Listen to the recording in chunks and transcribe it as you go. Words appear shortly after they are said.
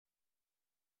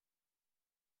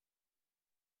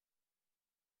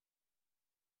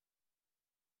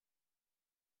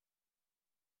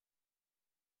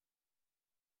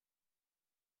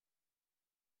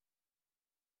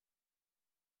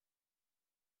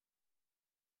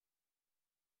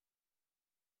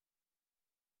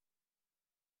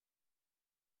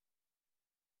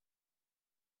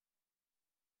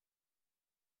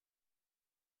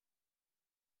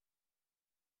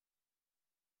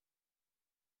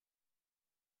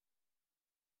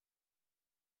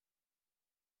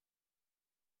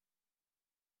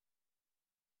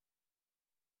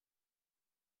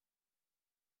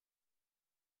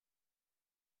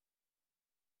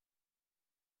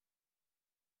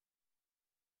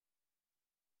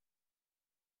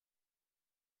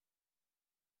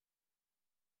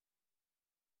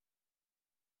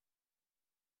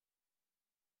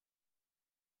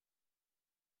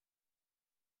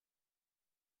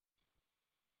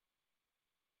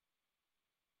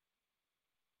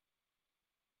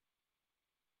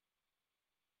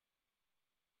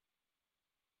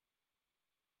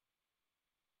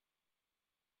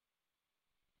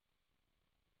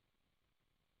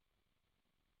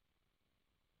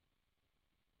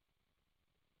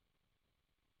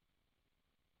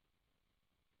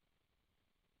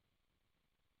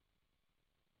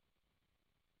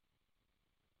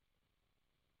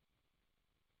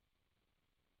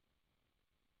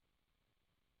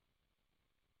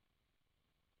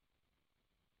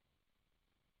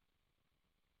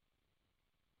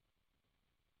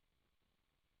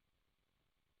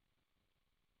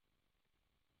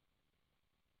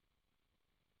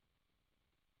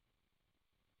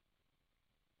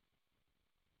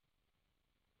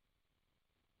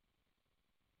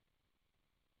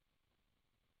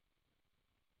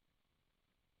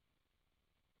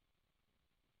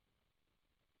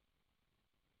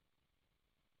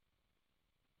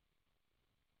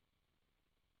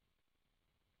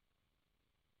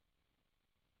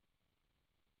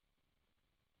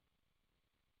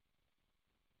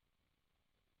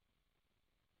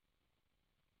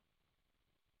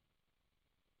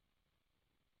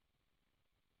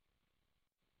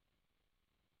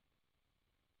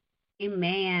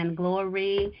Amen.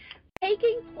 Glory.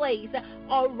 Taking place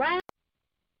around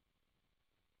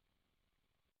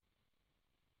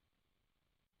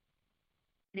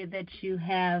that you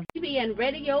have TV and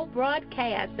radio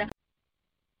broadcast.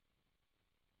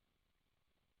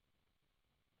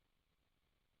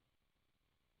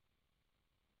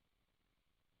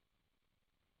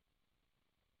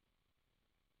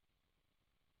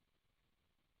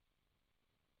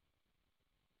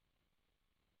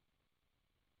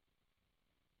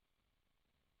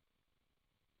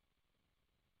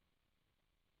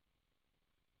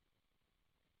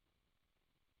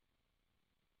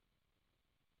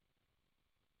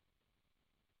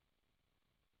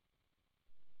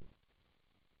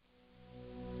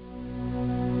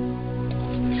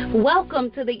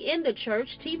 Welcome to the In the Church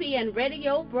TV and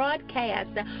radio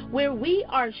broadcast, where we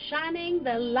are shining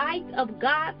the light of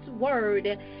God's Word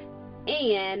in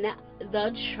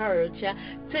the church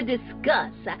to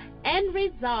discuss and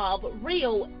resolve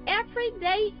real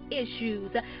everyday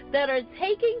issues that are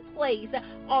taking place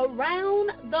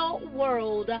around the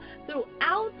world,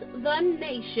 throughout the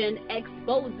nation,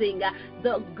 exposing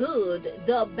the good,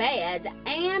 the bad,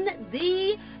 and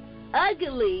the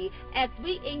ugly, as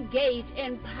we engage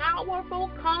in powerful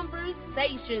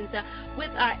conversations with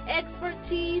our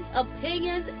expertise,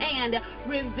 opinions, and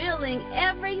revealing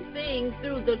everything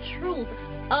through the truth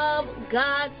of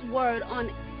God's Word on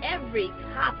every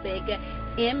topic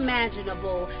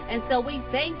imaginable. And so we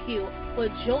thank you for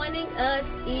joining us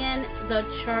in the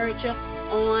church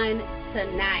on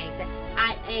tonight.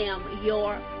 I am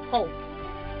your host,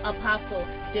 Apostle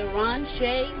Deron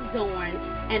Shea Zorn,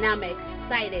 and I'm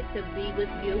excited to be with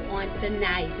you on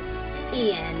tonight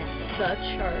in the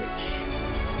church.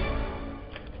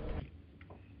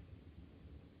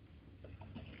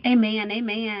 Amen,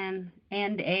 amen,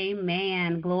 and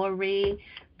amen. Glory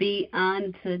be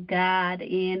unto God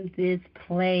in this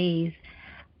place.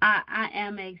 I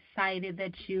am excited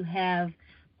that you have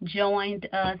joined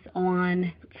us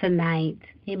on tonight.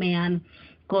 Amen.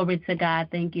 Glory to God.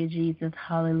 Thank you, Jesus.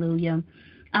 Hallelujah.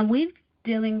 We've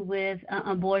dealing with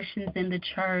abortions in the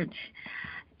church.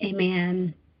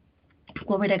 Amen.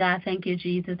 Glory to God. Thank you,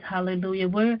 Jesus. Hallelujah.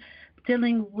 We're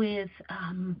dealing with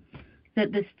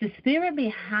the spirit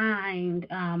behind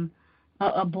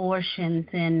abortions.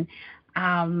 And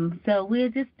so we're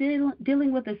just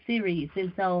dealing with a series.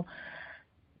 And so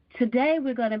today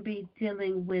we're going to be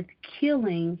dealing with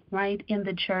killing, right, in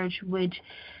the church, which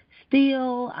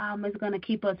still is going to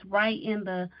keep us right in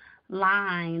the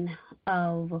line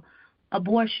of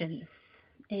abortion.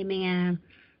 Amen.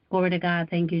 Glory to God.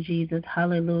 Thank you, Jesus.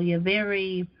 Hallelujah.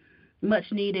 Very much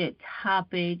needed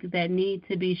topic that needs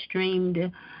to be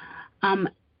streamed on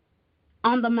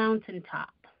the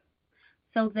mountaintop,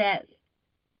 so that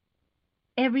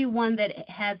everyone that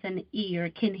has an ear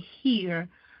can hear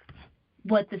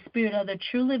what the Spirit of the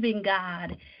true living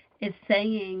God is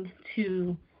saying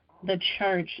to the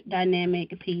church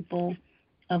dynamic people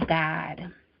of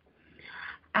God.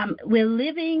 We're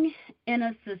living in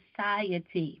a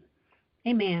society.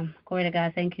 Amen. Glory to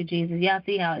God. Thank you, Jesus. Y'all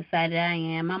see how excited I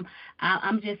am.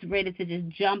 I'm just ready to just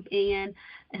jump in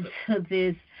into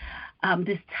this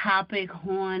topic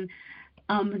on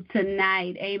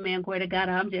tonight. Amen. Glory to God.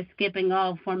 I'm just skipping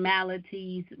all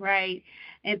formalities, right,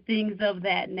 and things of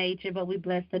that nature. But we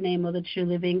bless the name of the true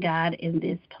living God in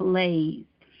this place.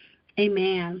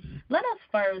 Amen. Let us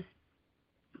first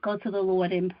go to the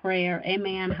Lord in prayer.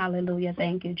 Amen. Hallelujah.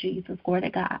 Thank you, Jesus. Glory to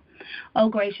God. Oh,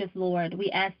 gracious Lord, we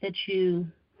ask that you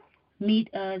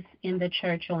meet us in the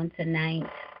church on tonight.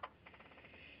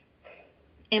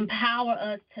 Empower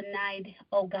us tonight,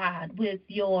 oh God, with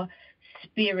your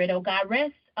Spirit, oh God.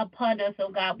 Rest upon us, oh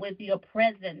God, with your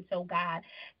presence, oh God.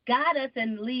 Guide us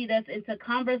and lead us into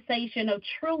conversation of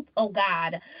truth, oh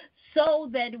God, so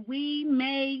that we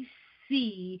may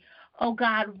see, oh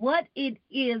God, what it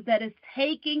is that is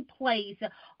taking place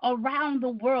around the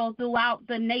world, throughout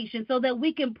the nation, so that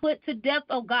we can put to death,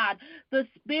 oh God, the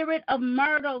spirit of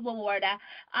murder, Lord,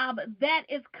 that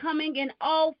is coming in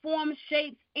all forms,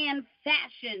 shapes, and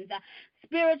fashions,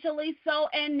 spiritually so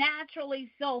and naturally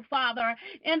so, Father,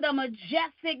 in the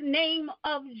majestic name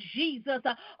of Jesus.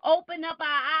 Open up our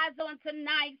eyes on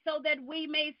tonight so that we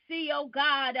may see, oh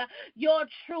God, your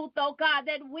truth, oh God,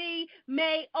 that we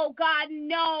may, oh God,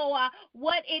 know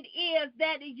what it is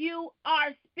that you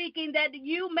are speaking, that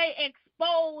you may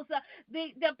expose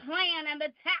the plan and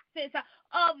the tactics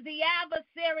of the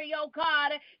adversary, oh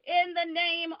God, in the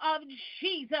name of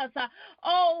Jesus.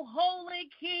 Oh, Holy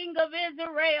King of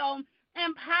Israel,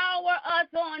 Empower us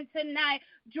on tonight.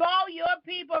 Draw your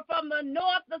people from the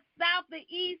north, the south, the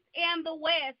east, and the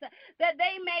west, that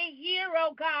they may hear,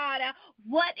 oh God,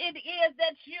 what it is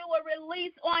that you will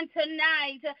release on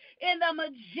tonight. In the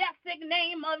majestic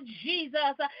name of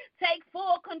Jesus, take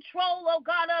full control, oh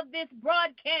God, of this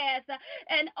broadcast.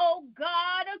 And, oh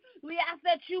God, we ask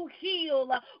that you heal.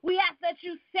 We ask that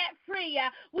you set free.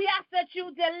 We ask that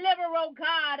you deliver, oh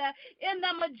God, in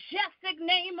the majestic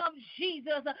name of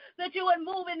Jesus, that you would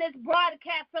move in this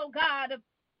broadcast, oh God,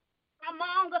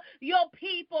 among your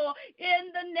people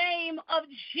in the name of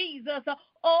Jesus,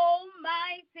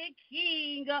 Almighty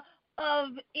King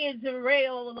of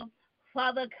Israel.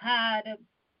 Father God,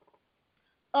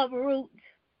 uproot,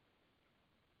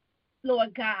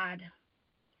 Lord God,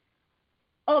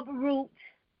 uproot,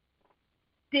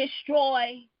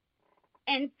 destroy,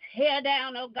 and tear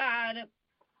down, oh God,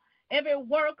 every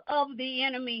work of the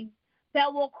enemy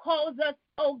that will cause us,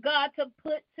 oh God, to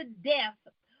put to death,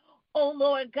 oh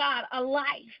Lord God, a life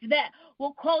that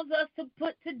will cause us to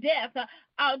put to death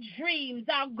our dreams,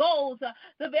 our goals,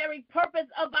 the very purpose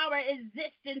of our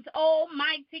existence,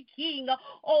 Almighty King,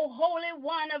 oh Holy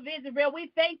One of Israel.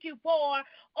 We thank you for,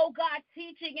 oh God,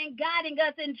 teaching and guiding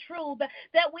us in truth,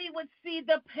 that we would see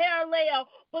the parallel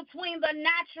between the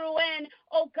natural and,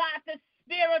 oh God, the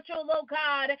spiritual, oh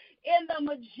God, in the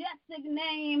majestic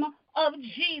name of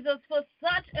Jesus, for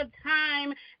such a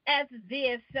time as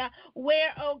this,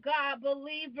 where, oh God,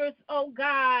 believers, oh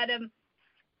God,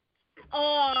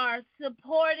 are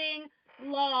supporting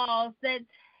laws that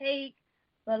take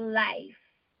the life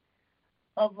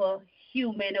of a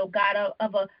human, oh God,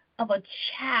 of a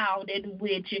child, in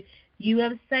which you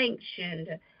have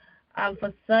sanctioned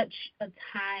for such a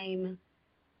time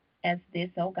as this,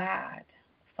 oh God.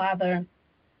 Father,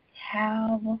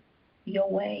 have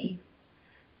your way.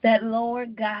 That,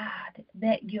 Lord God,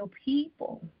 that your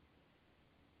people,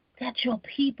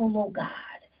 oh God,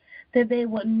 that they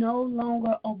will no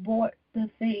longer abort the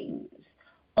things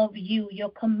of you,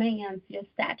 your commands, your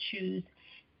statutes,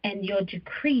 and your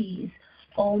decrees,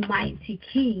 Almighty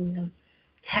King.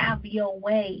 Have your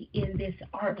way in this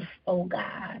earth, oh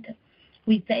God.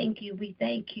 We thank you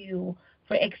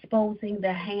for exposing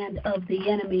the hand of the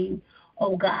enemy,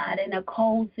 oh God, and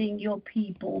causing your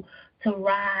people to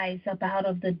rise up out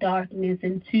of the darkness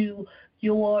into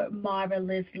your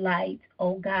marvelous light,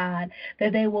 oh God,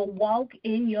 that they will walk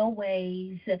in your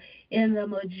ways in the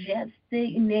majestic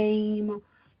name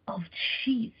of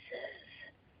Jesus.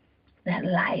 That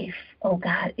life, oh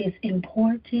God, is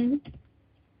important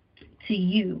to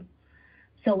you,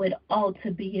 so it ought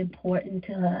to be important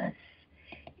to us.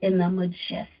 In the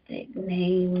majestic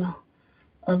name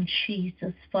of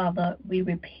Jesus, Father, we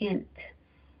repent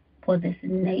for this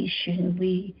nation.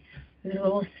 We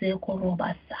repent,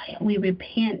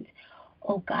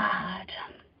 oh God,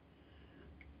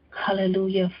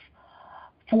 hallelujah,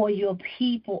 for your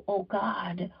people, oh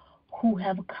God, who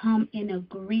have come in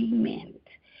agreement,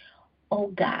 oh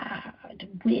God,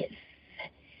 with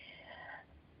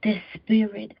the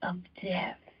spirit of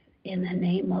death. In the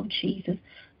name of Jesus,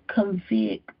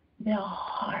 convict their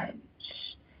hearts,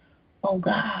 oh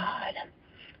God,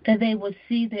 that they will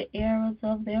see the errors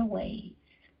of their ways,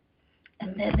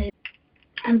 and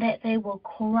that they will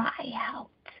cry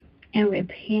out and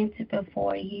repent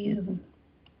before you,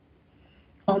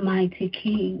 Almighty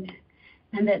King,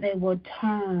 and that they will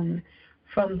turn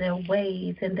from their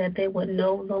ways, and that they will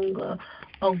no longer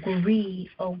agree,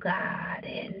 oh God,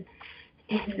 and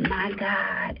my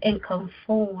God, and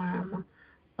conform,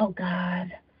 oh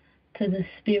God, to the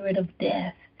spirit of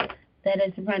death that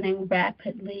is running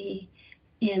rapidly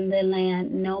in the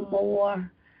land. No more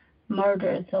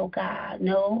murders, oh God.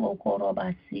 No,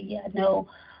 no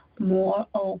more,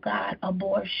 oh God,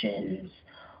 abortions,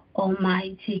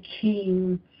 Almighty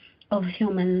King of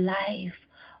human life,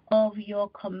 of your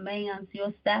commands,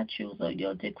 your statutes, or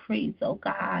your decrees, oh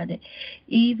God.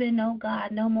 Even, oh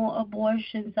God, no more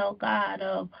abortions, oh God,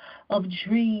 of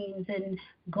dreams and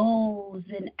goals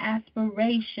and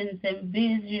aspirations and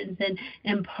visions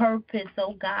and purpose,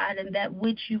 oh God, and that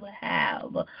which you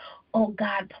have, oh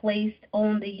God, placed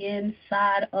on the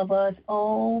inside of us.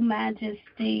 Oh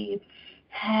Majesty,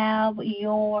 have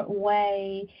your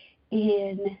way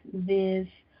in this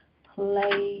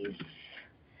place,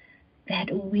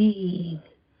 that we,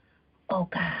 oh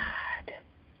God,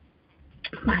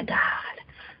 my God,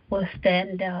 will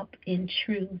stand up in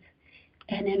truth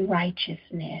and in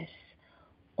righteousness,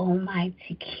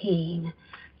 Almighty King,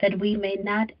 that we may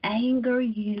not anger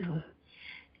you,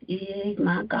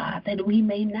 my God, that we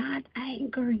may not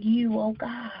anger you, oh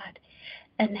God,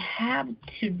 and have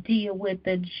to deal with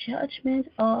the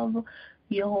judgment of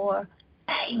your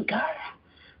anger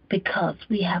because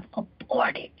we have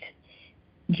aborted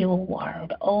your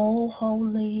word. O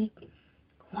Holy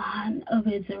One of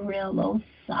Israel, O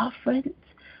sovereign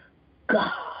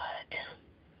God,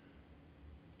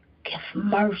 give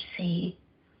mercy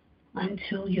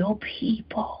unto your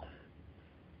people.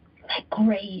 Let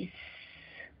grace,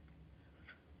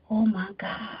 oh my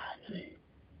God,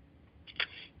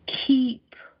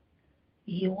 keep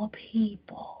your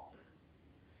people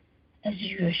as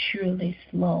you are surely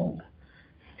slow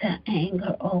to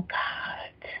anger, oh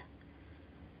God.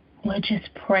 We're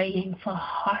just praying for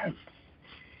hearts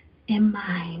and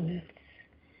minds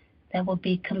that will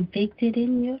be convicted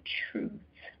in your truth,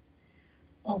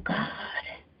 oh God,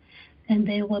 and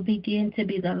they will begin to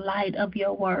be the light of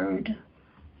your word,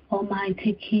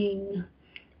 Almighty King,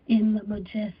 in the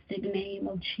majestic name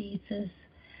of Jesus.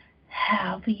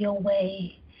 Have your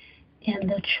way in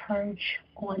the church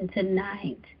on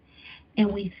tonight.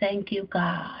 And we thank you,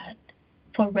 God,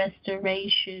 for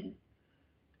restoration,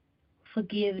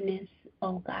 forgiveness,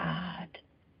 oh God,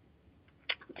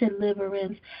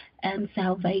 deliverance and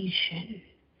salvation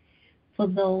for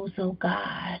those, oh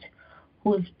God,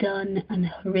 who have done an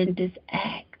horrendous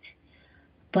act.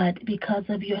 But because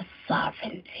of your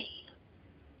sovereignty,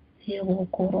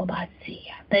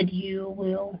 that you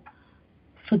will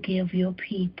forgive your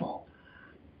people,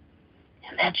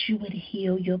 and that you would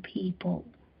heal your people,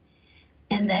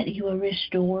 and that you will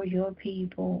restore your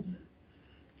people,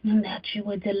 and that you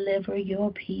will deliver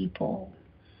your people.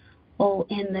 Oh,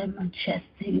 in the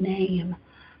majestic name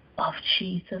of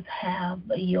Jesus, have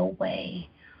your way.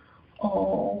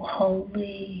 Oh,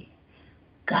 holy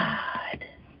God,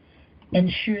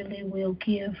 and surely we'll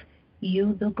give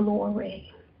you the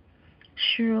glory.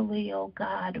 Surely, oh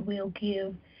God, we'll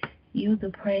give you the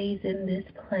praise in this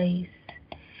place.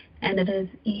 And it is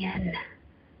in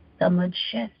the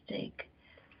majestic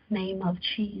name of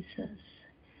Jesus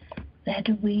that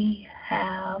we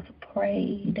have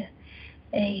prayed.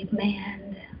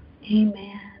 Amen,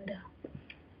 amen,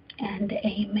 and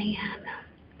amen.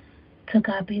 To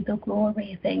God be the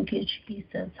glory. Thank you,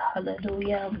 Jesus.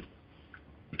 Hallelujah.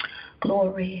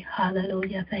 Glory.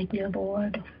 Hallelujah. Thank you,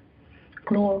 Lord.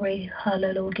 Glory.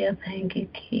 Hallelujah. Thank you,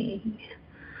 King.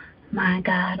 My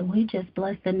God, we just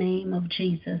bless the name of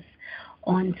Jesus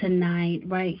on tonight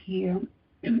right here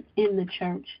in the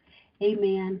church.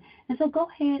 Amen. And so go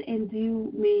ahead and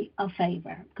do me a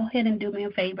favor. Go ahead and do me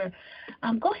a favor.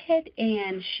 Go ahead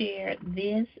and share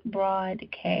this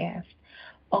broadcast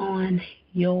on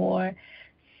your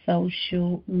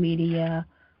social media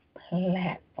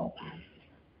platform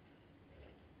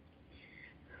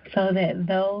so that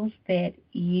those that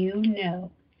you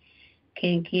know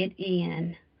can get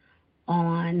in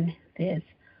on this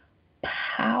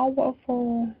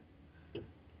powerful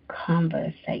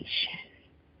conversation.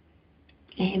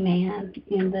 Amen.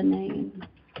 In the name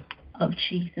of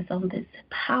Jesus, on this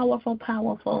powerful,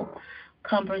 powerful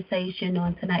conversation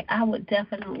on tonight. I would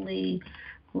definitely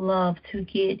love to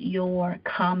get your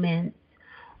comments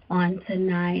on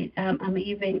tonight. I'm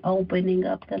even opening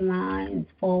up the lines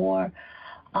for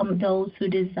those who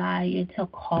desire to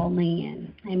call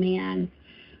in. Amen.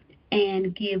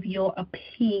 And give your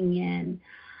opinion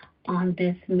on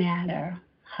this matter.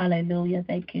 Hallelujah.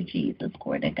 Thank you, Jesus.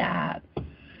 Glory to God.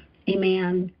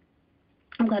 Amen.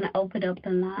 I'm going to open up the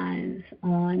lines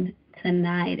on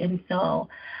tonight. And so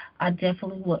I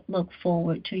definitely would look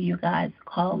forward to you guys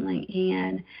calling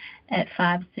in at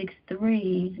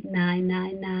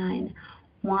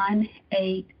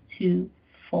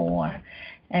 563-999-1824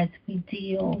 as we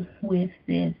deal with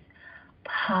this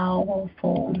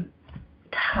powerful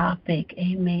topic.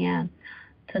 Amen.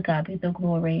 To God be the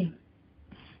glory.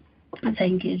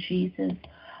 Thank you, Jesus.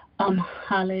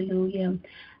 Hallelujah.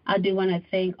 I do want to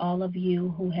thank all of you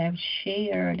who have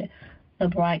shared the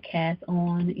broadcast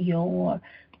on your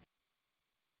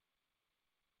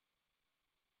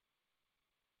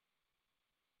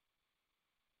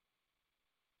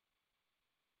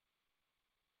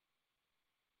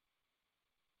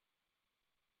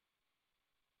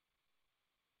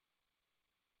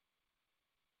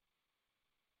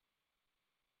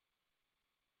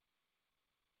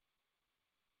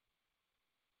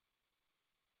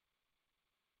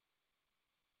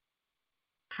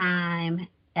time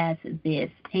as this.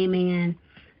 Amen.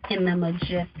 In the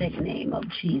majestic name of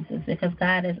Jesus. Because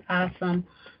God is awesome.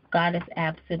 God is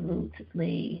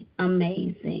absolutely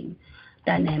amazing.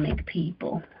 Dynamic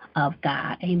people of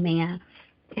God. Amen.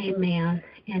 Amen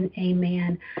and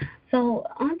amen. So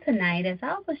on tonight, as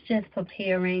I was just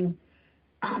preparing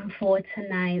for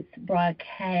tonight's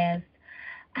broadcast,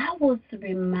 I was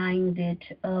reminded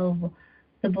of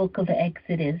the book of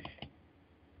Exodus.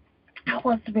 I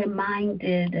was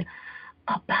reminded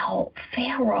about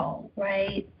Pharaoh,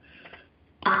 right?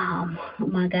 Oh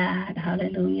my God,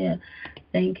 hallelujah.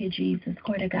 Thank you, Jesus.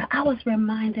 Glory to God. I was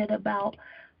reminded about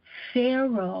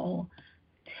Pharaoh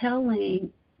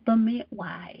telling the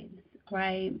midwives,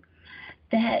 right,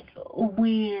 that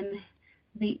when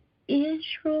the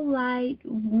Israelite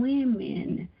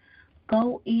women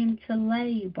go into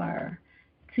labor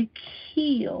to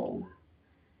kill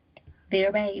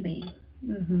their baby,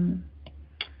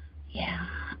 yeah,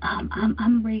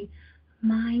 I'm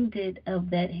reminded of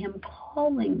that, him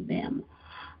calling them,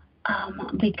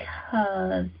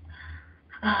 because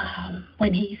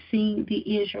when he seen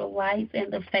the Israelites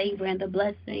and the favor and the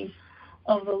blessing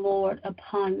of the Lord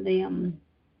upon them,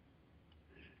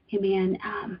 amen,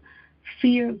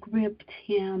 fear gripped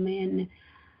him, and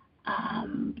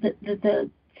the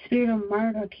spirit of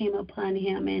murder came upon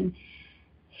him, and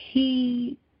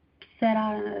he set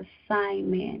out an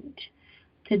assignment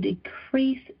to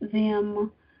decrease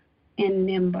them in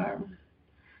number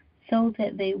so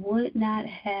that they would not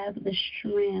have the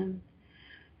strength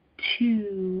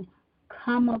to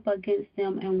come up against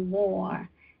them in war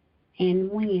and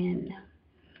win,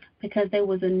 because they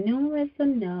was numerous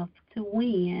enough to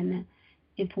win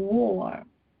if war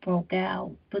broke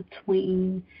out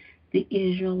between the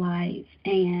Israelites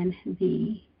and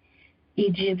the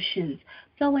Egyptians.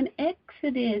 So in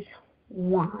Exodus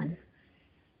 1,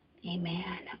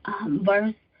 amen,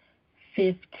 verse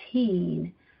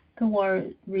 15, the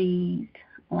word reads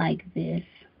like this: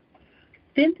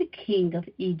 Then the king of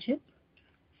Egypt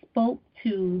spoke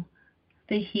to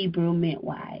the Hebrew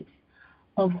midwives,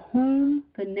 of whom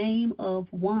the name of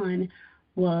one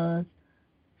was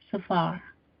Sapphira,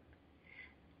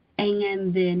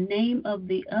 and the name of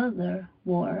the other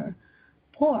were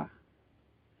Porah.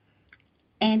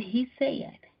 And he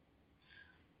said,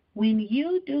 when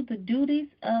you do the duties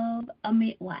of a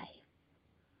midwife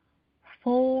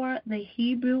for the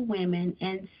Hebrew women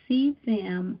and see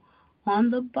them on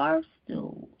the birth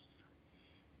stools,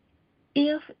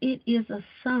 if it is a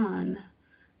son,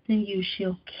 then you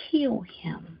shall kill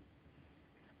him.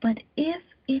 But if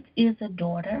it is a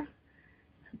daughter,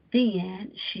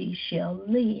 then she shall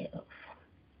live.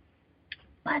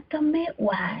 But the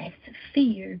midwives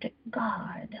feared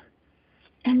God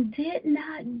and did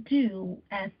not do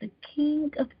as the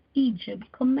king of Egypt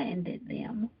commanded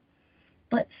them,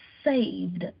 but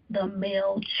saved the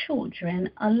male children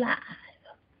alive.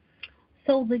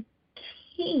 So the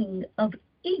king of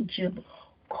Egypt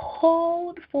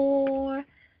called for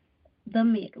the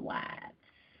midwives.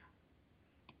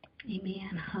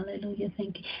 Amen. Hallelujah.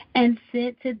 Thank you. And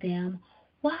said to them,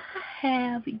 why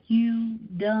have you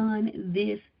done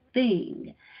this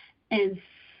thing and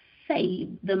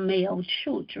saved the male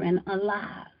children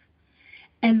alive?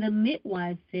 And the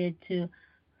midwife said to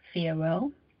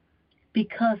Pharaoh,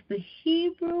 because the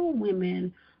Hebrew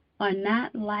women are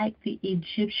not like the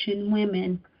Egyptian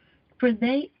women, for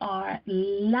they are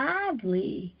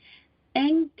lively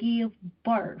and give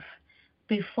birth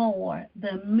before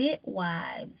the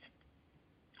midwives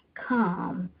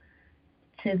come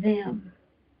to them.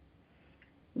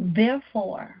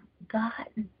 Therefore,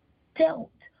 God dealt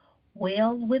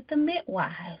well with the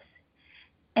midwives,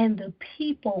 and the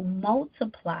people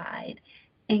multiplied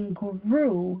and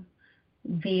grew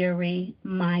very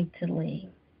mightily.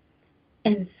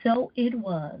 And so it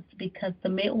was, because the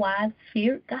midwives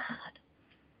feared God,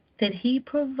 that he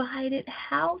provided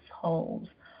households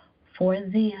for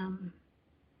them.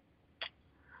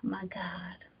 My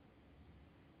God.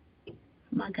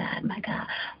 My God, my God.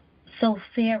 So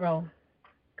Pharaoh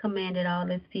commanded all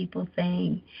his people,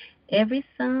 saying, every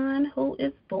son who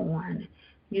is born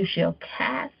you shall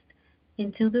cast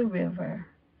into the river,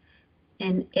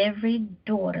 and every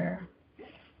daughter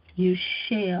you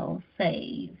shall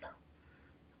save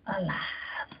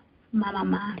alive.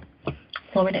 My.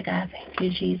 Glory to God. Thank you,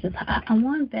 Jesus. I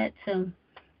want that to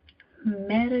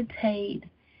meditate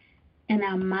in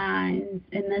our minds,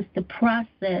 and that's the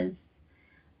process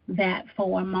that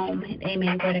for a moment.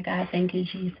 Amen. Glory to God. Thank you,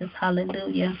 Jesus.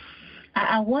 Hallelujah.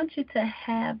 I want you to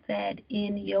have that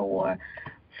in your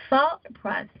thought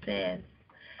process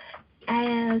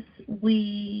as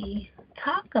we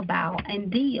talk about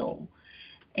and deal.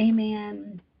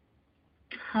 Amen.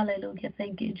 Hallelujah.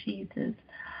 Thank you, Jesus.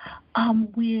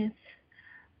 With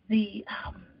the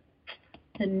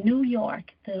New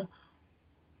York, the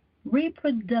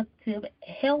Reproductive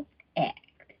Health Act.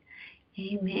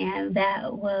 Amen.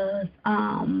 That was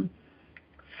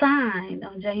signed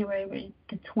on January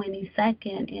the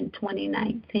 22nd in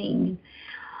 2019.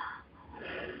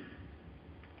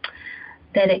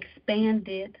 That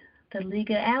expanded the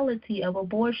legality of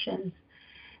abortions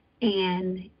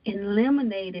and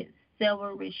eliminated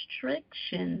several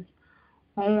restrictions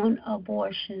on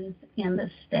abortions in the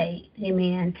state.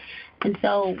 Amen. And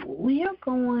so we are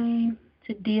going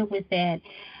to deal with that.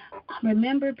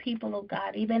 Remember, people of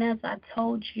God, even as I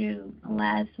told you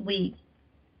last week,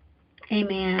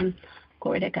 amen.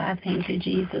 Glory to God. Thank you,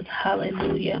 Jesus.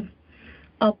 Hallelujah.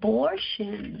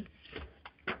 Abortion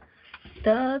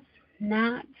does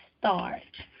not start.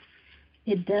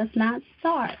 It does not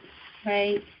start,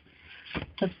 right?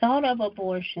 The thought of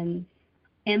abortion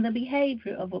and the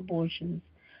behavior of abortions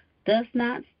does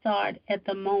not start at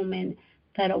the moment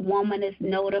that a woman is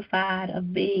notified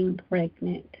of being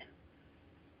pregnant.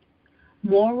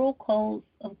 Moral codes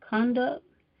of conduct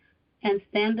and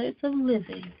standards of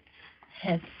living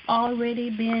has already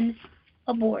been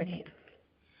aborted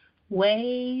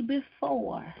way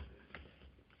before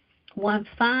one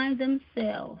finds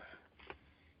themselves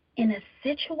in a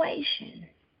situation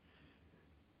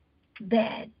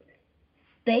that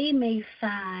they may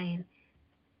find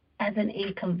as an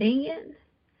inconvenience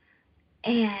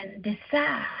and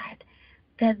decide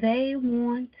that they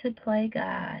want to play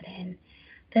God and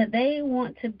that they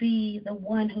want to be the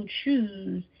one who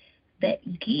choose that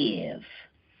give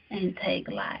and take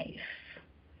life.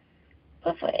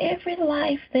 But for every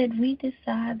life that we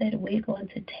decide that we're going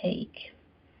to take,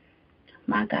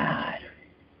 my God,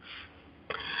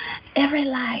 every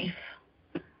life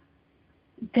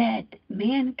that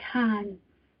mankind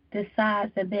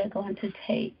decides that they're going to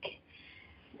take,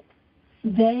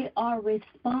 they are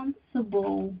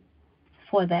responsible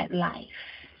for that life.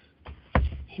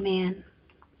 Amen.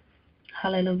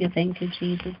 Hallelujah. Thank you,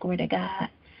 Jesus. Glory to God.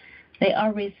 They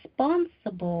are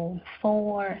responsible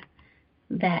for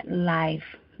that life,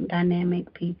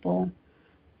 dynamic people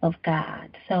of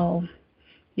God. So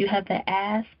you have to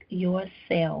ask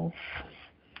yourself,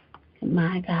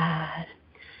 my God,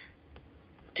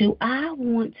 do I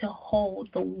want to hold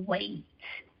the weight,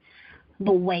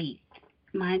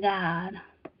 my God,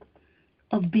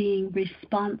 of being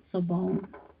responsible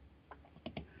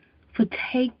for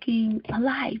taking a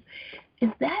life? Is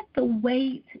that the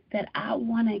weight that I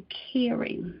want to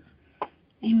carry?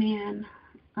 Amen.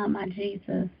 Oh, my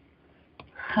Jesus.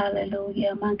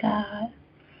 Hallelujah, my God.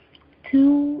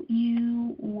 Do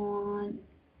you want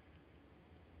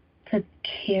to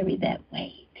carry that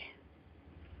weight?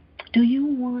 Do you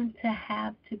want to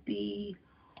have to be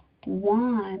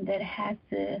one that has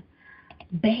to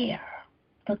bear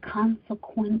the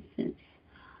consequences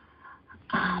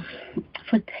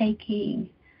for taking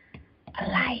a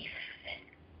life?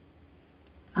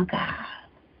 Oh,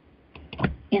 God,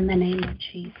 in the name of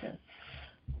Jesus.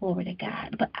 Glory to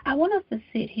God. But I want us to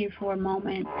sit here for a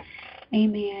moment,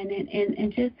 amen,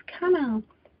 and just kind of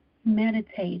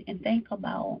meditate and think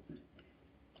about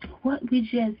what we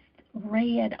just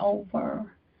read over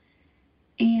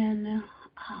in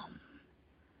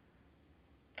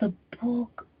the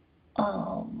book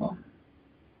of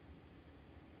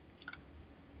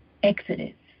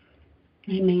Exodus,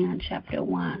 amen, chapter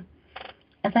 1.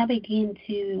 As I begin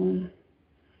to,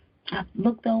 I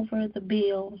looked over the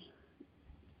bill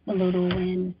a little,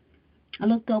 and I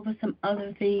looked over some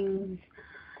other things,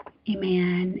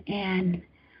 amen, and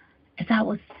as I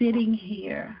was sitting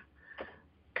here,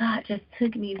 God just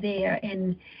took me there,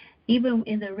 and even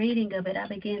in the reading of it, I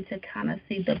began to kind of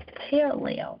see the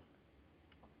parallel,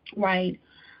 right,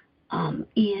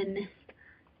 in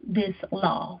this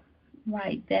law,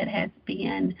 right, that has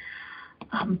been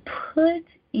put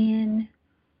in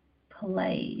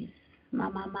place,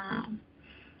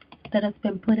 that has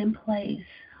been put in place.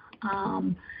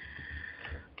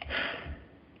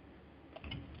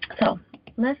 So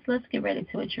let's get ready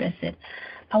to address it.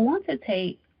 I want to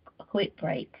take a quick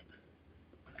break,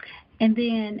 and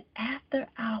then after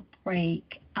our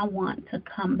break, I want to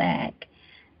come back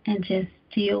and just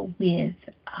deal with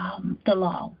the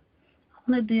law.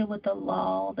 I want to deal with the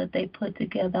law that they put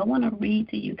together. I want to read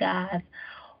to you guys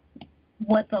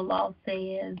what the law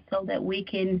says so that we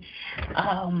can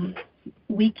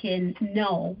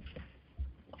know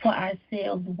for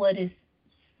ourselves what is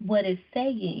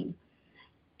saying,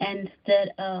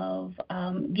 instead of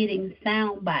getting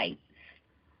sound bites,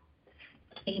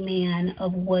 amen,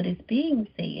 of what is being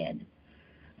said.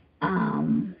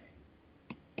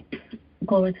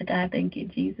 Glory to God. Thank you,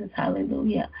 Jesus.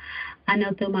 Hallelujah. I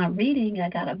know through my reading I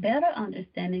got a better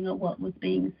understanding of what was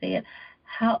being said.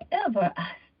 However,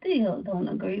 I still don't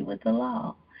agree with the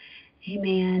law.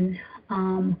 Amen.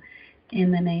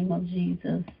 In the name of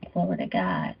Jesus. Glory to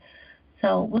God.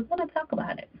 So we're going to talk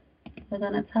about it. We're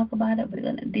going to talk about it. We're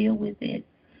going to deal with it.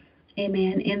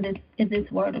 Amen. In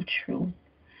this word of truth.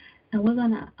 And we're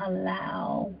going to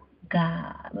allow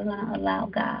God. We're going to allow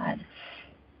God.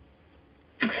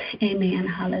 Amen.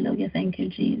 Hallelujah. Thank you,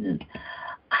 Jesus.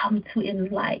 To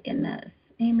enlighten us.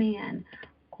 Amen.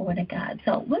 Glory to God.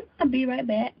 So we're going to be right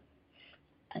back.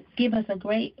 Give us a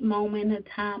great moment, a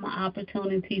time, an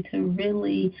opportunity to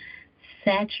really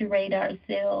saturate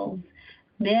ourselves.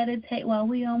 Meditate while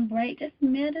we're on break. Just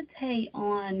meditate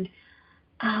on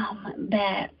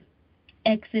that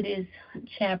Exodus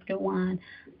chapter 1,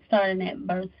 starting at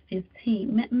verse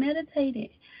 15. Meditate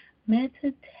it.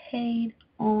 Meditate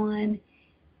on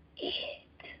it.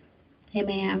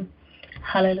 Amen.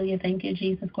 Hallelujah. Thank you,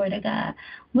 Jesus. Glory to God.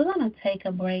 We're going to take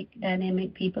a break,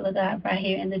 dynamic people of God, right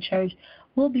here in the church.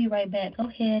 We'll be right back. Go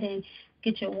ahead and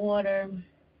get your water.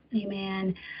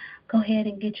 Amen. Go ahead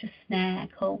and get your snack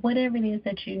or whatever it is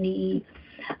that you need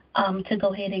to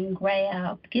go ahead and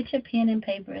grab. Get your pen and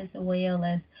paper as well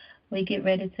as we get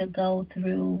ready to go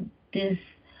through this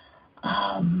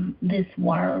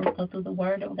word, go through the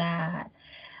word of God.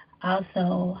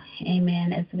 Also,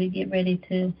 amen, as we get ready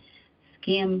to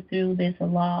skim through this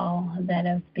law that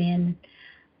has been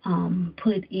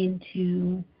put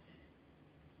into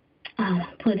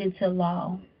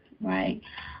law, right?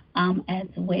 As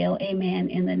well, amen.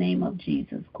 In the name of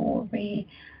Jesus, glory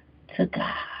to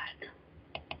God.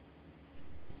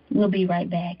 We'll be right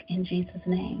back in Jesus'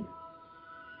 name.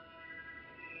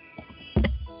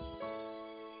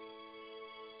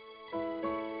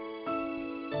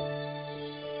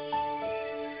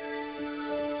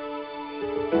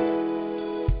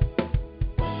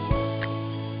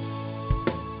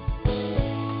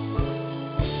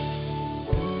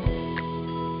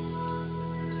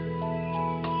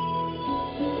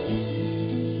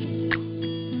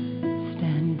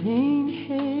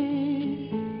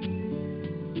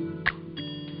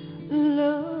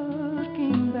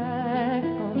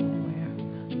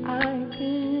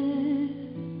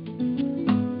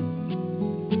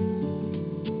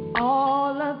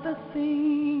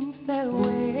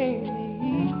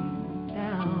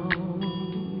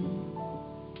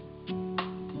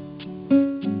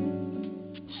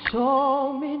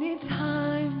 So many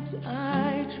times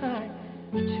I tried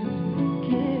to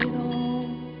make it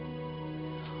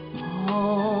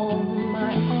on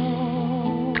my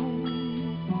own,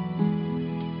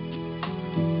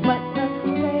 but the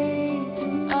fate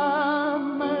of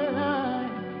my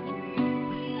life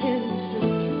is the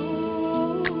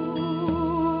truth.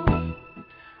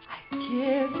 I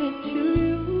give it to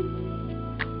you.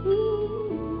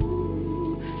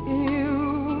 You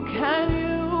can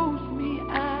use me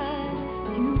as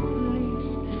you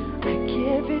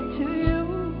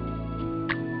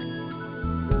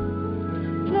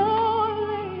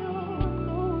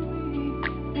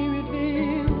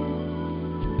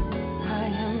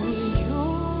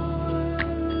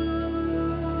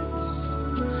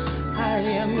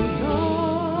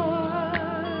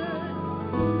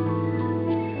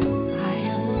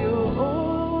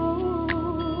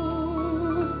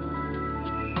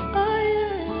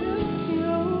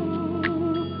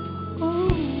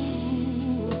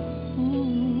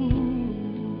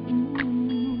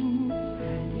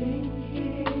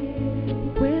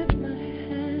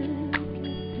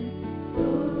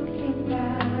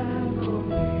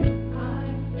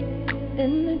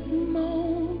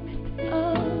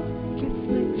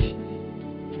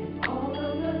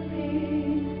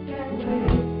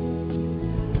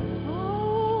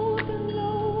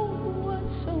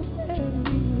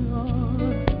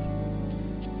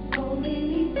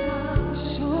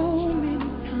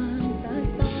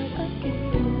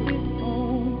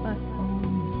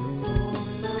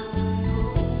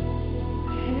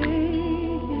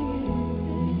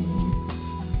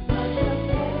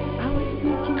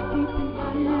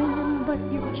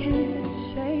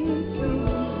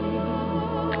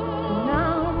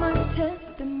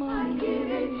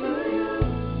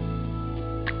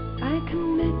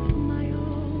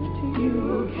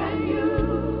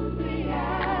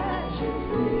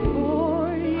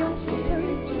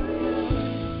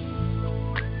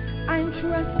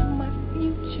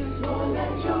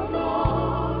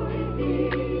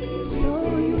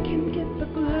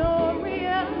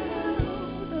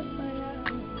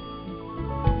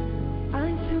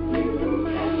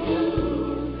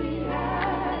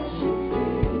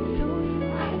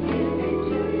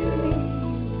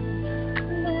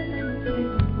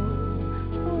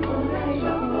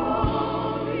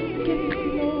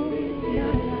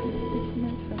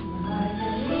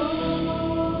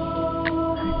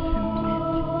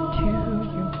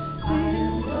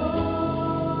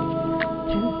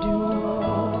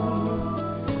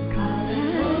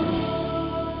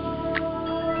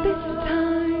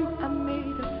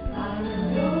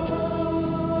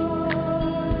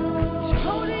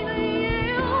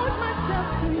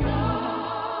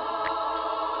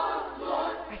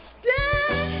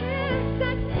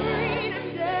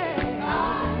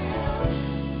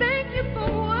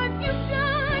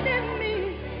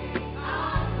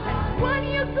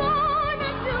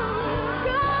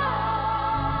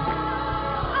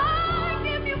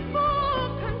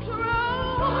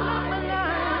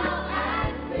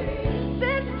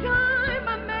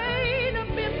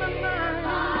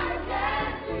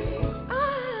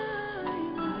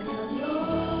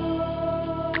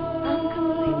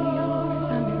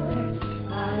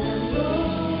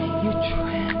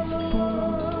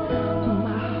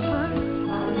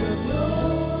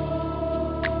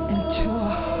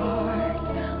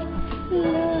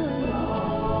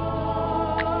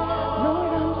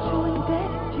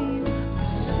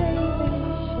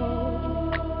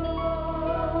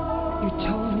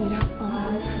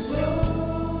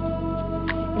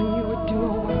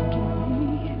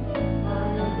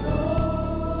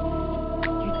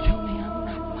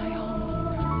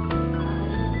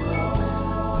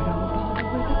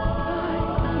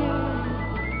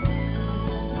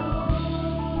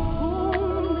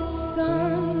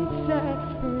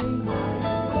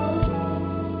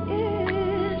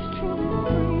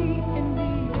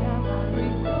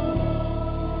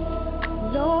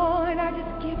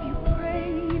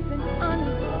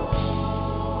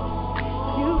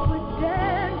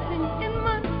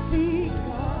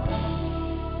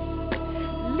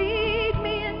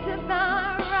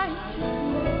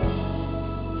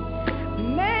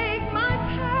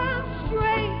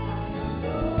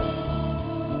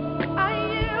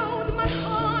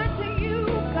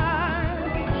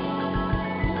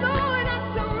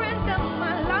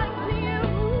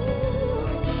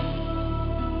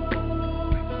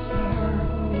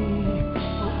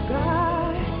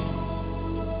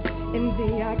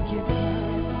Give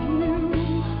my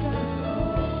new start.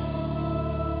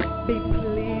 Be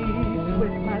pleased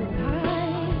with my life.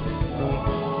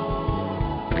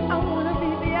 I want to be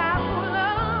the apple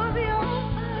of your eye.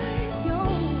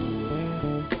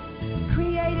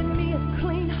 Create in me a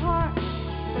clean heart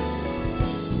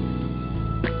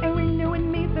and renew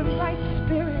in me the right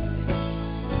spirit.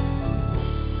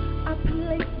 I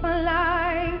place my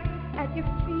life at your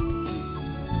feet.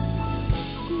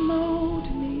 Mold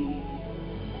me,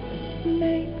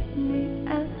 make me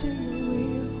after your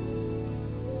will.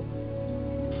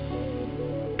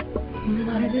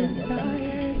 My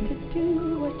desire is to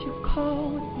do what you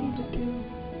called me to do.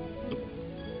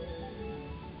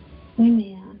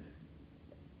 Amen.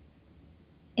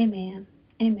 Amen.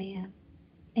 Amen.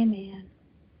 Amen.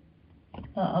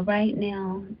 Right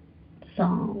now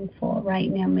song for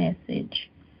right now message.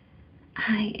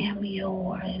 I am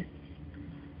yours,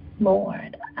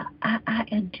 Lord.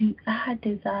 I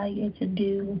desire to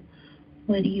do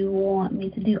what you want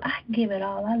me to do. I give it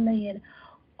all. I lay it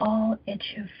all at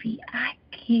your feet. I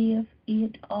give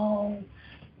it all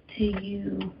to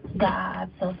you,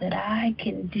 God, so that I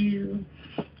can do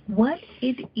what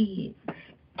it is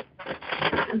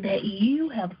that you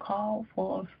have called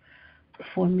for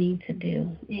me to do.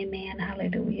 Amen.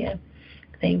 Hallelujah.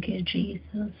 Thank you,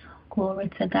 Jesus. Glory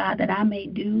to God, that I may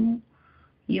do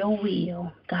your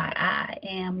will. God, I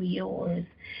am yours.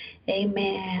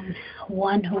 Amen.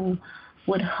 One who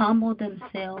would humble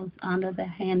themselves under the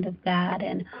hand of God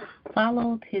and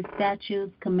follow his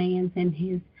statutes, commands, and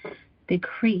his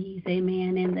decrees.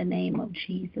 Amen. In the name of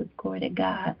Jesus. Glory to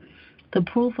God. The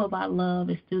proof of our love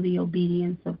is through the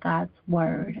obedience of God's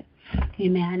word.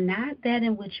 Amen. Not that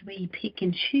in which we pick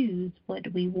and choose what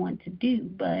we want to do,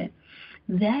 but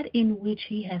that in which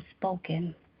he has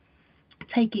spoken,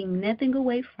 taking nothing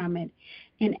away from it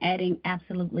and adding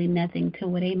absolutely nothing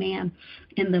to it. Amen.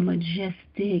 In the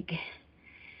majestic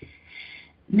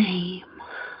name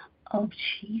of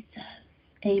Jesus.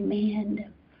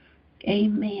 Amen.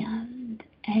 Amen.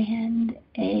 And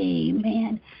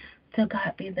amen. To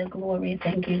God be the glory.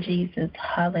 Thank you, Jesus.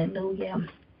 Hallelujah.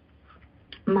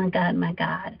 My God, my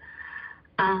God.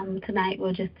 Tonight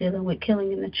we're just dealing with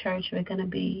killing in the church. We're going to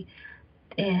be,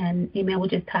 and amen, we're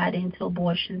just tied into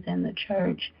abortions in the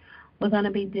church. We're going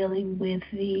to be dealing with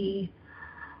the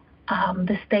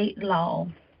state law,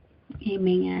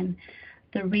 amen,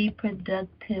 the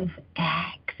Reproductive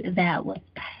Act that was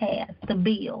passed, the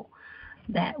bill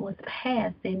that was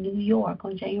passed in New York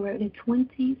on January the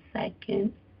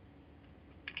 22nd,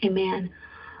 amen,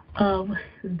 of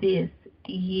this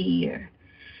year.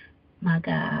 My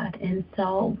God. And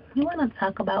so we want to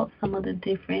talk about some of the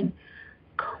different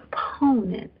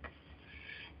components,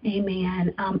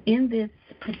 amen, in this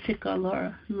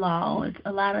particular law. It's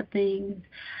a lot of things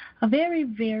are very,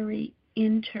 very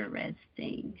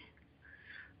interesting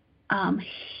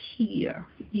here,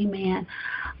 amen,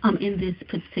 in this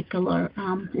particular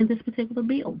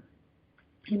bill,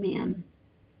 amen.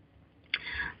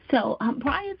 So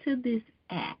prior to this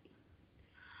act,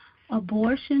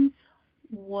 abortions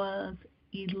was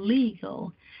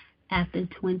illegal after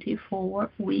 24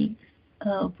 weeks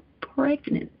of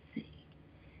pregnancy,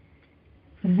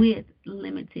 with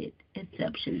limited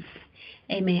exceptions.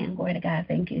 Amen. Glory to God.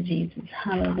 Thank you, Jesus.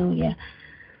 Hallelujah.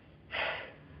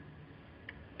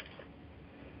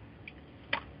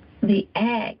 The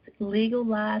act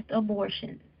legalized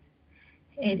abortion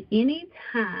at any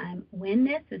time when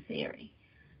necessary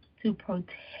to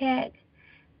protect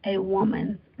a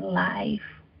woman's life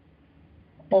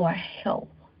or health.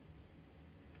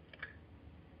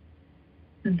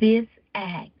 This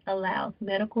act allows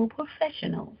medical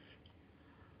professionals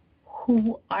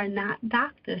who are not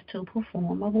doctors to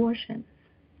perform abortions.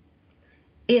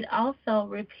 It also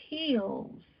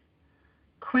repeals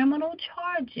criminal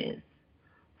charges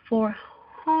for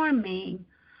harming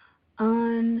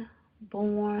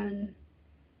unborn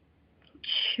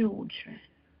children.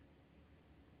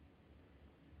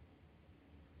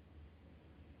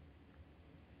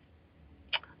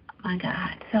 My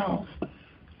God. So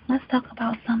let's talk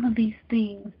about some of these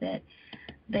things that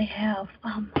they have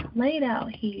laid out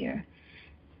here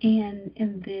in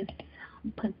this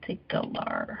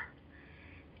particular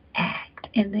act,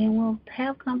 and then we'll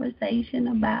have conversation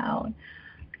about,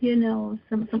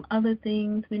 some other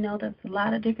things. We know there's a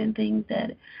lot of different things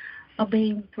that are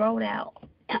being thrown out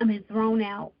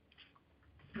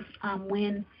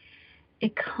when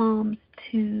it comes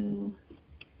to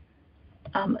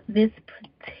this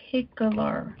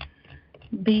particular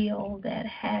bill that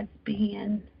has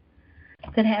been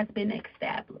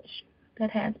established.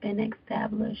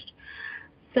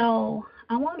 So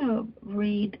I want to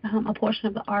read a portion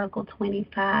of the Article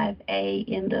 25A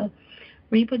in the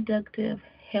Reproductive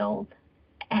Health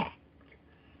Act.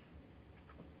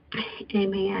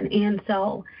 Amen. And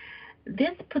so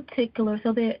this particular,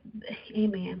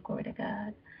 amen, glory to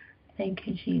God. Thank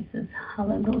you, Jesus.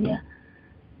 Hallelujah.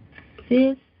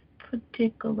 This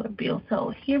particular bill.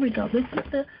 So here we go. This is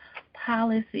the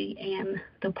policy and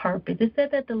the purpose. It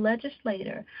said that the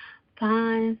legislator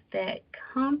finds that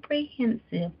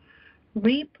comprehensive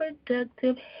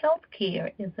reproductive health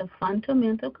care is a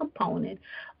fundamental component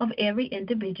of every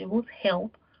individual's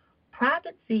health,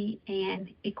 privacy, and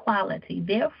equality.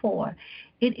 Therefore,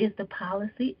 it is the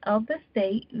policy of the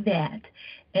state that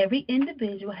every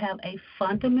individual have a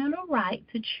fundamental right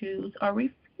to choose or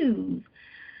refuse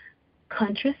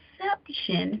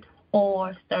contraception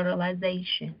or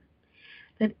sterilization.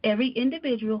 That every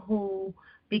individual who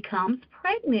becomes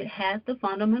pregnant has the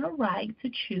fundamental right to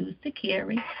choose to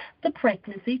carry the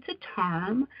pregnancy to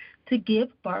term, to give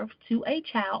birth to a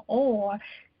child, or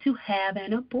to have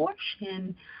an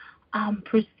abortion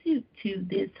pursuant to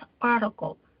this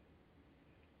article.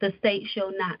 The state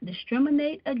shall not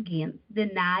discriminate against,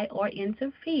 deny, or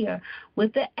interfere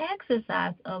with the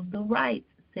exercise of the rights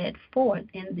set forth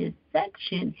in this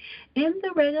section in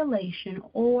the regulation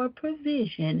or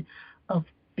provision of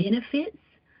benefits,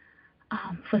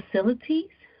 facilities,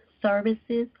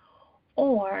 services,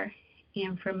 or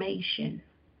information.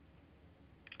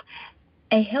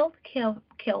 A healthcare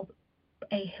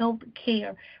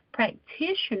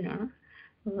practitioner,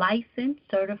 licensed,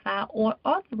 certified, or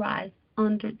authorized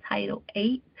under Title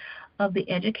 8 of the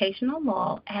Educational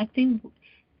Law, acting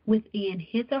within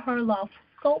his or her lawful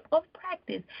scope of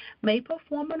practice, may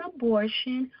perform an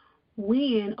abortion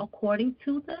when, according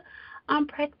to the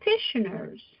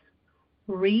practitioner's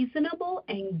reasonable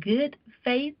and good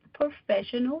faith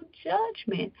professional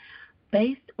judgment,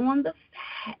 based on the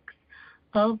facts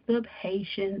of the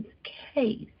patient's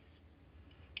case.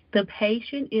 The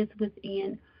patient is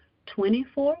within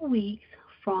 24 weeks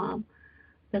from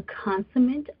the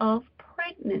consummation of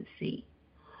pregnancy,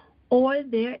 or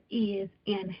there is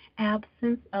an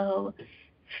absence of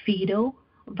fetal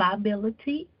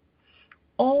viability,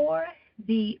 or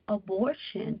the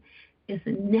abortion is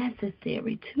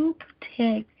necessary to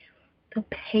protect the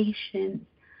patient's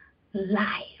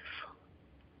life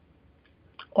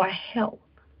or health.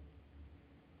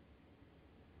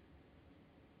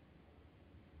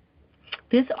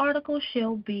 This article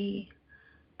shall be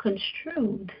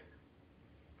construed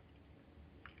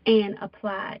and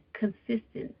applied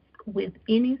consistent with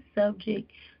any subject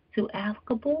to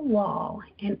applicable law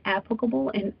and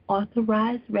applicable and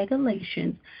authorized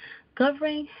regulations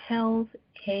governing health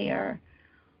care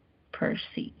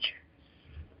procedures.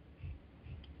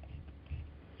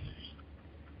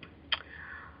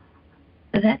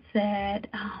 That said,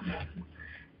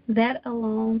 that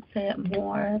alone said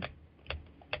more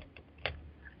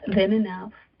than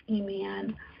enough.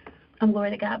 Amen.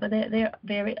 Glory to God. But there are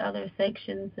very other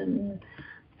sections and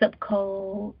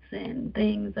subcodes and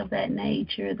things of that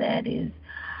nature that is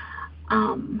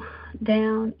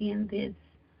down in this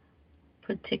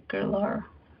particular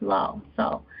law.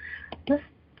 So let's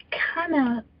kind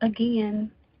of,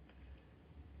 again,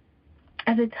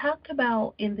 as it talked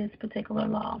about in this particular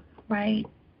law, right?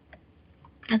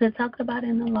 As it talked about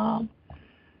in the law,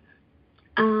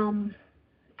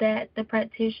 that the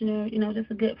practitioner, just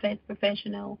a good faith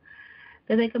professional,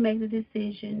 that they can make the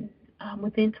decision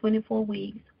within 24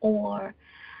 weeks, or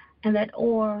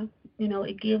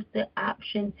it gives the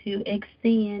option to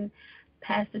extend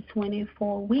past the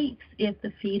 24 weeks if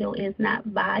the fetal is not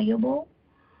viable.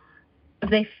 If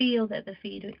they feel that the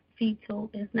fetal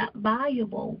is not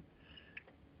viable,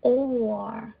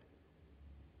 or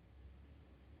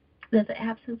there's an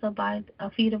absence of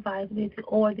fetal viability,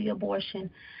 or the abortion,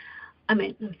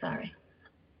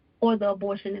 or the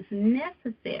abortion is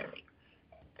necessary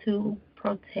to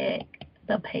protect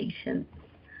the patient's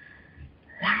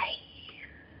life.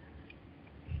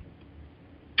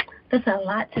 There's a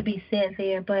lot to be said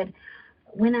there, but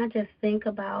when I just think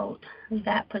about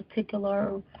that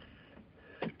particular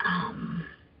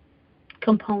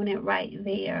component right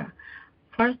there,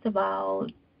 first of all,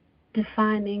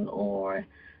 defining or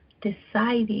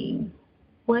deciding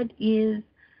what is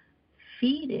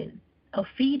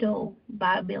fetal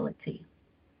viability,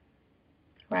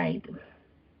 right?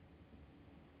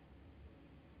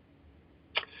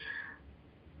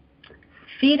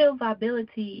 Fetal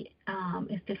viability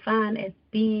is defined as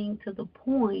being to the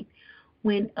point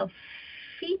when a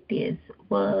fetus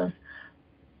was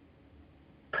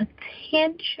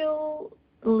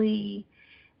potentially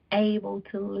able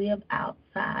to live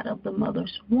outside of the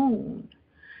mother's womb,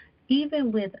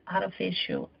 even with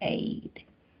artificial aid,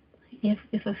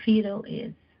 if a fetal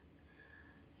is,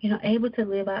 able to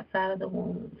live outside of the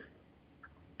womb,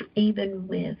 even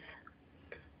with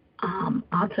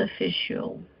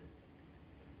artificial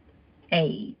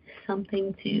aid,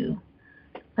 something to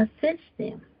assist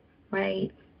them,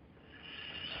 right?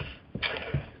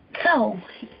 So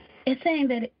it's saying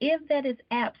that if that is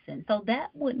absent, so that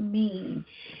would mean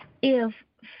if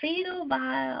fetal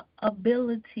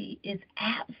viability is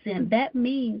absent, that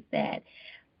means that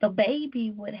the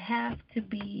baby would have to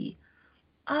be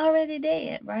already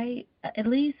dead, right? At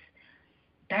least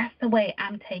that's the way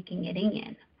I'm taking it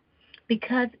in.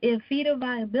 Because if fetal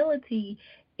viability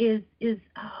is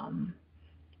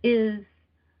is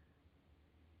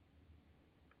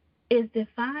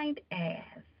defined as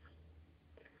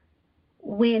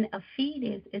when a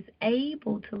fetus is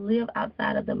able to live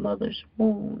outside of the mother's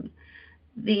womb,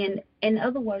 then in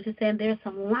other words, it's saying there's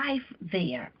some life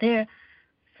there. There's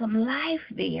some life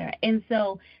there. And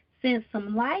so since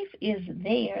some life is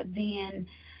there, then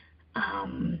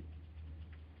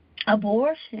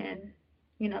abortion,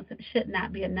 should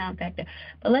not be a non-factor.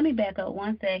 But let me back up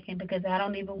 1 second, because I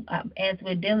don't even, as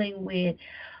we're dealing with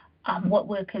what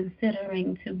we're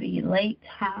considering to be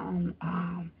late-term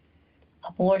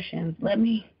abortions, let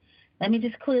me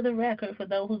just clear the record for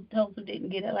those who didn't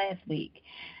get it last week.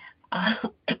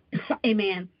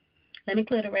 Amen. Let me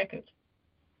clear the record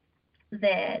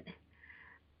that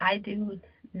I do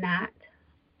not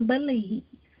believe,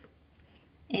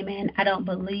 amen, I don't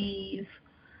believe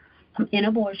in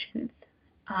abortions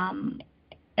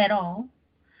at all.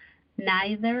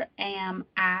 Neither am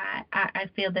I. I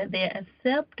feel that they're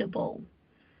acceptable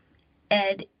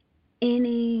at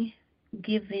any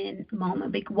given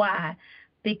moment. Why?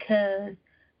 Because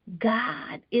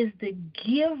God is the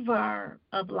giver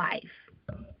of life,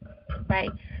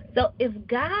 right? So if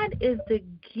God is the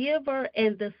giver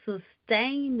and the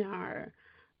sustainer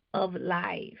of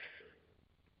life,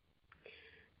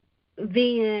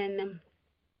 then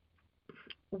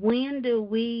when do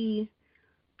we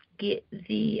get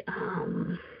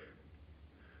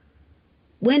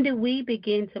when do we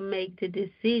begin to make the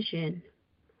decision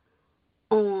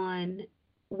on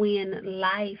when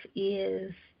life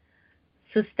is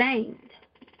sustained?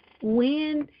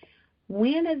 When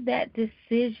is that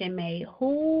decision made?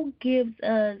 Who gives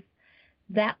us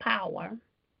that power?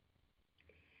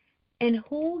 And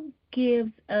who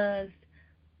gives us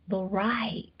the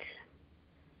right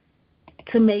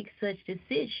to make such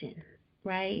decisions,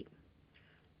 right?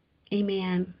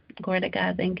 Amen. Glory to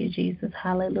God. Thank you, Jesus.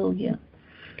 Hallelujah.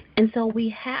 And so we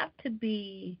have to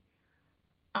be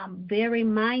very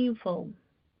mindful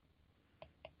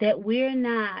that we're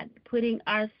not putting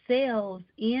ourselves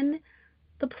in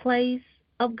the place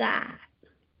of God.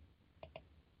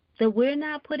 That we're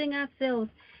not putting ourselves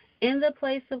in the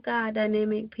place of God,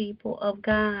 dynamic people of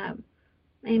God.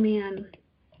 Amen.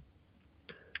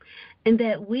 And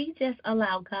that we just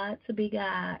allow God to be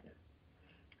God.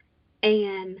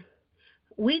 And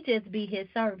we just be his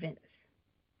servants.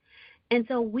 And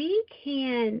so we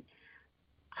shouldn't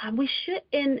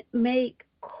make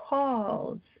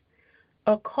calls,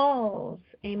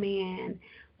 amen.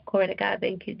 Glory to God,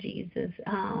 thank you, Jesus.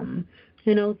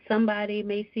 Somebody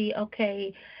may see,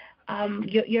 okay,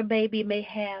 your baby may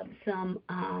have some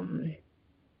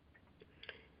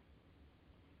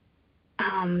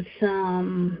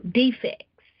defects,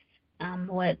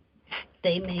 what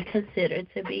they may consider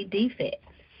to be defects.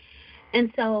 And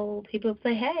so people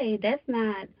say, hey, that's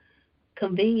not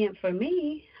convenient for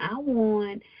me. I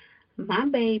want my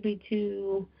baby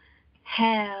to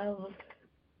have,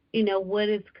 what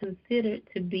is considered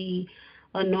to be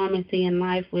a normacy in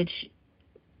life, which,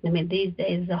 these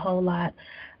days is a whole lot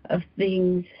of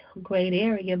things, great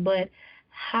area. But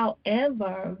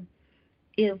however,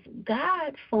 if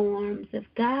God forms, if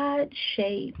God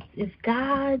shapes, if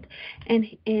God, and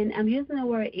I'm using the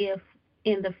word if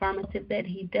in the affirmative that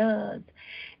he does,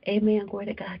 amen, glory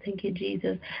to God, thank you,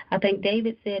 Jesus. I think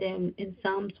David said in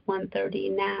Psalms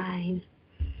 139,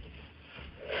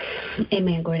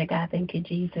 amen, glory to God, thank you,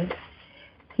 Jesus.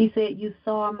 He said, you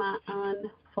saw my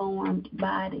unformed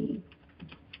body.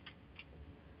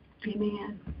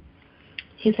 Amen.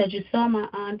 He said, you saw my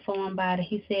unformed body.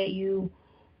 He said, you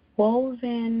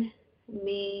woven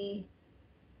me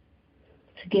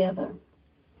together.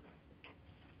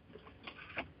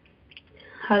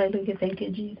 Hallelujah. Thank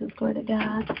you, Jesus. Glory to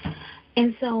God.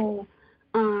 And so,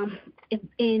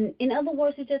 in other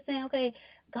words, it's just saying, okay,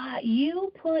 God,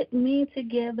 you put me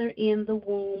together in the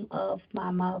womb of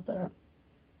my mother.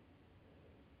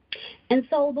 And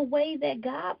so the way that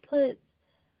God puts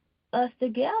us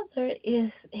together is,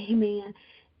 amen,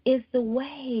 It's the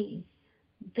way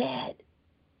that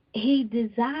He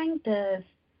designed us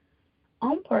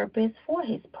on purpose for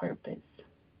His purpose.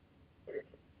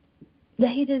 That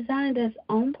He designed us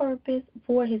on purpose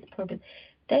for His purpose.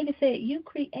 David said, "You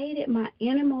created my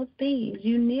innermost beings.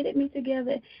 You knitted me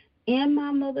together in my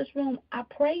mother's womb. I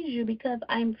praise you because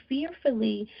I'm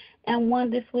fearfully and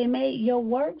wonderfully made. Your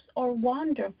works are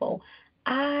wonderful.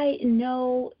 I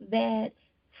know that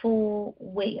full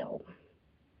well."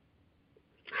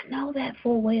 I know that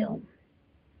full well.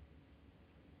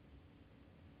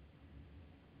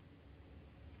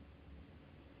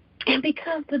 And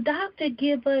because the doctor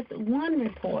give us one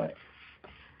report,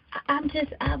 I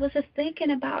was just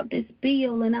thinking about this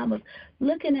bill, and I was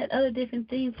looking at other different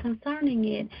things concerning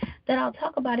it that I'll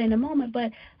talk about in a moment.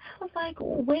 But I was like,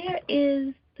 where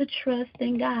is the trust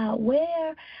in God?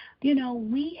 Where,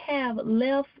 we have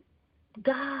left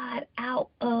God out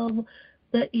of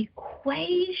the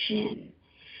equation.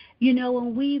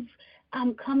 When we've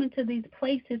come into these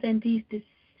places and these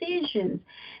decisions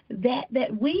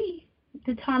that we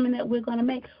determine that we're going to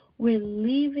make, we're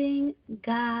leaving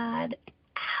God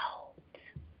out.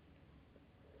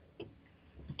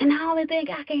 And the only thing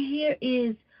I can hear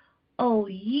is, "Oh,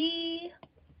 ye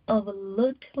of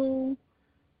little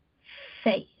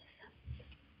faith.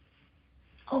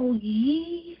 Oh,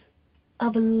 ye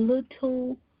of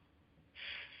little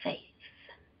faith."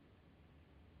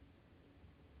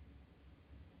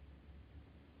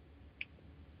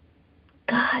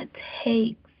 God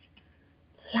takes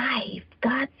life.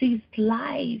 God sees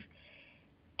life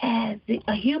as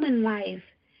a human life,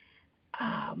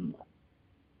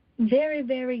 very,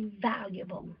 very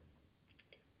valuable.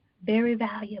 Very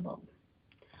valuable.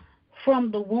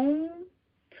 From the womb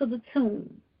to the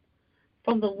tomb.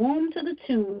 From the womb to the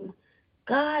tomb,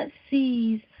 God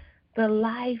sees the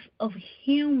life of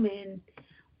human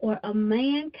or a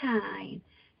mankind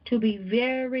to be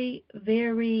very,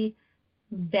 very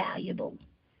valuable.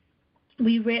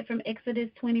 We read from Exodus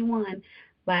 21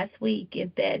 last week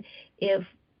if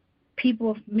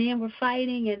men were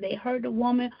fighting and they hurt a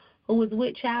woman who was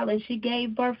with child and she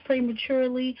gave birth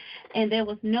prematurely and there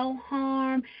was no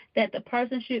harm, that the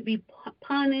person should be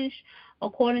punished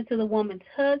according to the woman's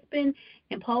husband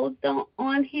imposed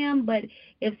on him. But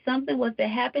if something was to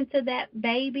happen to that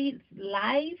baby's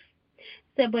life,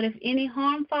 said, "But if any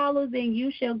harm follows, then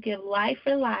you shall give life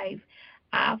for life,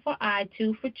 eye for eye,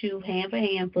 tooth for tooth, hand for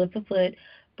hand, foot for foot,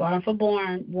 bone for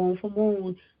bone, wound for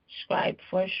wound, stripe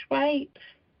for stripe."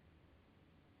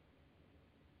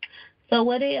 So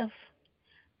what if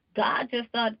God just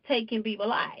started taking people's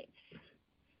lives?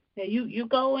 Now you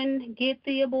go and get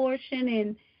the abortion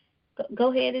and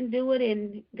go ahead and do it,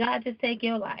 and God just take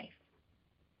your life.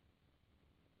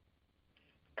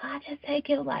 God just take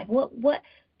your life. What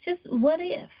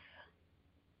if?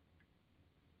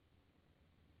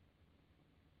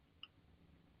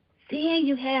 Then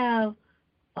you have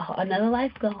another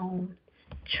life gone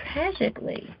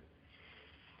tragically.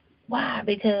 Why?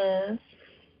 Because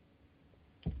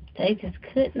they just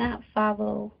could not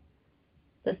follow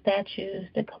the statutes,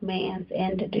 the commands,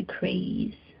 and the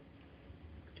decrees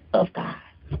of God.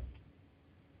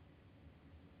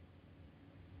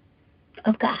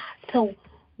 Of God. So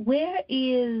where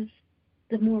is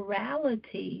the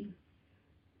morality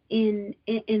in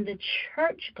the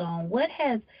church gone? What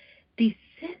has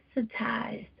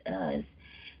desensitized us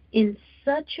in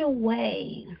such a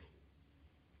way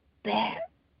that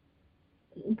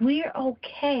we're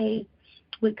okay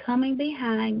with coming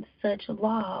behind such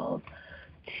laws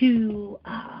to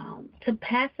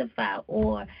pacify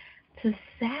or to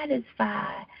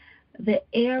satisfy the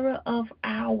error of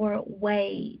our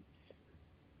ways,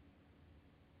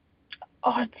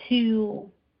 or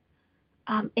to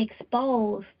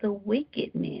expose the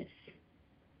wickedness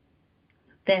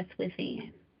that's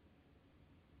within?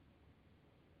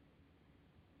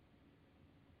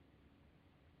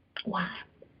 Why?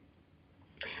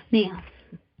 Now,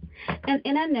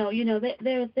 and I know, that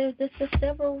there's just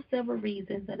several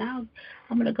reasons, and I'm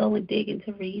going to go and dig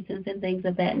into reasons and things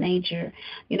of that nature.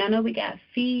 I know we got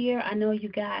fear. I know you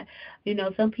got,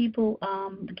 some people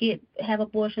have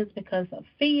abortions because of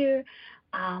fear.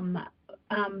 They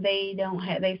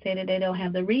say that they don't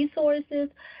have the resources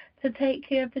to take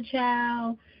care of the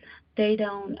child. They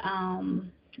don't,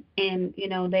 and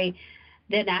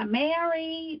they're not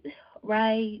married,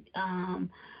 right?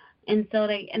 And so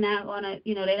they're not gonna,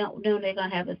 they don't know they're gonna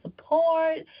have the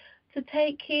support to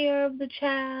take care of the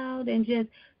child, and just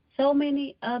so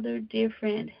many other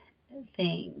different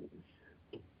things.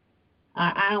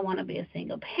 I don't want to be a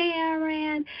single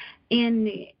parent, and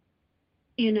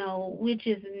which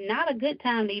is not a good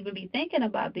time to even be thinking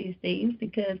about these things,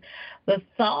 because the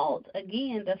thought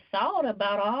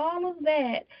about all of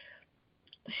that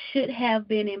should have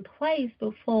been in place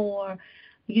before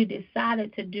you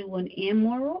decided to do an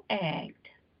immoral act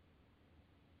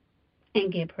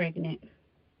and get pregnant.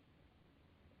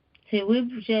 See,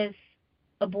 we've just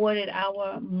aborted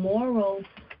our moral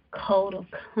code of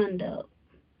conduct.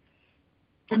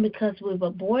 And because we've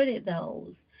aborted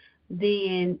those,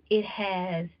 then it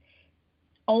has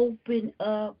opened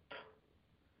up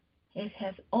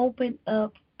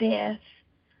death's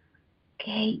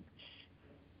gates.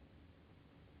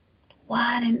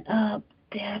 Widen up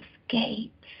death's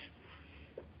gates.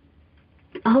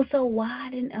 Also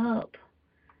widen up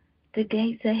the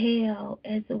gates of hell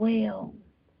as well.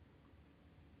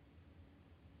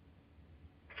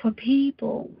 For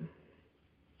people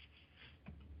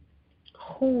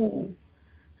who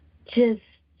just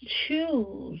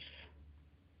choose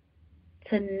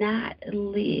to not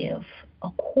live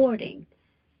according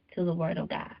to the Word of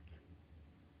God.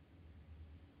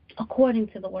 According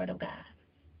to the Word of God.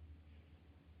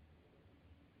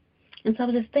 And so I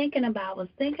was thinking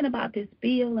about this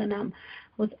bill, and I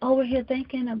was over here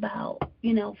thinking about,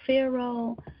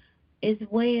 Pharaoh as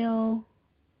well.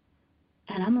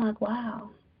 And I'm like, wow.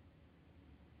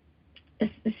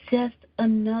 It's just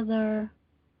another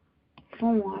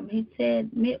form. He said,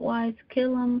 midwives,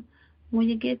 kill them. When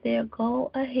you get there,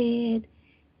 go ahead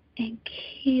and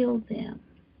kill them.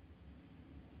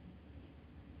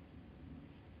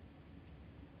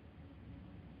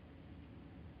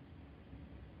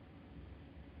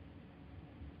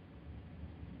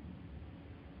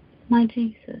 My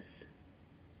Jesus.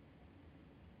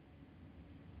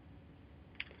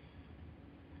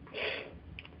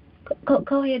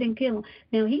 Go ahead and kill him.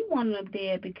 Now, he wanted them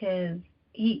dead because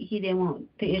he didn't want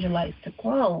the Israelites to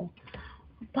grow.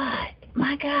 But,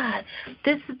 my God,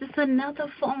 this is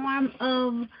another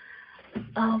form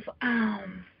of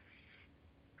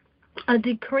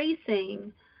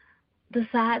decreasing the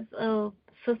size of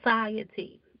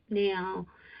society. Now,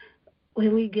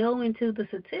 when we go into the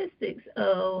statistics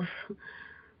of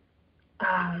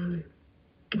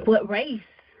what race,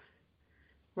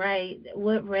 right?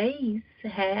 What race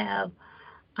have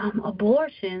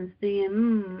abortions,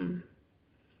 then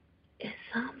it's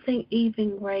something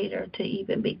even greater to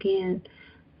even begin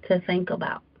to think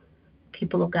about,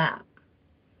 people of God.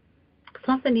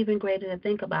 Something even greater to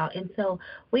think about. And so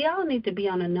we all need to be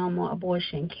on a no more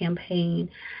abortion campaign.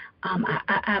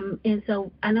 And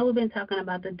so I know we've been talking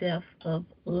about the death of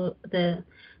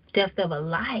a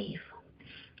life,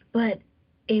 but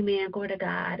amen, glory to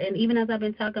God. And even as I've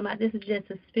been talking about, this is just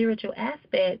a spiritual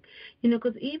aspect,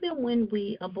 because even when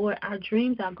we abort our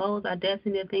dreams, our goals, our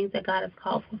destiny, the things that God has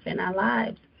called for in our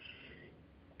lives,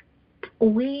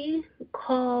 we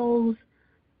cause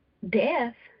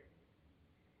death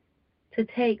to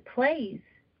take place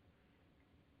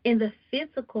in the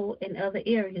physical and other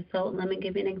areas. So let me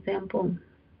give you an example.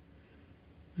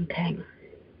 Okay.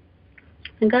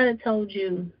 And God had told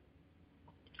you,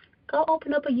 go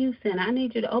open up a youth center. I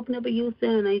need you to open up a youth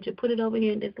center. I need you to put it over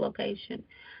here in this location.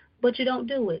 But you don't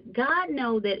do it. God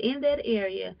knows that in that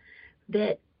area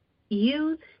that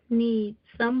youth need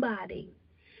somebody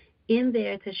in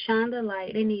there to shine the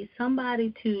light. They need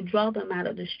somebody to draw them out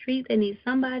of the street. They need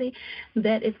somebody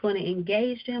that is going to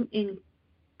engage them in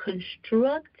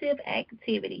constructive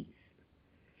activities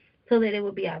so that it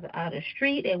will be out of the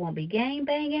street. They won't be gang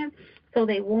banging. So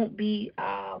they won't be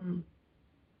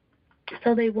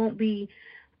they won't be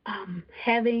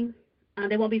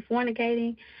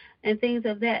fornicating and things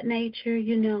of that nature,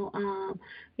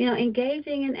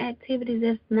 engaging in activities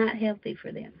that's not healthy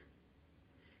for them.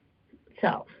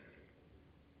 So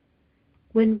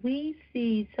when we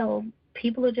see,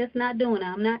 people are just not doing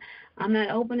it. I'm not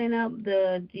opening up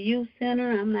the youth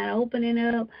center. I'm not opening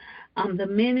up the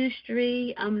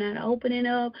ministry. I'm not opening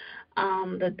up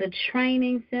the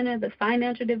training center, the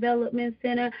financial development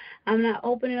center. I'm not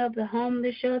opening up the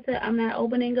homeless shelter. I'm not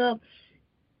opening up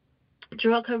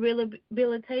drug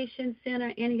rehabilitation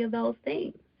center, any of those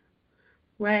things,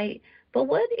 right? But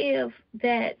what if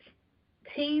that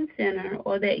teen center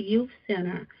or that youth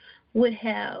center would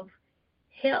have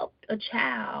helped a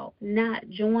child not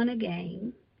join a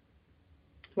gang,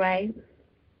 right?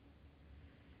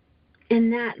 And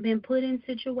not been put in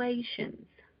situations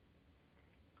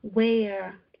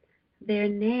where they're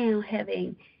now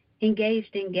having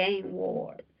engaged in gang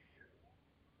wars,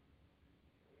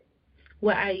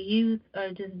 where our youth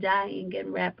are just dying at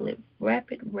rapid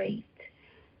rate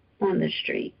on the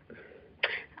street.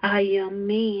 Our young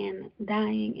men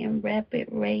dying in rapid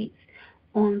rates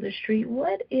on the street?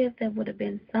 What if there would have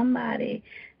been somebody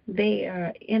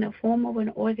there in a form of an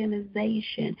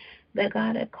organization that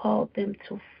God had called them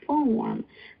to form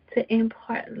to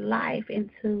impart life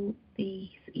into these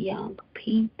young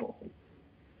people?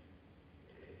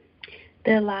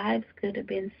 Their lives could have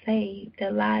been saved.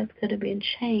 Their lives could have been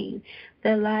changed.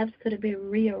 Their lives could have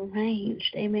been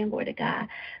rearranged. Amen. Glory to God.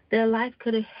 Their life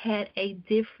could have had a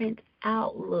different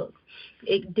outlook.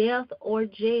 If death or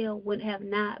jail would have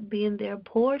not been their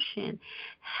portion,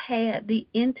 had the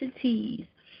entities,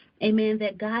 amen,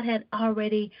 that God had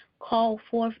already called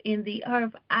forth in the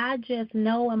earth. I just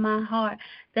know in my heart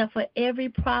that for every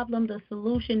problem, the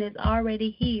solution is already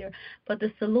here. But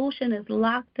the solution is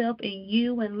locked up in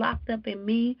you and locked up in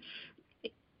me,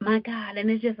 my God. And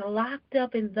it's just locked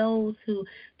up in those who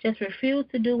just refuse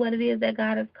to do what it is that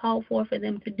God has called for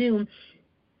them to do.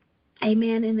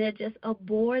 Amen. And they're just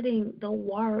aborting the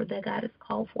word that God has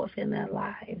called forth in their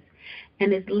lives.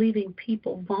 And it's leaving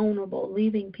people vulnerable,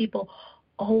 leaving people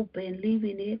open,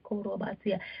 leaving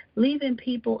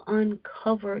people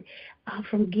uncovered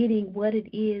from getting what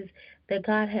it is that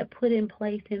God had put in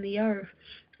place in the earth.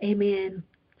 Amen.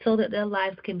 So that their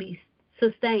lives can be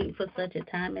sustained for such a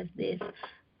time as this.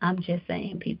 I'm just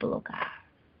saying, people of God.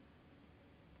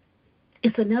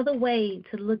 It's another way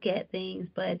to look at things,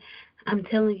 but I'm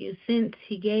telling you, since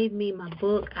he gave me my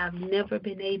book, I've never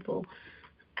been able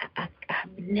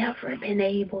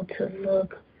to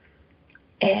look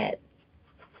at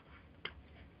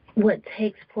what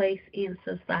takes place in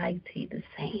society the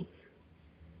same.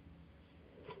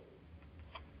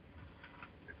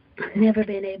 I've never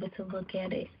been able to look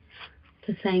at it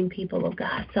the same, people of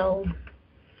God. So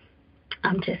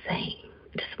I'm just saying.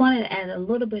 Just wanted to add a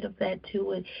little bit of that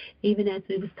to it, even as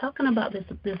we was talking about this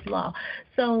law.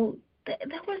 So there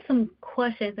were some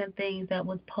questions and things that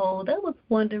was posed. I was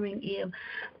wondering if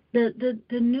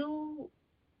the New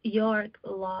York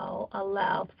law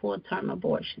allows full-term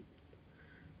abortion,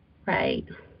 right?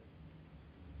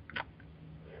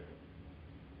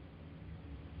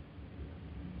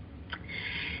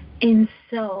 And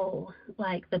so,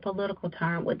 like the political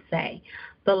term would say,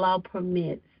 the law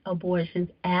permits abortions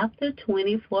after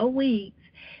 24 weeks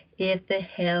if the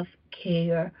health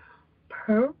care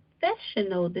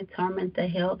professional determines the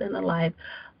health and the life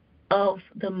of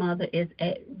the mother is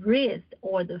at risk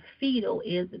or the fetal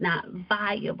is not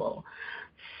viable.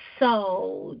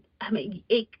 So, I mean,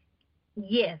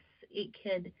 yes, it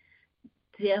could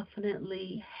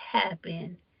definitely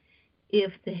happen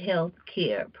if the health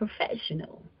care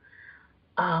professional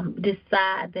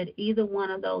decide that either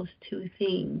one of those two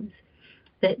things,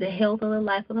 that the health or the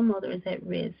life of the mother is at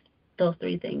risk, those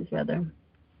three things rather,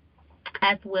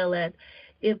 as well as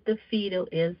if the fetal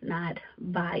is not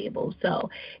viable. So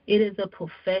it is a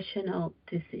professional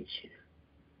decision.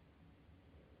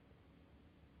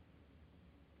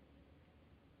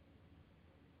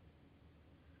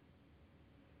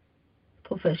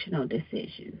 Professional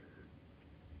decision.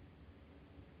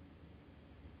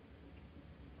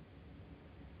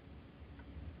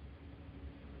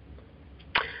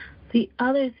 The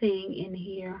other thing in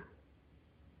here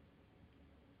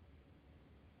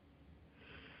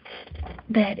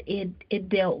that it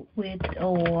dealt with,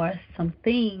 or some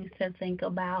things to think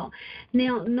about.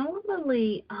 Now,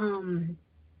 normally,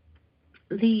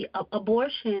 the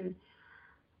abortion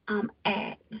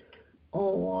act,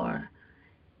 or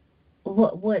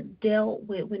what dealt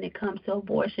with when it comes to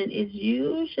abortion, is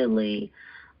usually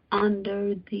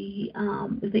under the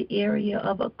area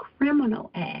of a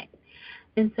criminal act.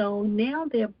 And so now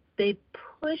they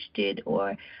pushed it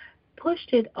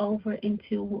over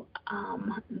into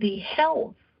the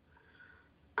health.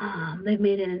 They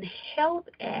made it a health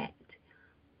act,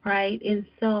 right? And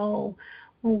so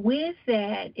with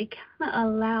that, it kind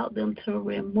of allowed them to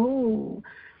remove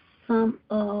some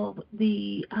of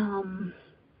the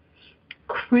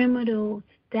criminal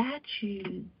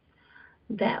statutes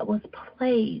that was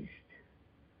placed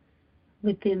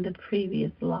within the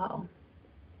previous law.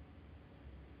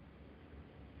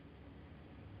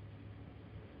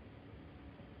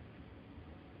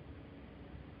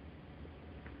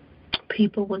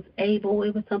 People was able,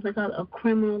 it was something called a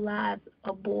criminalized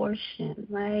abortion,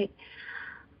 right?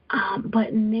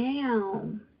 But now,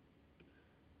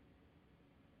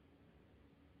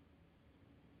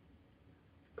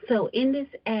 so in this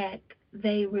act,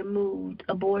 they removed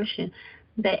abortion.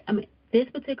 This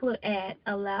particular act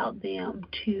allowed them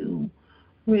to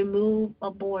remove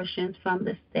abortions from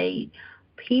the state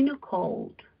penal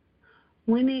code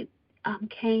when it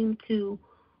came to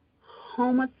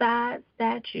homicide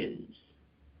statutes,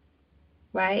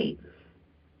 right?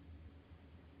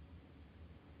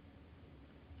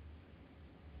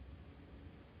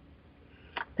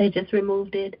 They just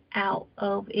removed it out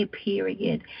of it,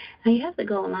 period. And you have to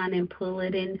go online and pull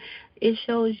it, and it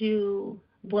shows you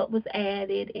what was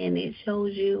added, and it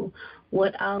shows you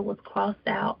what all was crossed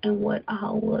out and what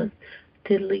all was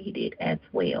deleted as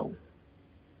well.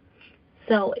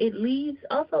 So it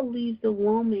also leaves the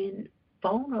woman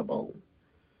vulnerable.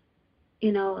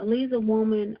 It leaves a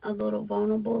woman a little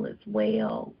vulnerable as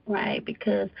well, right?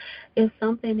 Because if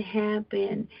something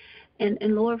happened, and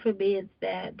Lord forbids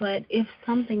that, but if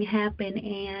something happened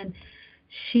and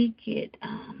she get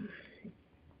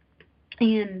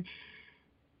and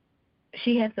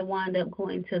she has to wind up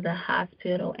going to the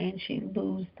hospital and she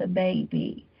lose the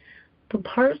baby, the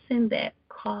person that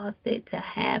caused it to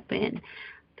happen,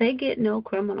 they get no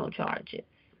criminal charges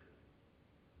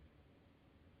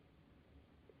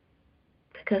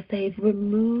because they've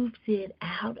removed it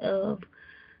out of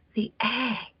the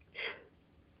act.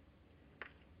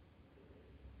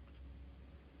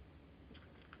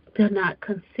 They're not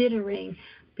considering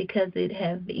because it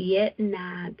has yet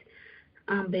not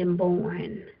been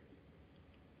born.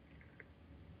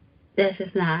 That's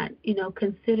just not,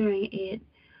 considering it,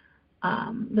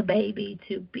 the baby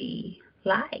to be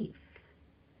life.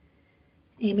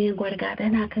 Amen. Glory to God. They're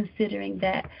not considering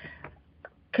the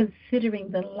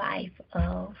life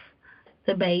of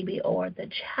the baby or the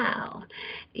child.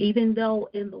 Even though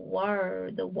in the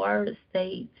word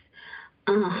states,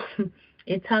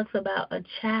 it talks about a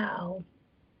child,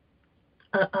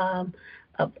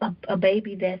 a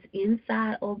baby that's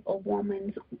inside of a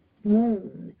woman's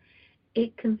womb.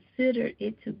 It considered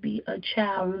it to be a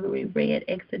child when we read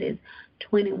Exodus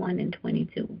 21 and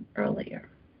 22 earlier.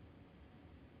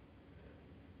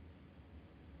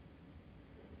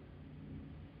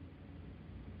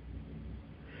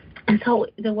 And so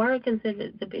the word considered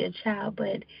it to be a child,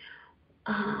 but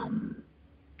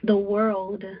the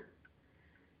world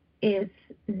is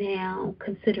now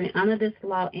considering, under this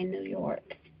law in New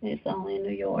York, it's only in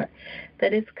New York,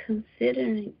 that it's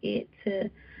considering it to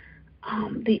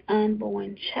the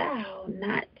unborn child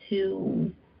not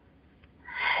to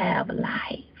have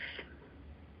life.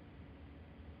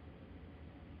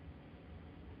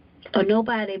 Or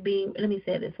nobody being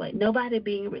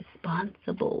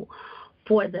responsible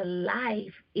for the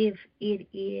life if it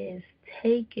is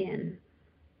taken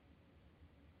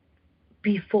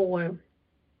before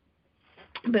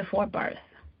birth,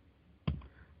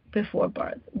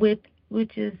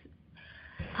 which is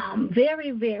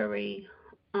very, very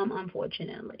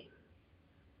unfortunately,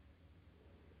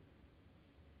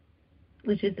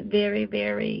 which is very,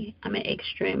 very,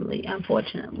 extremely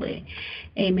unfortunately.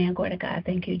 Amen. Glory to God.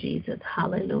 Thank you, Jesus.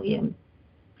 Hallelujah.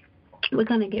 We're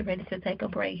going to get ready to take a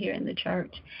break here in the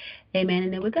church. Amen.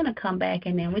 And then we're going to come back,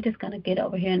 and then we're just going to get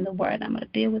over here in the Word. I'm going to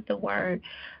deal with the Word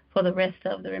for the rest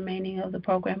of the remaining of the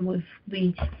program.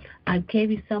 I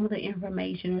gave you some of the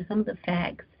information or some of the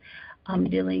facts I'm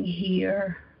dealing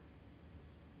here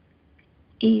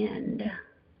in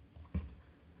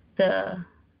the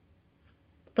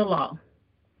law.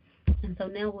 And so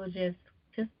now we'll just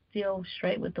deal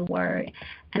straight with the Word,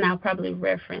 and I'll probably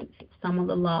reference some of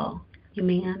the law,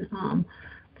 amen,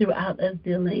 throughout us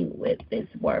dealing with this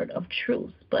word of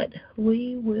truth. But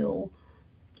we will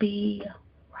be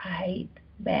right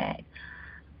back.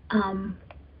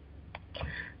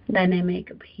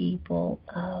 Dynamic people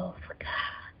of God.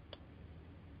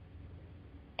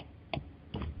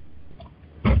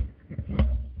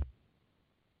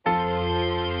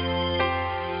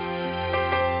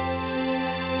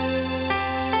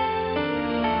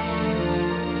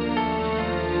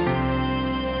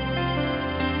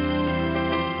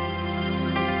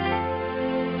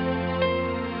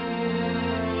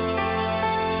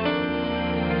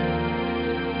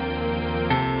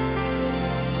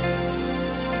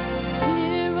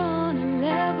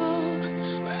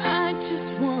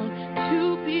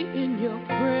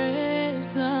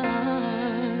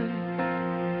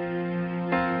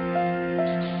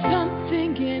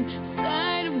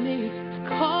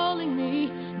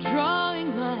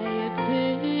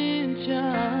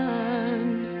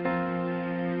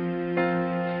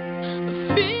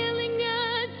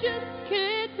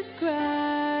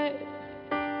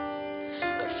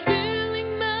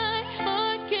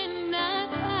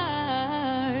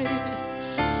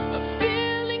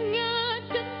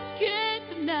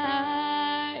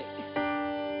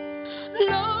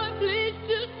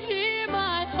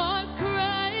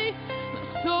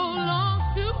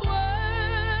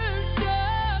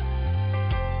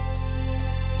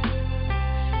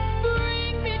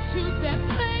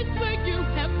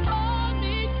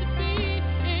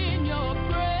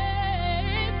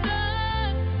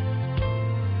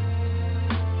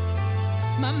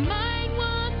 My mind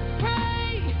wants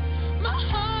praise.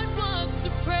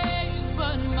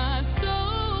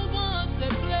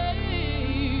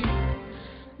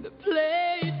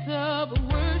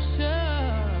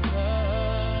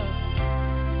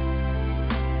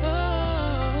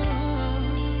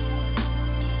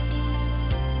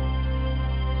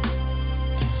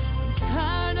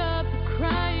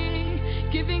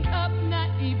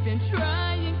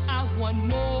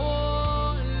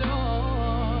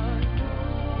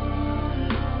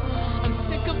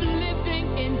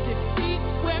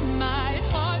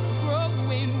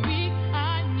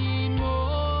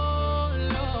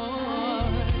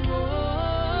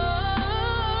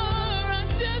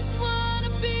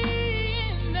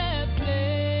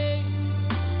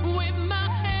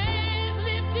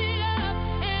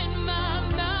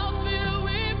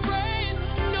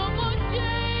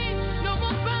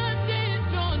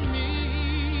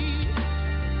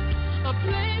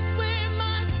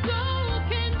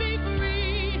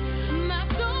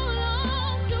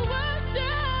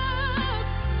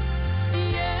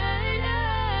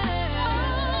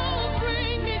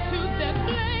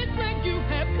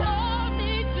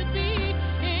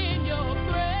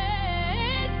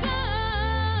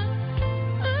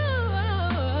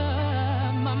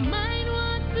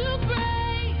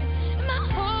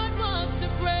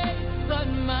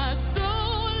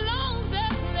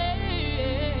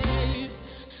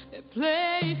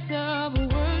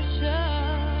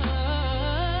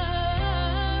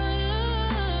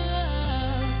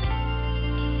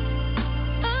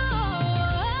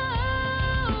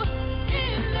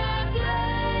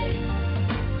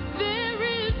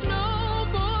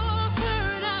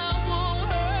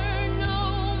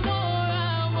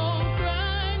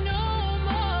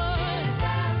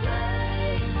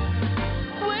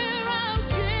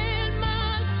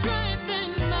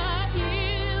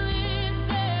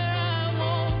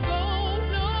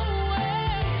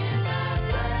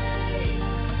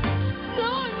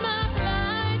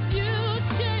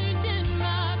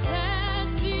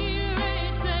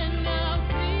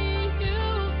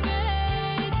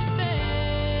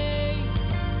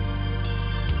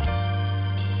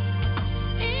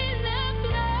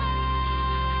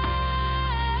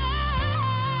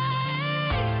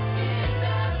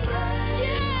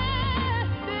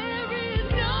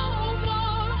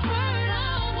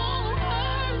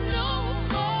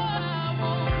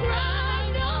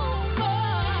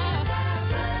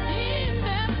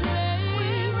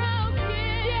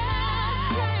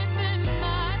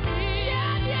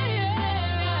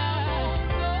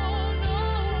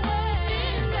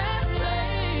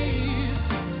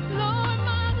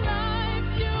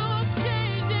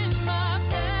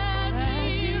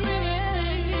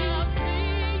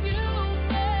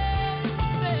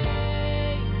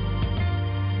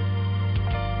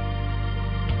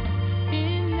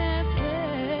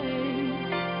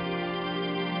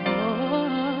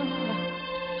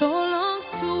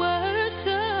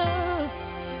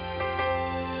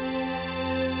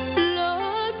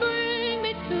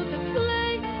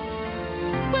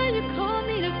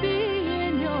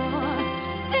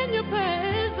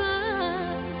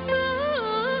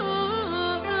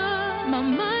 My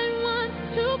mind wants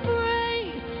to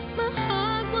praise, my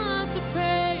heart wants to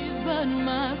praise, but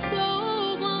my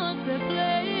soul wants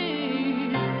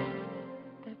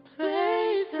that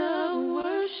place of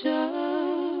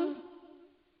worship.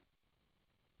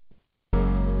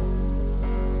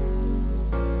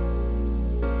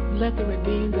 Let the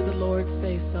redeemed of the Lord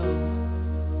say so,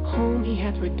 whom he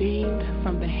hath redeemed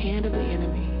from the hand of the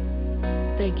enemy.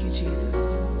 Thank you, Jesus.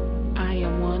 I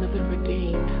am one of the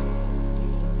redeemed.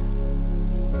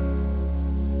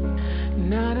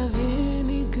 Not of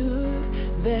any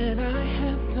good that I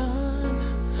have done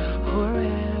or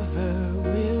ever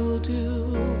will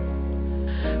do.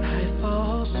 I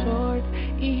fall short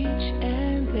each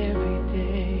and every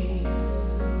day.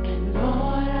 And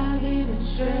Lord, I've even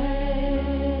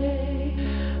strayed.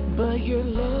 But your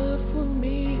love for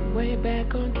me way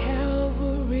back on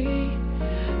Calvary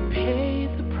paid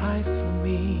the price for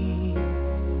me.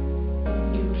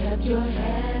 You kept your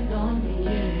hand on me,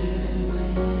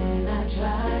 when I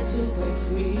tried to break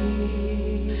free.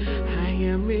 I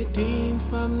am redeemed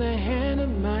from the hand of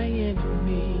my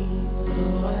enemy.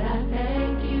 Lord, I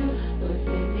thank you for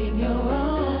sending your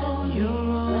only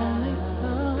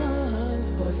Son,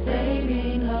 for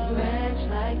saving a wretch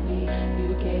like me. You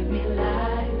gave me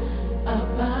life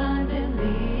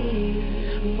abundantly.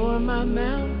 For my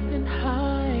mountain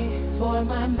high, for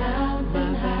my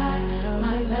mountain high,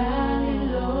 my valley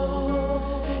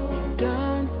low. You've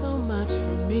done so much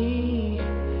for me.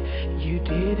 You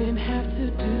didn't have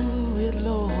to do it,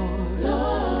 Lord.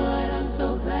 Lord, I'm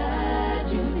so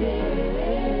glad you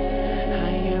did. I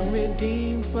am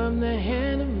redeemed from the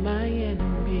hand of my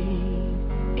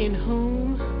enemy, in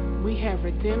whom we have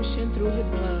redemption through his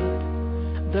blood,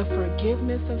 the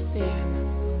forgiveness of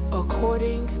sin,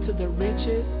 according to the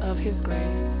riches of his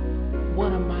grace.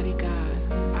 What a mighty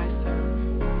God I serve.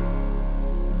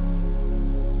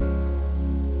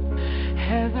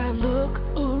 As I look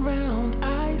around,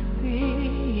 I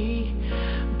see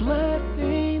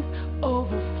blessings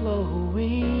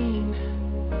overflowing,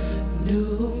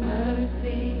 new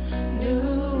mercy,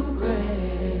 new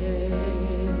grace,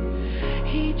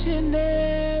 each and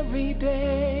every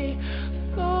day.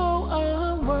 So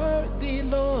unworthy,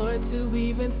 Lord, to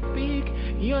even speak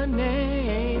your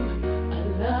name. A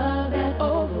love that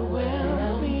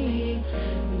overwhelms me.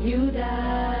 You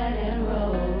died and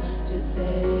rose to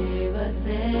save a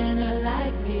sinner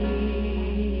like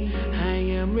me. I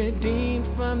am redeemed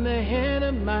from the hand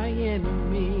of my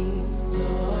enemy.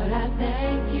 Lord, I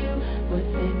thank you for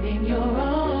sending your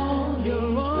only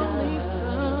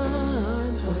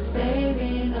Son, for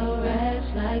saving a wretch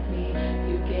like me.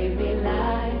 You gave me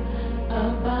life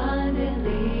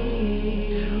abundantly.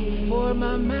 For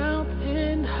my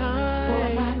mountain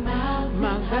high, for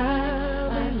my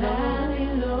valley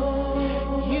low.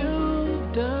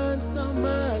 You've done so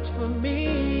much for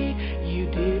me. You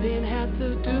didn't have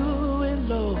to do it,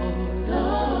 Lord.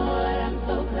 Lord, I'm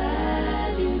so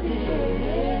glad you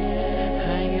did.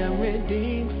 I am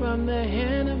redeemed from the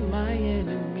hand of my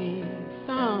enemy.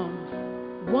 Psalms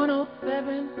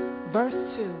 107, verse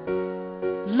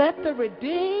 2. Let the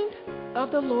redeemed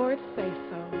of the Lord say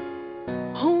so,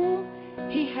 whom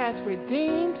he hath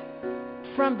redeemed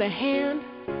from the hand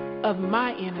of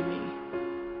my enemy.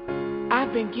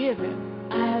 I've been given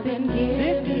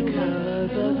this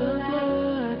because of the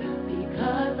blood.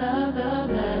 Because of the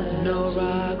blood. No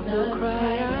rocks will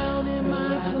cry out in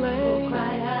my place.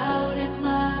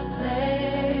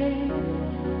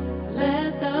 Let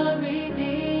the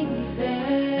redeemed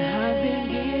say, I've been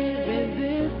given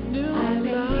this new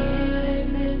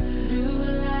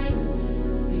life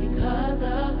because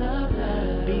of the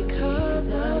blood. Because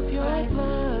of your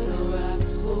blood. No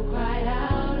rocks will cry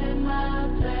out in my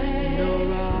place. No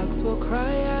rocks will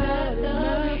cry out in my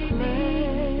place.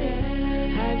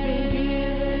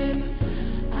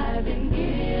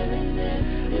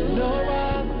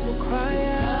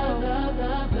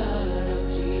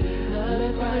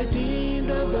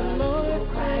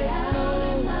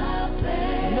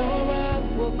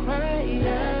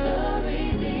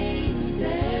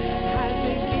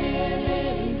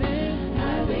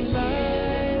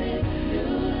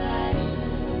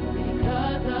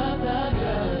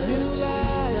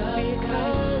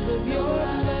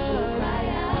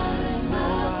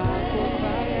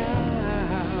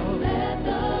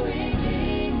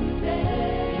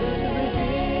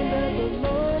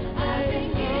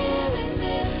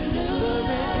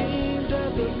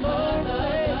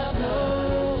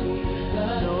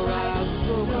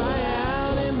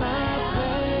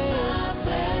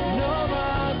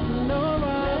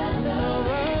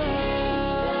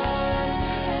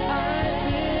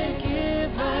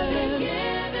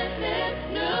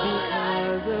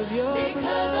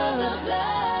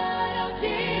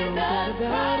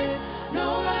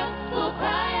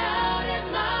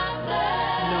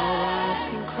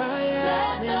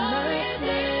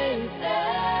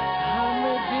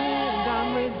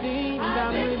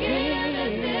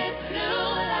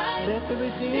 let the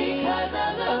redeemed of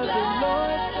the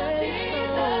Lord say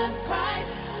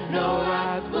so. No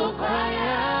rocks will cry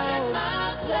out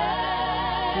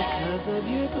because of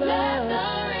your blood.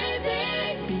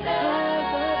 Because of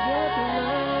your blood.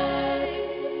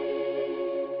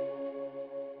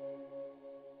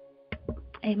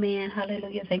 Amen.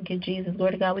 Hallelujah. Thank you, Jesus.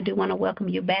 Glory to God. We do want to welcome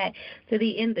you back to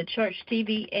the In the Church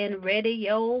TV and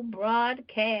radio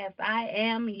broadcast. I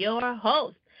am your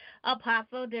host,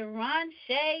 Apostle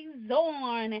Deronche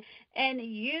Zorn, and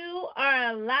you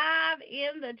are alive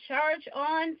in the church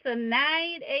on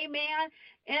tonight. Amen.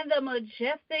 In the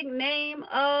majestic name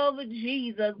of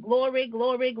Jesus. Glory,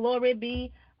 glory, glory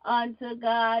be unto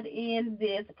God in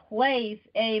this place.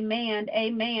 Amen.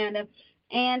 Amen.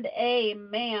 And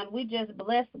amen. We just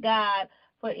bless God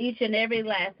for each and every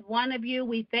last one of you.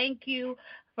 We thank you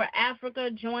for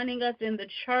Africa joining us in the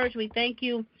church. We thank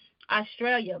you,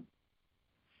 Australia.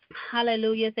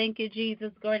 Hallelujah. Thank you,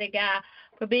 Jesus. Glory to God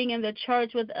for being in the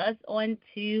church with us on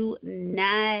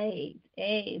tonight.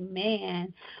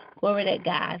 Amen. Glory to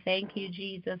God. Thank you,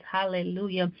 Jesus.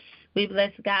 Hallelujah. We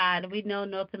bless God. We know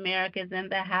North America is in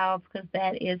the house because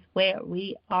that is where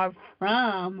we are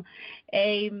from.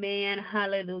 Amen.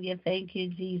 Hallelujah. Thank you,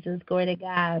 Jesus. Glory to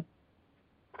God.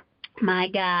 My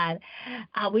God,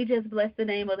 we just bless the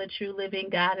name of the true living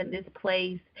God in this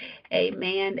place.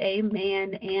 Amen,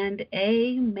 amen, and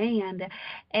amen.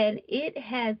 And it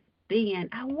has been,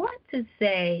 I want to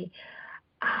say,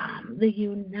 the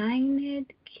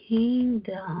United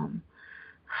Kingdom.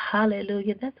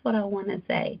 Hallelujah. That's what I want to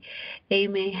say.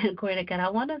 Amen. Glory to God. I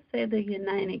want to say the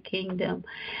United Kingdom.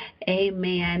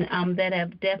 Amen. That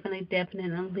have definitely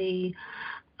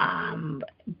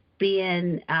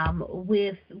being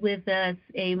with us,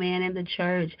 amen, in the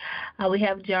church. We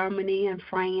have Germany and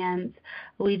France.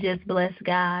 We just bless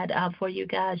God for you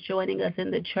guys joining us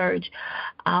in the church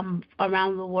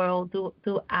around the world,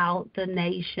 throughout the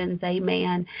nations,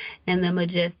 amen, in the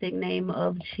majestic name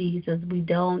of Jesus. We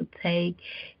don't take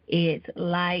it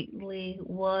lightly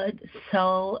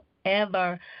whatsoever.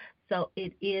 So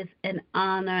it is an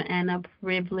honor and a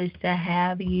privilege to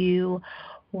have you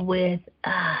with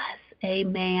us.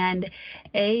 Amen,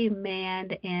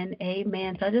 amen, and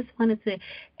amen. So I just wanted to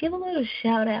give a little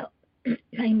shout out.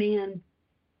 Amen.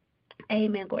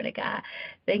 Amen. Glory to God.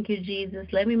 Thank you, Jesus.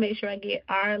 Let me make sure I get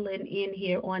Ireland in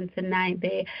here on tonight.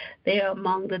 They're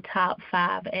among the top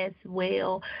 5 as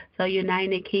well. So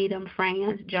United Kingdom,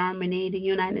 France, Germany, the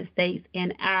United States,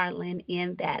 and Ireland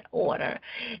in that order.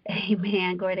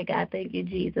 Amen. Glory to God. Thank you,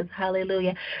 Jesus.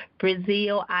 Hallelujah.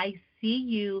 Brazil, I see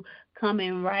you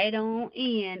coming right on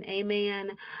in,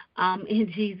 amen,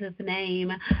 in Jesus'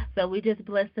 name. So we just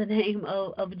bless the name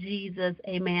of Jesus,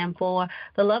 amen, for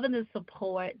the love and the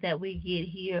support that we get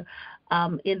here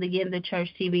in the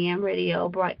Church TV and radio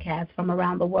broadcast from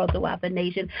around the world, throughout the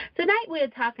nation. Tonight we're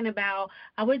talking about,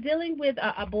 we're dealing with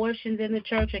abortions in the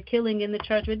church, or killing in the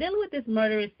church. We're dealing with this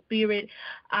murderous spirit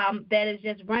that is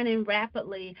just running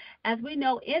rapidly. As we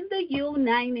know, in the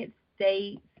United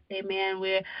States, amen,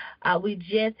 we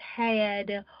just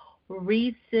had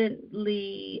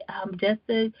recently, just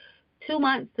 2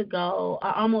 months ago,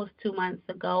 or almost 2 months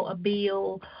ago, a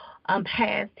bill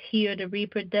passed here, the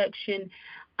Reproduction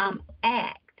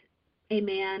Act,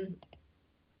 amen,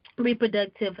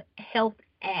 Reproductive Health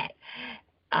Act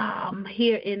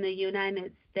here in the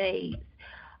United States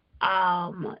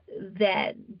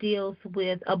that deals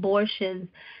with abortions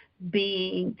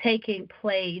taking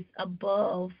place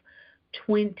above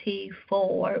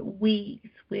 24 weeks,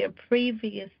 where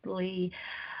previously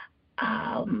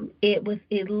it was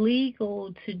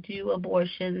illegal to do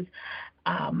abortions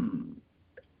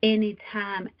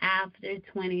anytime after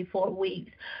 24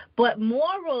 weeks. But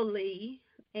morally,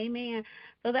 amen,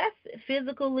 so that's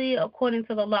physically according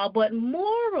to the law, but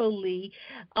morally,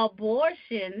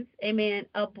 abortions, amen,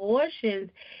 abortions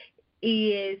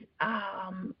is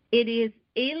it is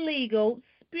illegal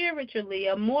spiritually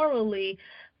or morally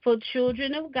for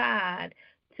children of God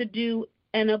to do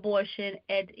an abortion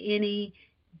at any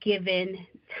given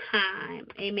time.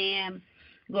 Amen.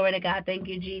 Glory to God. Thank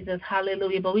you, Jesus.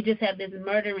 Hallelujah. But we just have this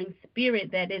murdering spirit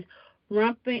that is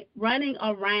running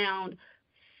around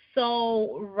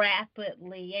so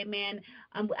rapidly. Amen.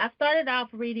 I started off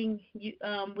reading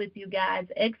with you guys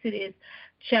Exodus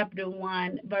chapter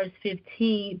 1, verse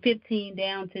 15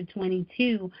 down to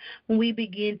 22, when we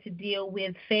begin to deal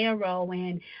with Pharaoh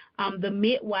and the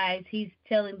midwives. He's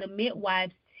telling the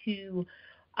midwives to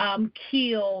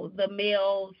kill the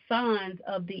male sons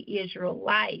of the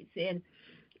Israelites. And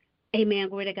amen.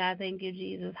 Glory to God. Thank you,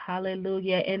 Jesus.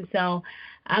 Hallelujah. And so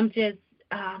I'm just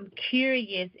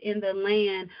curious in the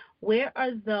land Where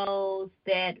are those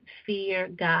that fear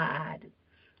God?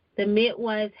 The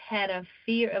midwives had a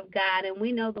fear of God, and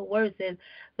we know the word says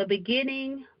the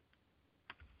beginning,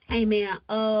 amen,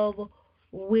 of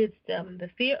wisdom. The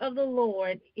fear of the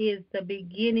Lord is the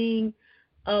beginning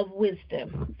of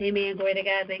wisdom. Amen. Glory to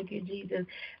God. Thank you, Jesus.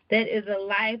 That is a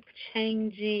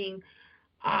life-changing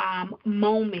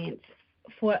moment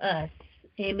for us.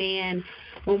 Amen.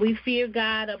 When we fear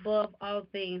God above all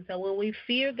things. So when we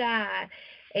fear God,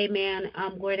 amen,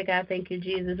 glory to God, thank you,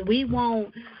 Jesus, we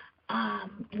won't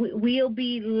we'll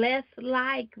be less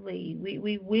likely.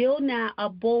 We will not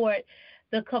abort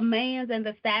the commands and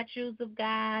the statutes of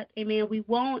God. Amen. We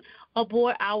won't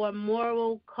abort our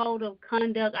moral code of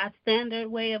conduct, our standard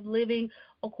way of living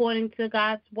according to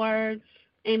God's word.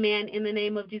 Amen. In the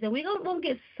name of Jesus. We won't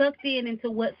get sucked into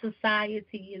what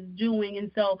society is doing.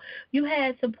 And so you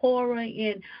had Sephora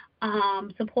here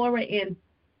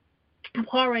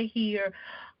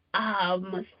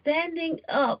standing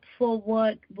up for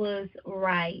what was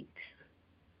right.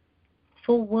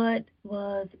 For what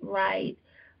was right.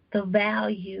 The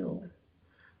value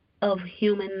of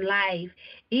human life.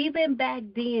 Even back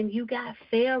then, you got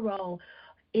Pharaoh,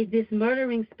 is this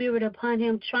murdering spirit upon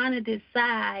him, trying to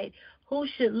decide who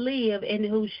should live and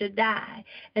who should die.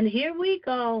 And here we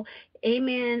go,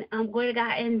 amen, glory to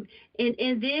God, and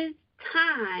in these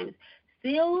times,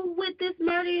 still with this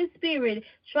murdering spirit,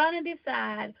 trying to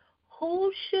decide who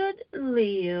should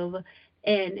live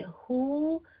and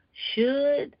who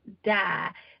should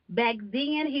die. Back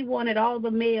then, he wanted all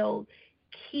the male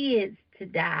kids to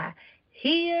die.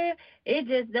 Here, it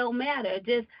just don't matter.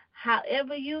 Just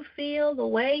however you feel, the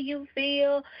way you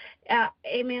feel,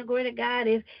 amen. Glory to God.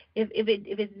 If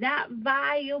it's not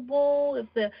viable,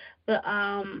 if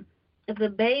the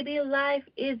baby life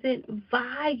isn't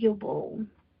viable,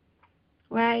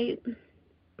 right?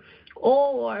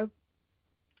 Or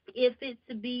if it's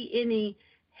to be any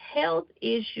health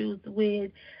issues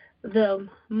with the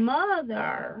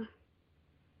mother,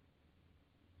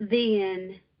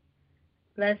 then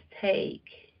let's take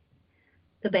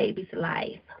the baby's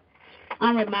life.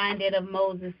 I'm reminded of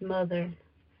Moses' mother,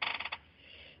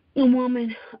 a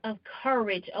woman of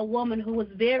courage, a woman who was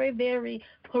very, very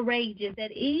courageous,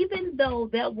 that even though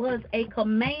there was a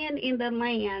command in the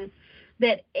land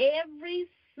that every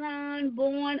son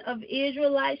born of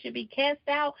Israelites should be cast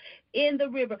out in the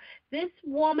river, this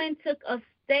woman took a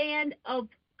stand of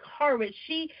courage.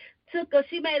 She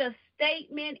made a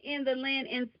statement in the land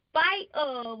in spite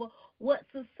of what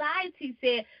society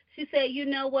said. She said, you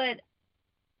know what?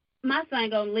 My son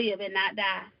going to live and not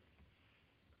die.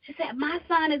 She said, my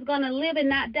son is going to live and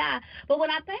not die. But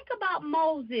when I think about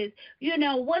Moses,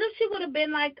 what if she would have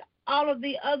been like all of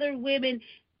the other women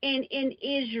in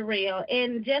Israel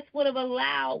and just would have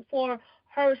allowed for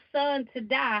her son to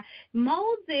die?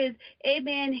 Moses,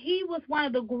 amen, he was one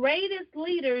of the greatest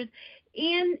leaders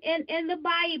in the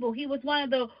Bible. He was one of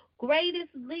the greatest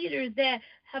leaders that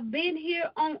have been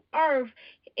here on earth.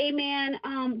 Amen.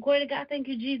 Glory to God. Thank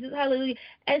you, Jesus. Hallelujah.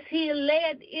 As he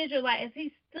led the Israelites, as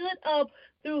he stood up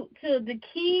to the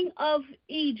king of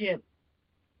Egypt,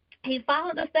 he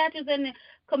followed the statutes and the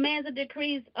commands and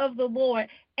decrees of the Lord,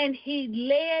 and he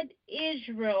led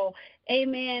Israel,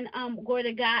 amen, glory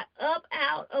to God, up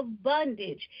out of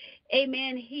bondage.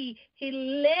 Amen. He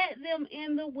led them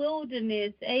in the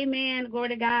wilderness. Amen. Glory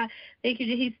to God. Thank you.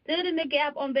 He stood in the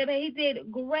gap on them. He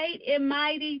did great and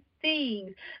mighty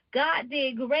things. God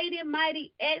did great and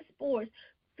mighty exploits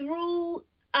through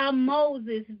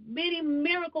Moses. Many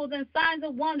miracles and signs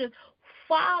and wonders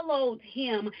followed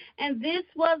him. And this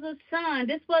was a son.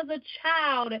 This was a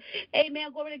child.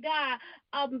 Amen. Glory to God.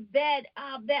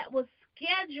 That was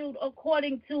scheduled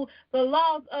according to the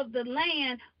laws of the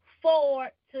land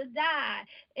to die.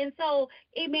 And so,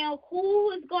 amen,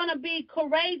 who is going to be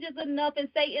courageous enough and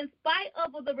say, in spite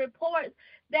of the reports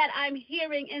that I'm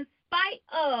hearing, in spite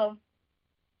of,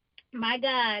 my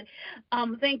God,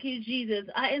 thank you, Jesus.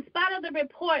 In spite of the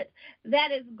report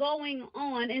that is going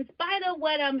on, in spite of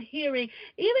what I'm hearing,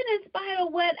 even in spite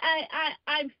of what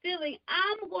I'm feeling,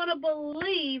 I'm going to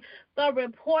believe the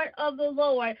report of the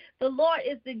Lord. The Lord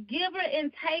is the giver and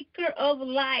taker of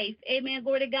life. Amen.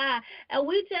 Glory to God. And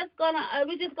we're just gonna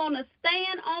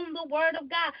stand on the word of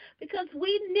God, because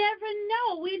we never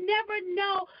know. We never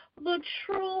know the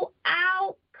true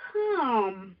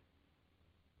outcome.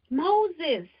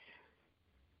 Moses.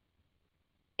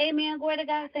 Amen. Glory to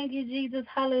God. Thank you, Jesus.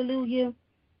 Hallelujah.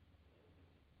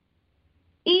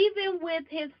 Even with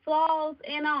his flaws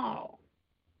and all,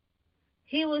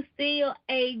 he was still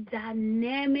a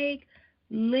dynamic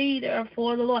leader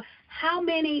for the Lord. How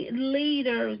many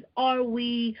leaders are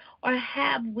we or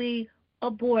have we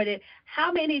aborted?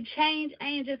 How many change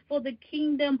agents for the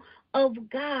kingdom of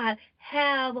God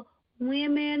have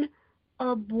women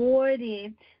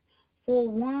aborted for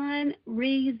one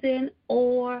reason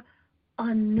or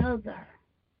another?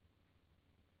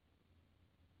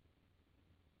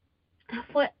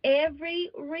 For every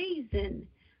reason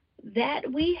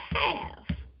that we have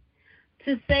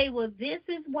to say, well, this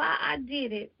is why I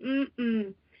did it,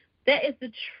 that is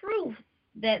the truth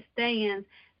that stands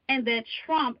and that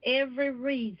trump every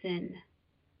reason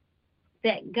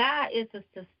that God is a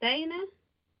sustainer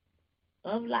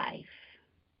of life.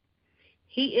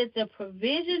 He is the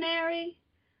provisionary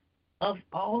of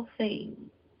all things.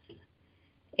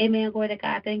 Amen. Glory to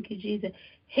God. Thank you, Jesus.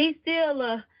 He's still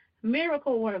a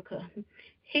miracle worker.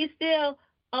 He's still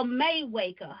a May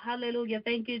waker. Hallelujah.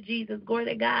 Thank you, Jesus. Glory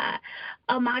to God.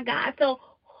 Oh, my God. So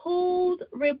whose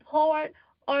report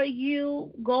are you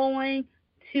going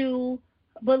to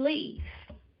believe?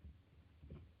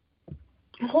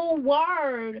 Whose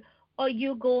word are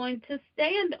you going to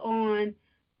stand on,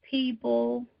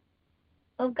 people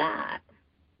of God?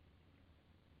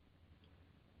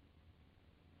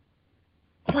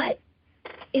 But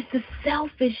it's the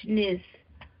selfishness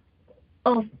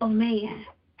of man.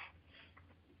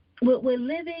 We're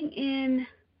living in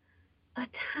a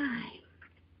time,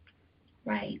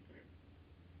 right,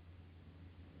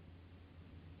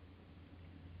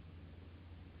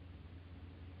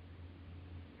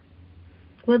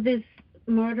 where this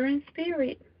murdering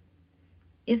spirit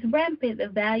is rampant. The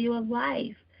value of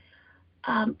life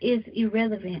is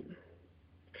irrelevant.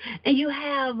 And you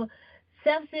have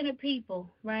self-centered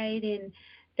people, right, and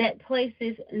that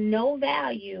places no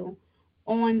value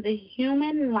on the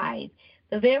human life.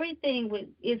 The very thing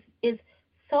is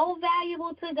so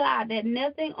valuable to God that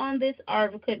nothing on this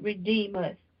earth could redeem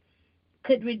us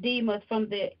from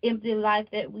the empty life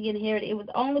that we inherited. It was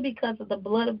only because of the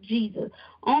blood of Jesus.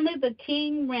 Only the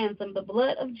King ransom, the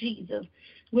blood of Jesus,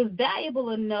 was valuable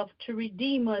enough to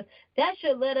redeem us. That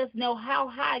should let us know how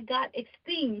high God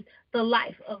esteems the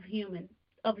life of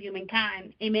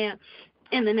humankind. Amen.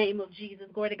 In the name of Jesus.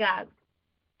 Glory to God.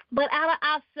 But out of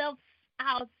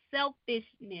our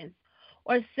selfishness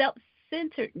or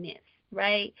self-centeredness,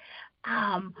 right?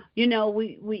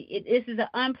 This is an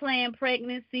unplanned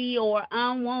pregnancy or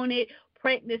unwanted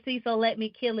pregnancy, so let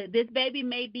me kill it. This baby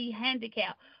may be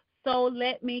handicapped, so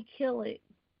let me kill it.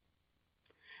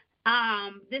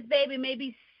 This baby may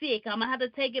be sick. I'm gonna have to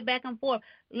take it back and forth.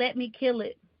 Let me kill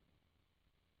it.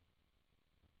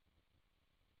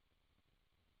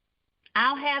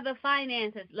 I'll have the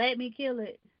finances. Let me kill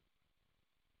it.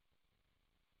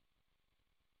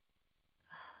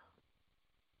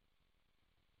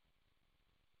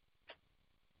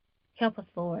 Help us,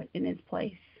 Lord, in this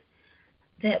place,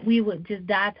 that we would just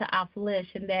die to our flesh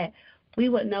and that we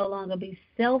would no longer be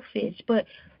selfish, but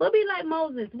we'll be like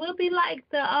Moses. We'll be like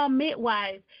the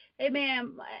midwives.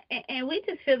 Amen. And we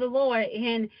just fear the Lord,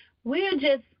 and we're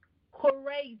just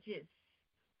courageous.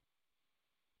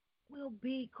 We'll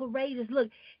be courageous. Look,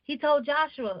 he told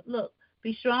Joshua, look,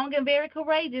 be strong and very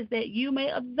courageous that you may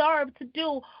observe to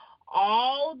do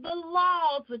all the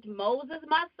laws which Moses,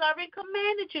 my servant,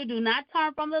 commanded you. Do not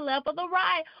turn from the left or the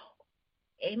right.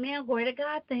 Amen. Glory to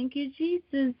God. Thank you,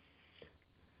 Jesus.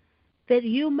 That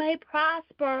you may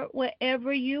prosper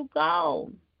wherever you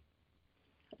go.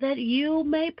 That you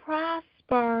may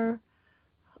prosper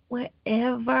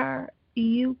wherever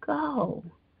you go.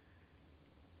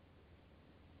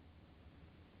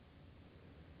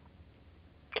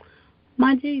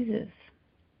 My Jesus.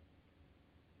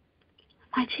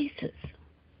 My Jesus.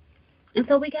 And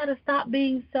so we got to stop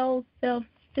being so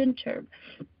self-centered,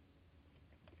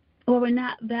 or we're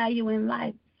not valuing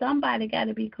life. Somebody got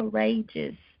to be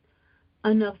courageous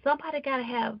enough. Somebody got to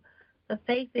have the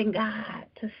faith in God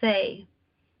to say,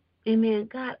 amen,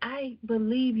 God, I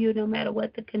believe you no matter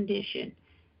what the condition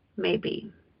may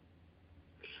be.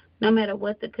 No matter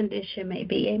what the condition may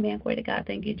be. Amen. Glory to God.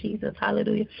 Thank you, Jesus.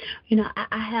 Hallelujah.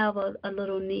 I have a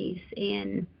little niece,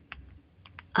 and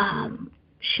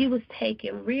she was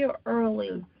taken real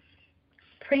early,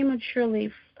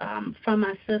 prematurely from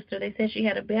my sister. They said she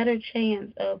had a better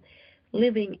chance of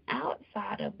living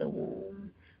outside of the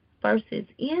womb versus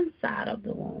inside of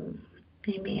the womb.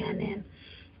 Amen. And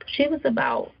she was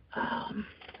about,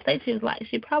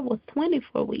 she probably was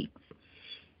 24 weeks.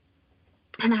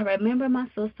 And I remember my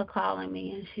sister calling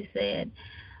me, and she said,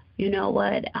 you know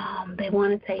what, they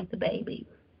want to take the baby.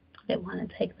 They want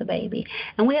to take the baby.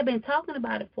 And we had been talking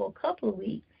about it for a couple of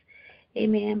weeks,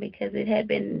 amen, because it had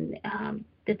been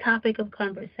the topic of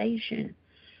conversation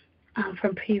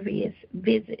from previous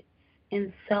visits.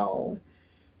 And so,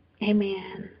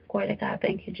 amen, Glory to God.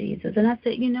 Thank you, Jesus. And I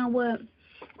said, you know what?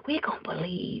 We're going to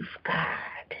believe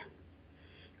God.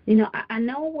 You know, I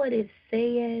know what is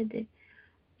said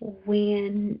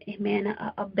when, amen,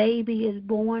 a baby is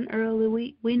born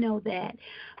early. We know that.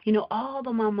 You know, all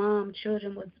of my mom's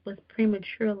children was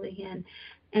prematurely,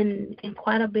 and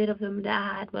quite a bit of them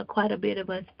died, but quite a bit of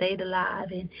us stayed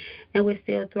alive, and we're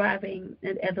still thriving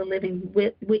as a living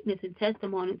witness and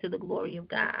testimony to the glory of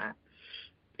God.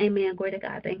 Amen. Glory to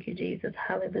God. Thank you, Jesus.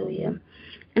 Hallelujah.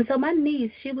 And so my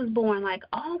niece, she was born like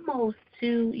almost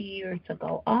 2 years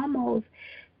ago. Almost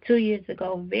 2 years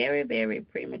ago. Very, very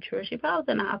premature. She probably was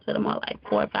in the hospital more like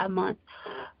 4 or 5 months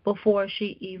before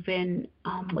she even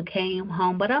came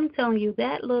home. But I'm telling you,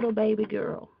 that little baby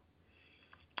girl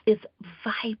is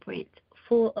vibrant,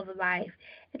 full of life.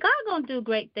 And God's going to do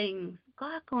great things.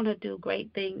 God's going to do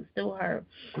great things through her.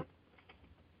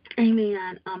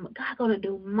 Amen. God's going to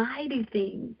do mighty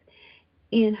things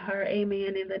in her.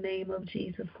 Amen. In the name of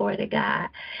Jesus. Glory to God.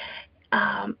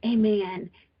 Amen.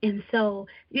 And so,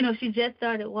 you know, she just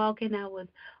started walking. I was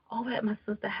over at my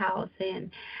sister's house,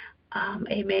 and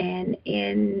amen.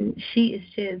 And she is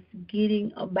just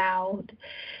getting about.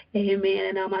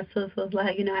 Amen. And my sister was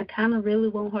like, you know, I kind of really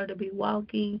want her to be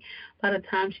walking by the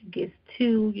time she gets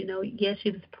 2. You know, yes,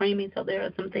 she was preemie, so there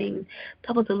are some things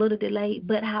that was a little delayed.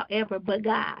 But however, but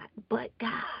God.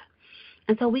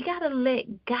 And so we got to let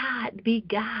God be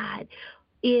God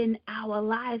in our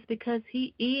lives, because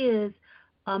he is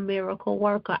a miracle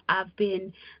worker. I've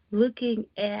been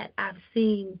I've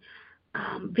seen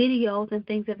videos and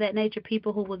things of that nature,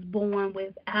 people who was born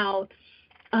without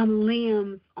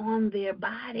limbs on their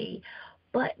body,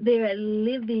 but they're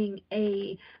living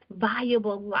a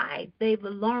viable life. They've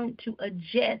learned to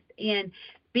adjust and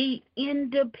be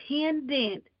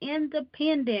independent.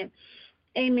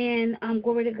 Amen.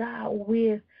 Glory to God,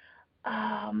 with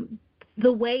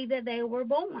the way that they were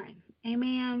born.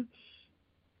 Amen.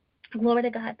 Glory to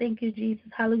God. Thank you, Jesus.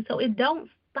 Hallelujah. So it don't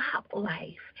stop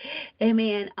life.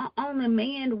 Amen. Only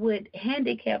man would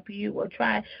handicap you or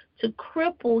try to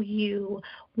cripple you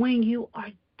when you are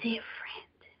different.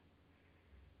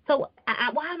 So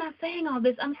why am I saying all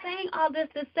this? I'm saying all this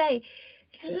to say,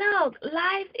 look,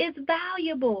 life is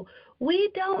valuable. We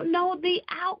don't know the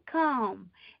outcome.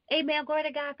 Amen. Glory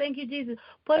to God. Thank you, Jesus.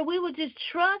 But we would just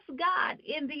trust God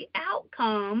in the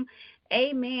outcome.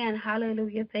 Amen.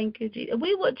 Hallelujah. Thank you, Jesus.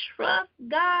 We would trust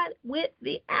God with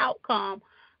the outcome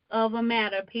of a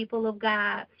matter, people of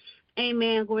God.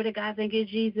 Amen. Glory to God. Thank you,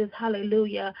 Jesus.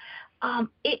 Hallelujah.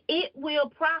 It will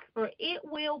prosper. It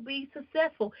will be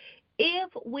successful if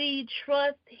we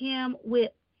trust him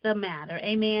with the matter.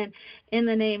 Amen. In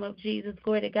the name of Jesus.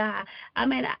 Glory to God. I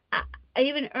mean, I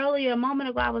even earlier, a moment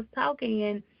ago, I was talking,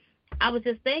 and I was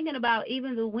just thinking about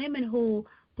even the women who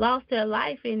lost their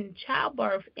life in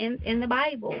childbirth in the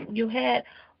Bible. You had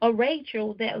a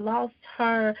Rachel that lost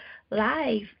her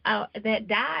life, that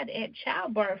died at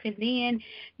childbirth. And then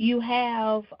you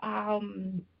have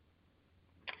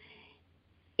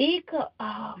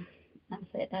Ichabod.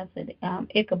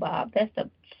 That's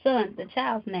the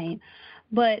child's name.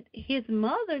 But his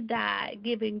mother died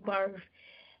giving birth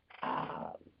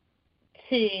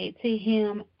to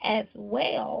him as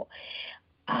well.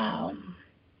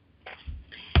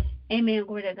 Amen.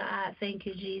 Glory to God. Thank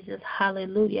you, Jesus.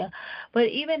 Hallelujah. But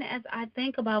even as I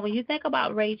think about, when you think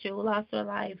about Rachel, who lost her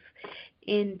life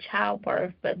in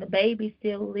childbirth, but the baby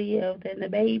still lived, and the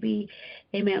baby,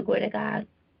 amen, glory to God.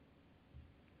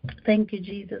 Thank you,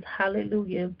 Jesus.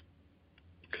 Hallelujah.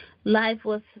 Life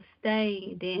was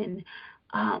sustained, and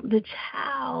the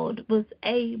child was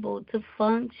able to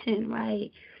function, right?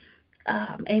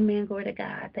 Amen. Glory to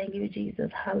God. Thank you,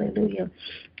 Jesus. Hallelujah.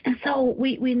 And so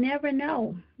we never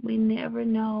know. We never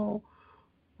know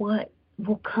what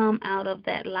will come out of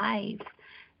that life.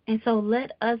 And so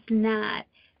let us not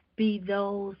be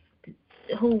those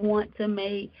who want to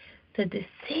make the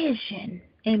decision.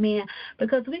 Amen.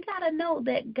 Because we got to know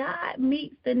that God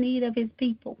meets the need of his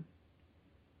people.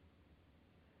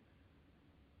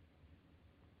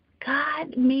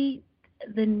 God meets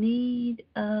the need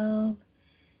of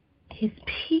his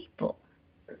people.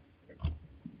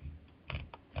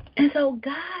 And so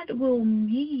God will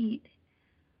meet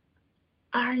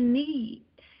our needs.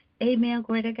 Amen.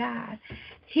 Glory to God.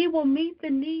 He will meet the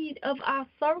need of our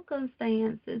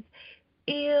circumstances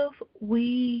if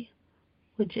we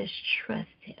would just trust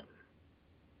him.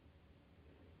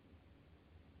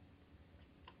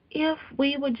 If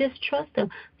we would just trust him.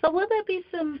 So will there be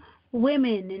some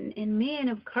women and men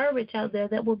of courage out there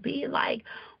that will be like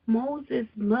Moses'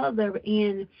 mother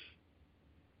in,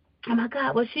 oh my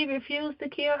God, well, she refused to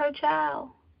kill her child.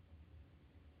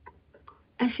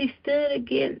 And she stood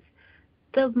against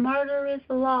the murderous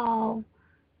law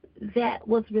that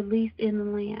was released in the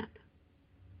land.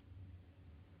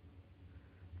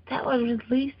 That was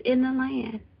released in the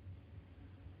land.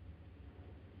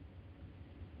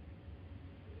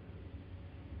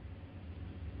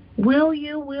 Will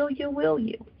you?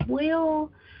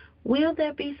 Will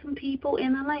there be some people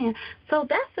in the land? So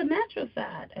that's the natural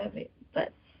side of it.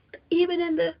 But even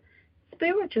in the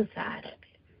spiritual side of it,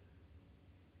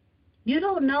 you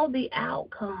don't know the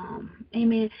outcome.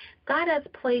 Amen. God has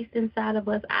placed inside of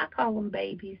us, I call them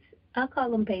babies. Our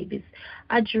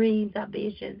dreams, our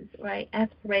visions, right?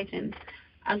 Aspirations,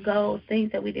 our goals,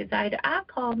 things that we desire. I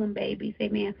call them babies.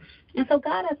 Amen. And so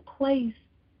God has placed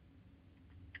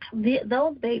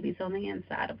those babies on the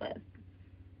inside of us.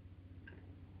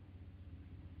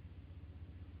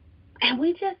 And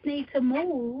we just need to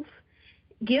move,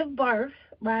 give birth,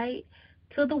 right,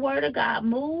 to the Word of God.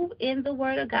 Move in the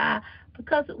Word of God,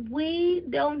 because we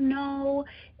don't know,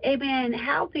 amen,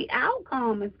 how the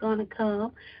outcome is going to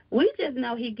come. We just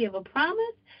know He give a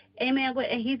promise, amen,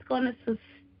 and He's going to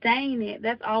sustain it.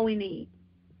 That's all we need.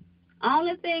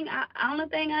 Only thing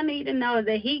I need to know is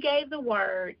that He gave the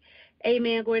word.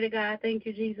 Amen. Glory to God. Thank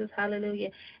you, Jesus. Hallelujah.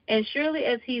 And surely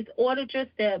as He's ordered your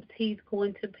steps, He's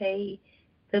going to pay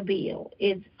the bill.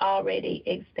 It's already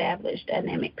established,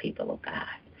 dynamic people of God.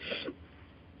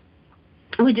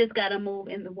 We just got to move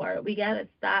in the word. We got to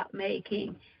stop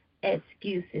making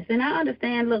excuses. And I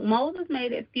understand, look, Moses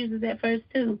made excuses at first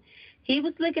too. He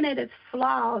was looking at his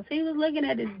flaws. He was looking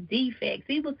at his defects.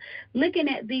 He was looking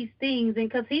at these things. And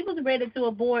because he was ready to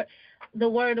abort the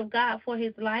word of God for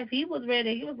his life, he was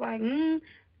ready. He was like,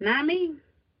 not me.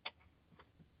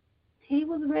 He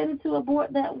was ready to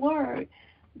abort that word.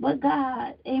 But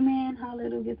God, amen,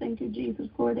 hallelujah, thank you, Jesus,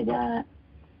 glory to God.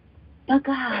 But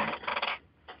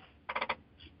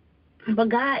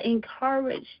God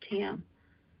encouraged him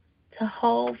to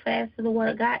hold fast to the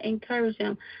word. God encouraged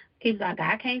him. He's like,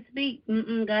 I can't speak.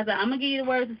 God's like, I'm going to give you the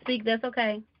words to speak. That's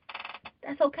okay.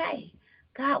 That's okay.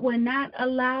 God will not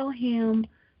allow him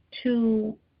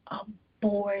to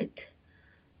abort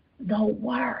the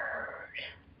word.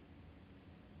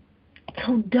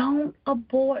 So don't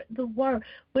abort the word.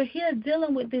 We're here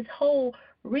dealing with this whole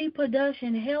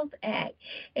Reproduction Health Act.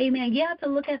 Amen. You have to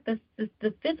look at the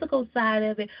physical side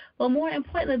of it, but more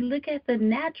importantly, look at the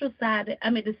natural side,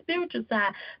 the spiritual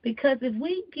side, because if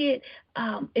we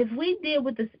deal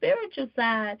with the spiritual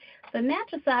side, the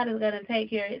natural side is going to take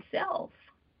care of itself.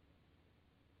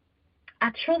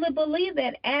 I truly believe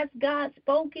that as God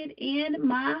spoke it in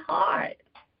my heart.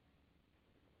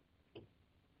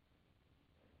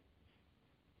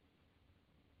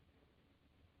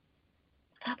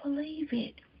 I believe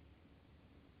it.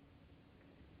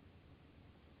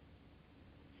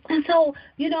 And so,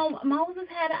 Moses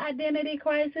had an identity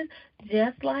crisis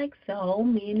just like so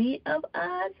many of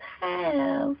us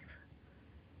have.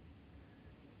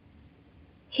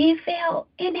 He felt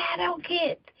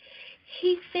inadequate.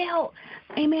 He felt,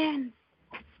 amen,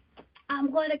 I'm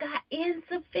going to God,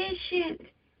 insufficient.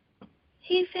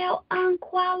 He felt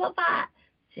unqualified,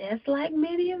 just like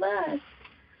many of us.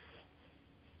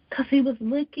 Because he was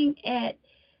looking at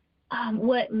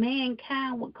what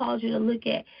mankind would cause you to look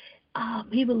at.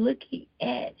 He was looking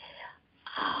at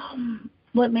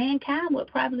what mankind would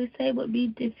probably say would be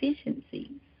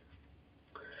deficiencies.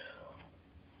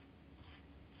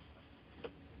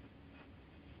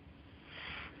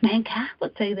 Mankind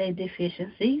would say they're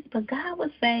deficiencies, but God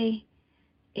would say,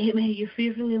 amen, you're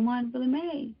fearfully and wonderfully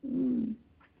made.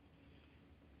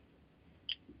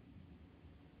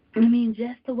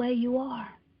 Just the way you are.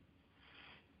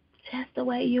 Just the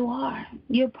way you are.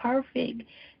 You're perfect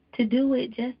to do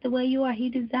it just the way you are. He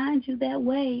designed you that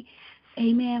way,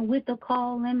 amen, with the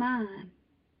call in mind.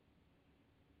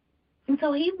 And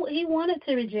so he wanted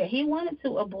to reject. He wanted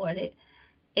to abort it.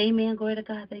 Amen. Glory to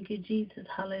God. Thank you, Jesus.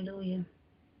 Hallelujah.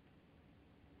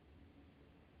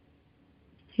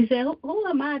 He said, who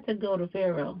am I to go to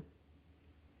Pharaoh?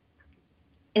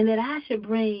 And that I should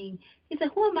bring, he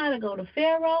said, who am I to go to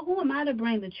Pharaoh? Who am I to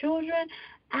bring the children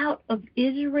out of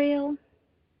Israel?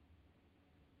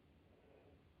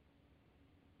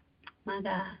 My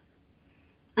God.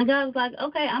 And God was like,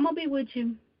 okay, I'm going to be with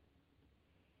you.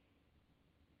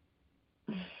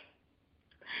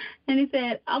 And he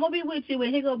said, I'm going to be with you,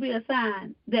 and here's going to be a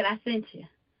sign that I sent you.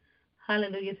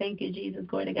 Hallelujah. Thank you, Jesus.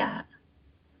 Glory to God.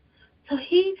 So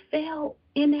he felt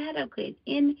inadequate,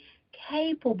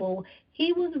 incapable.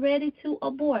 He was ready to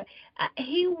abort.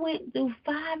 He went through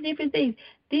 5 different things.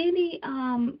 Then he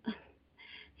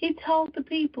told the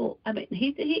people,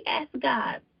 he asked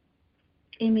God,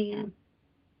 amen.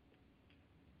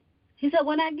 He said,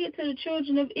 when I get to the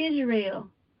children of Israel,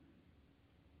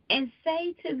 and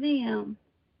say to them,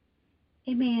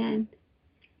 amen,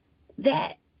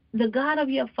 that the God of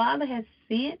your father has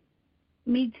sent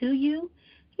me to you.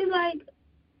 He's like,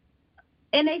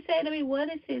 and they say to me, what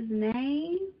is his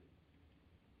name?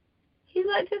 He's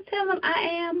like, just tell them I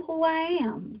am who I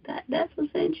am. That's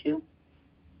what sent you.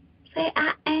 Say,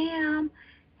 I am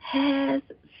has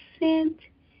sent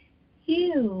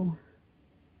you.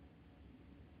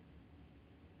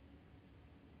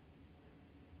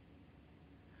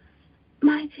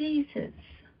 My Jesus.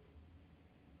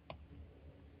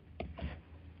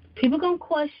 People gonna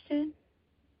question.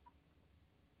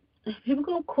 People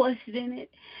gonna question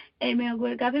it. Amen.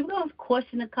 Glory to God. People gonna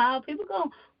question the call. People gonna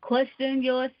question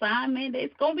your assignment.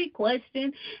 It's gonna be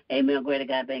questioned. Amen. Glory to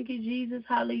God. Thank you, Jesus.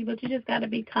 Hallelujah. But you just gotta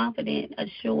be confident,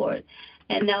 assured,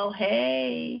 and know,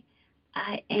 hey,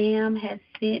 I am has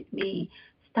sent me.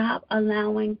 Stop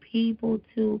allowing people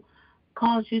to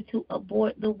cause you to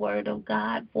abort the word of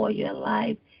God for your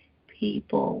life,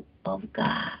 people of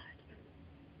God.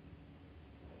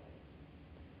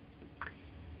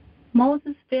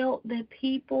 Moses felt that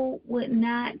people would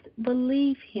not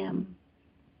believe him.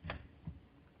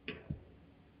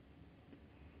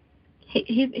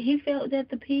 He felt that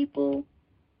the people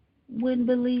wouldn't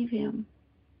believe him.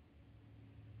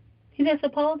 He said,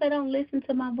 suppose they don't listen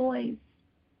to my voice.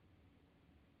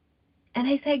 And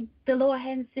they say the Lord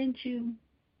hadn't sent you.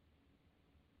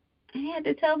 And he had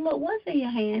to tell them, look, what's in your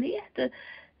hand? He had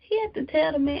to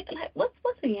tell the man, like, what's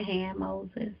in your hand,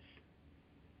 Moses?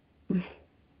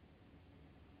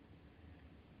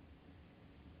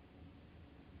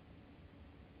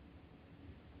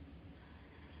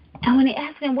 And when he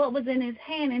asked him what was in his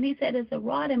hand, and he said, it's a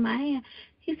rod in my hand,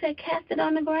 he said, cast it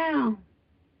on the ground.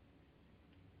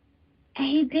 And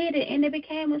he did it, and it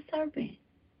became a serpent.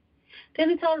 Then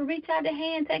he told him, reach out the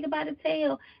hand, take it by the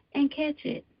tail, and catch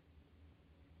it.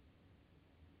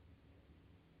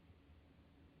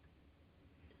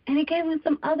 And he gave him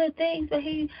some other things, but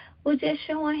he was just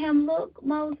showing him, look,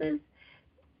 Moses,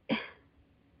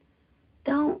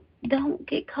 don't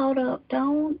get caught up.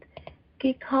 Don't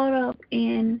get caught up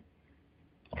in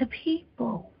the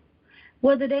people.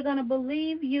 Whether they're going to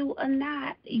believe you or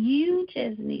not, you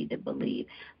just need to believe.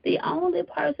 The only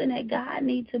person that God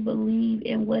needs to believe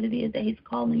in what it is that he's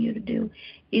calling you to do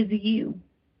is you.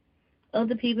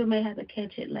 Other people may have to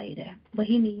catch it later, but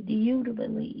he needs you to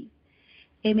believe.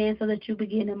 Amen, so that you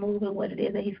begin to move in what it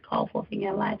is that he's called for in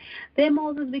your life. Then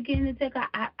Moses began to take,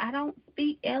 I don't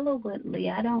speak eloquently.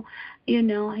 I don't,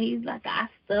 he's like, I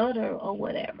stutter or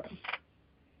whatever.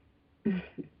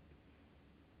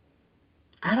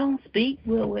 I don't speak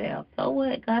real well. So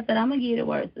what? God said, I'm going to give you the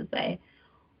words to say.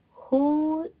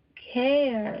 Who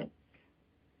cares?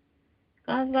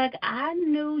 God's like, I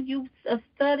knew you a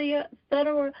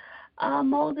stutterer,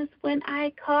 Moses, when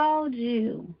I called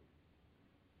you.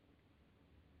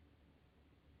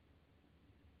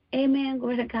 Amen.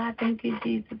 Glory to God. Thank you,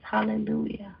 Jesus.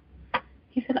 Hallelujah.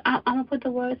 He said, I'm going to put the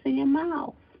words in your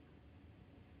mouth.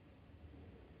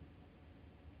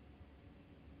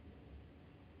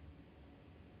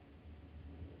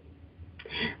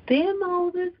 Then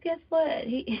Moses, guess what?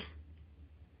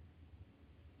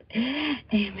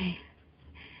 Amen.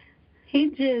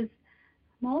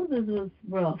 Moses was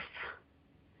rough.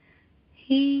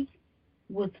 He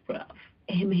was rough.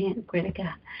 Amen. Glory to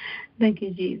God. Thank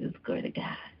you, Jesus. Glory to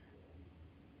God.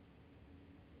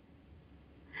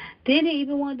 Then he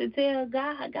even wanted to tell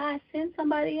God, send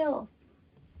somebody else.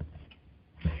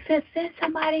 He said, send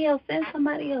somebody else.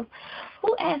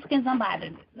 Who asking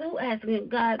somebody? Who asking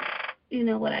God,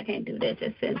 what, I can't do that.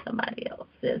 Just send somebody else.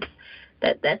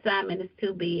 That assignment is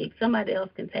too big. Somebody else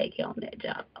can take on that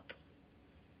job.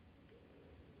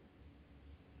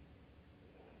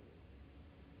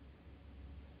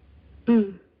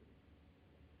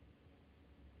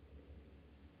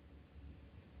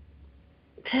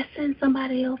 Just send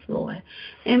somebody else, Lord.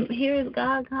 And here is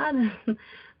God.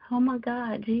 Oh my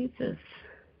God, Jesus.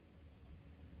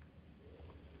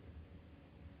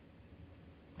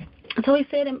 So he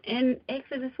said in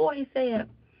Exodus 4, he said,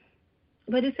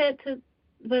 but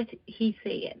he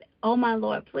said, oh my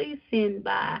Lord, please send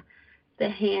by the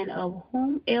hand of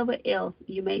whomever else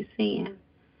you may send.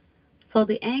 So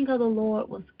the anger of the Lord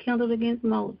was kindled against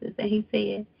Moses, and he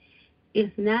said,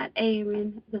 it's not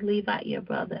Aaron, the Levite, your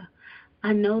brother.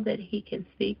 I know that he can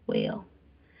speak well.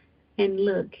 And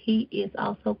look, he is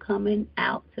also coming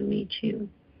out to meet you.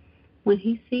 When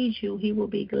he sees you, he will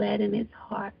be glad in his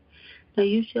heart. Now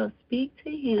you shall speak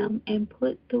to him and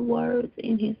put the words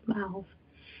in his mouth,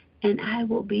 and I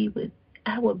will be with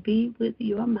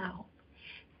your mouth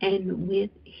and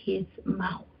with his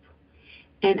mouth,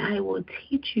 and I will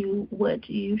teach you what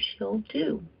you shall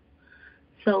do.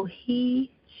 So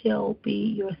he shall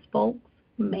be your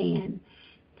spokesman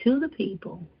to the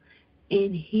people,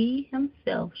 and he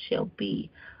himself shall be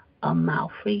a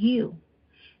mouth for you.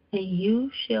 And you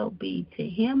shall be to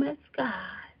him as God,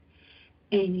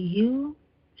 and you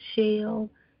shall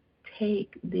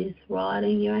take this rod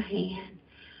in your hand,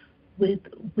 with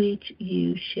which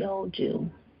you shall do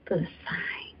the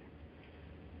sign.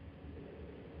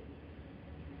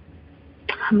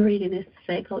 I'm reading this to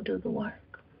say, go do the work.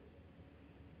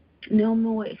 No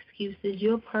more excuses.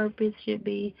 Your purpose should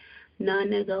be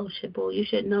non-negotiable. You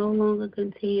should no longer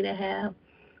continue to have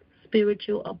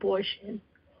spiritual abortion,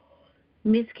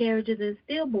 miscarriages, and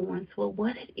stillborns for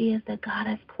what it is that God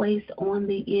has placed on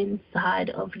the inside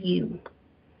of you.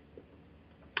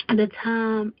 The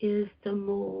time is to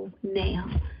move now.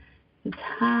 The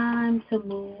time to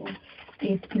move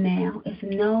is now. It's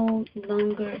no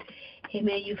longer,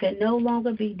 amen, you can no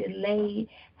longer be delayed,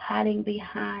 hiding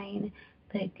behind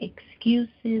the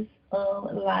excuses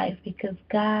of life, because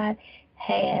God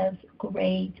has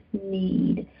great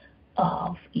need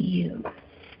of you.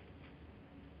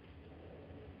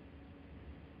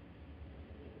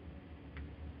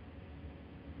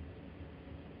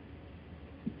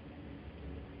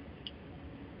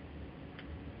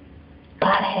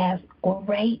 God has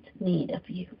great need of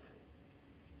you.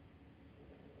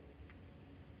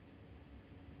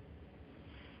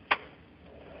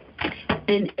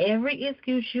 And every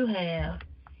excuse you have,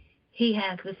 he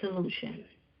has the solution.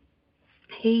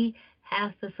 He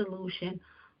has the solution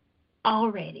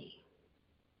already.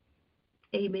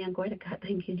 Amen. Glory to God.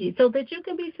 Thank you, Jesus. So that you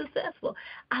can be successful.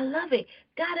 I love it.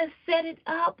 God has set it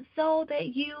up so that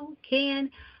you can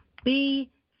be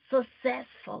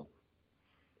successful.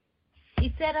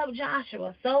 He set up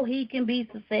Joshua so he can be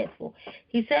successful.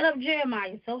 He set up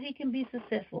Jeremiah so he can be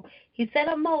successful. He set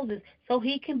up Moses so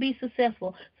he can be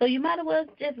successful. So you might as well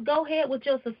just go ahead with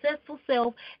your successful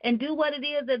self and do what it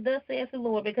is that thus says the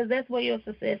Lord, because that's where your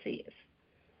success is.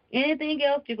 Anything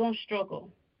else, you're going to struggle.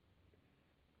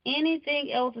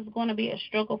 Anything else is going to be a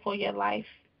struggle for your life.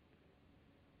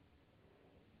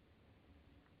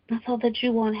 So that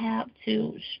you won't have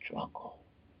to struggle.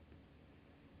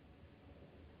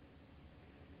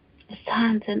 It's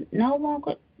time to no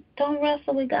longer, don't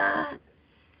wrestle with God.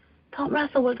 Don't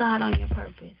wrestle with God on your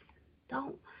purpose.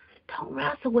 Don't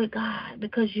wrestle with God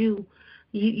because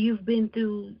you've been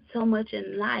through so much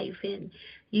in life, and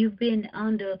you've been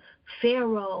under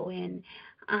Pharaoh and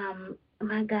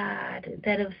my God,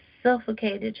 that have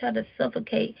suffocated, tried to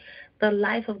suffocate the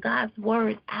life of God's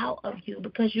word out of you,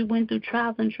 because you went through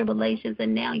trials and tribulations,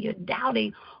 and now you're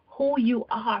doubting who you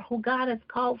are, who God has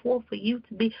called for you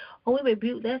to be. Oh, we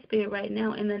rebuke that spirit right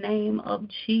now in the name of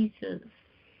Jesus.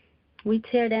 We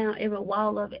tear down every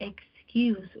wall of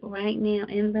excuse right now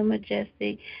in the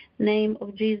majestic name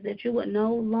of Jesus, that you would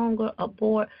no longer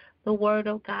abort the word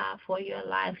of God for your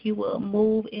life. You will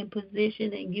move in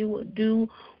position, and you will do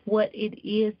what it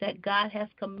is that God has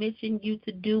commissioned you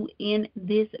to do in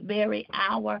this very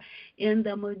hour in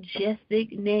the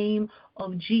majestic name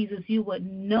of Jesus. You would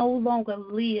no longer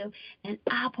live and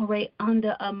operate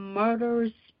under a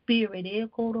murderous spirit.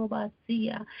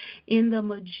 In the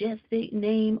majestic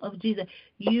name of Jesus,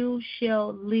 you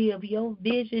shall live. Your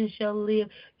vision shall live.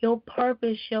 Your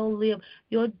purpose shall live.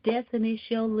 Your destiny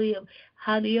shall live.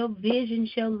 Your vision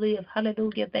shall live.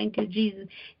 Hallelujah. Thank you, Jesus.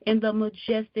 In the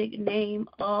majestic name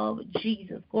of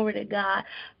Jesus. Glory to God.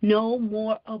 No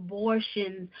more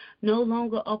abortions. No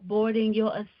longer aborting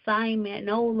your assignment.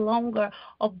 No longer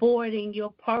aborting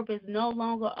your purpose. No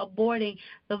longer aborting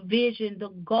the vision, the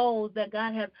goals that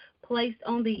God has placed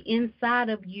on the inside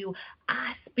of you.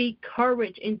 I speak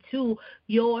courage into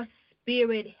your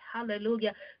spirit.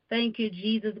 Hallelujah. Thank you,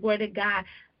 Jesus. Glory to God.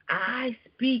 I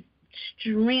speak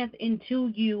strength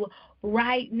into you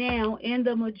right now in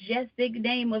the majestic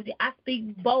name of Jesus. I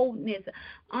speak boldness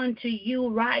unto you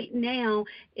right now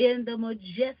in the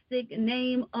majestic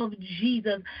name of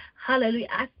Jesus. Hallelujah.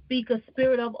 I speak a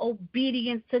spirit of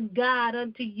obedience to God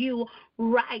unto you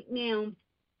right now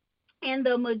in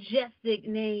the majestic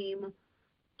name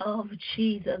of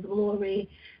Jesus. Glory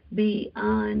be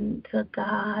unto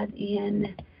God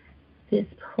in this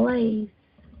place.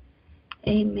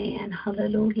 Amen.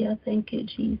 Hallelujah. Thank you,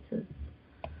 Jesus.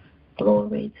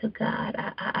 Glory to God.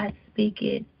 I speak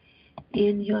it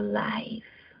in your life.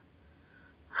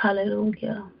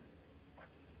 Hallelujah.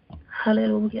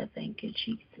 Hallelujah. Thank you,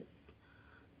 Jesus.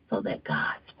 So that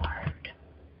God's word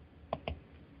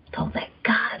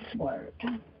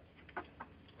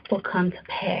will come to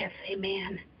pass.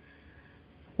 Amen.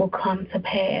 Will come to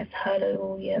pass.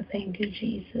 Hallelujah. Thank you,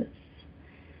 Jesus.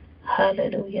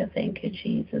 Hallelujah. Thank you,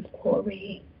 Jesus.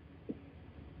 Glory.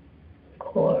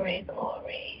 Glory,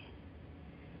 glory.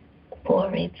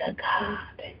 Glory to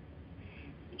God.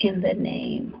 In the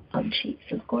name of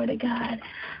Jesus. Glory to God.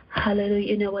 Hallelujah.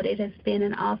 You know what? It has been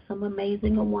an awesome,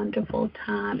 amazing, and wonderful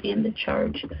time in the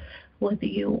church with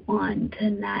you on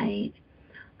tonight.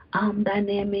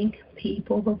 Dynamic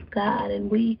people of God. And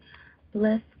we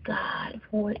bless God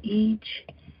for each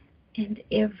and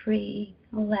every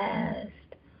last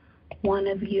one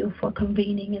of you for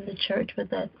convening in the church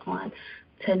with us on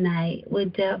tonight.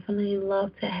 We'd definitely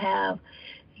love to have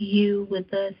you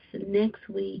with us next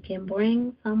week and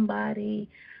bring somebody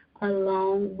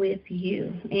along with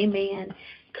you. Amen.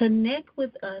 Connect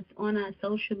with us on our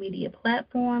social media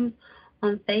platforms,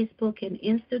 on Facebook and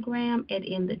Instagram at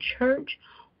In the Church,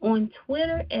 on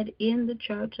Twitter at In the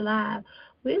Church Live.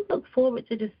 We look forward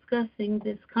to discussing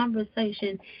this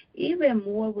conversation even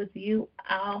more with you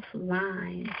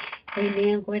offline.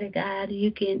 Amen. Glory to God.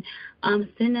 You can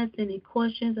send us any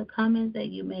questions or comments that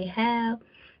you may have.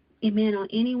 Amen. On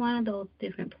any one of those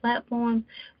different platforms,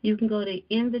 you can go to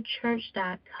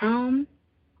inthechurch.com.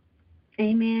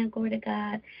 Amen. Glory to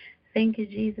God. Thank you,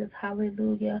 Jesus.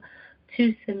 Hallelujah.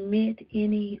 To submit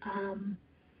any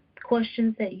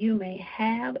questions that you may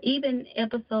have, even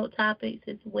episode topics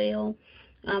as well.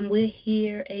 We're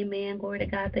here. Amen. Glory to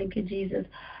God. Thank you, Jesus.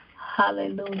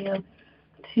 Hallelujah.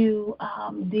 To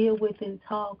deal with and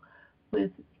talk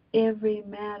with every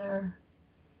matter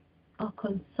of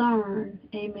concern.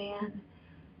 Amen.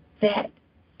 That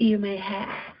you may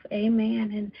have.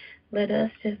 Amen. And let us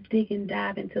just dig and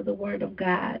dive into the Word of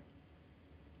God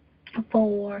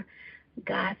for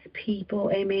God's people.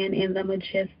 Amen. In the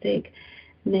majestic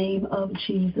name of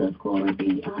Jesus. Glory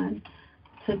be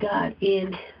to God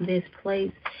in this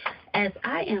place. As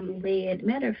I am led,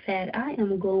 matter of fact, I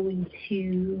am going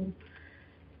to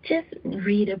just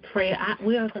read a prayer.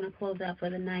 We are going to close out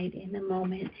for the night in a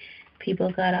moment. People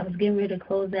of God, I was getting ready to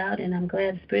close out, and I'm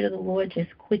glad the Spirit of the Lord just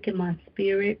quickened my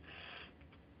spirit.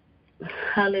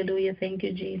 Hallelujah. Thank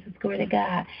you, Jesus. Glory to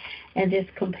God. And just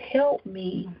compelled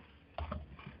me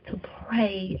to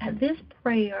pray. This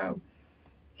prayer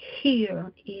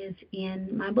here is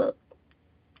in my book,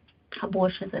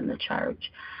 Abortions in the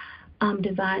Church,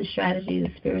 Divine Strategies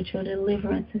of Spiritual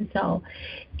Deliverance. And so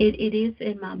it is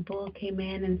in my book,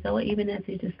 amen. And so even as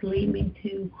it just led me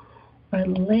to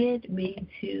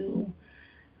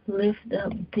lift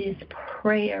up this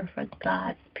prayer for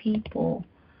God's people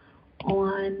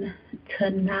on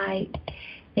tonight,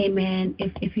 amen.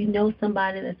 If you know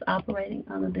somebody that's operating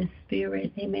under this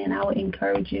spirit, amen, I would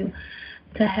encourage you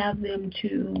to have them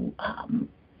to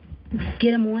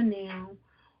get them on now,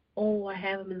 or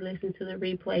have them listen to the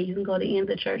replay. You can go to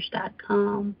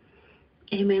inthechurch.com,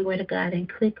 amen, glory to God, and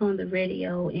click on the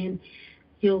radio, and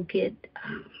you'll get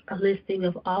a listing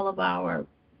of all of our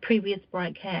previous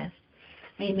broadcasts.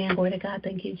 Amen, glory to God.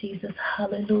 Thank you, Jesus.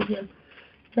 Hallelujah.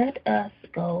 Let us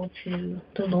go to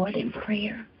the Lord in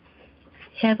prayer.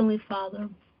 Heavenly Father,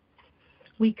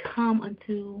 we come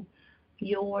unto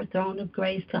your throne of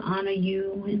grace to honor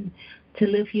you and to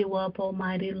lift you up,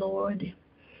 Almighty Lord.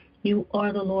 You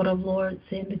are the Lord of lords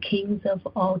and the kings of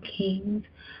all kings.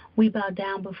 We bow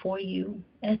down before you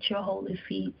at your holy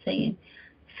feet, saying,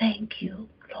 thank you,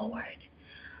 Lord,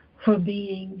 for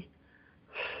being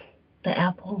the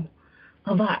apple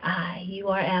of our eye. You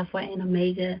are Alpha and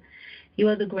Omega. You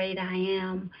are the great I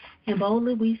am. And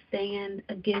boldly we stand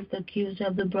against the accuser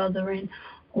of the brethren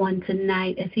on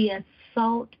tonight, as he has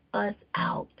sought us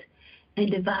out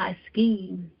and devised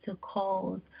schemes to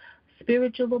cause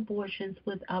spiritual abortions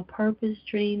with our purpose,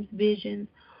 dreams, visions,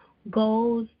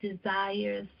 goals,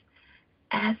 desires,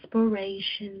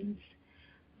 aspirations,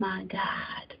 my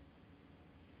God.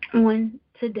 On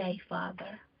today,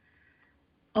 Father,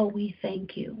 oh, we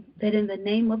thank you that in the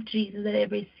name of Jesus, that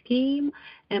every scheme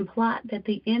and plot that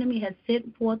the enemy has set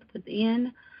forth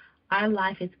within our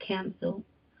life is canceled.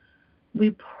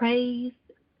 We praise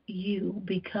you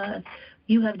because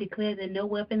you have declared that no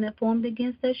weapon that formed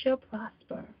against us shall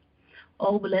prosper.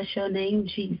 Oh, bless your name,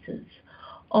 Jesus.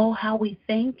 Oh, how we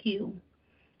thank you,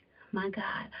 my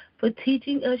God, for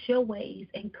teaching us your ways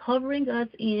and covering us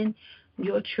in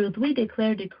your truth. We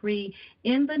declare, decree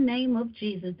in the name of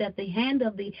Jesus that the hand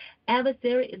of the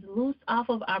adversary is loosed off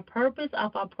of our purpose,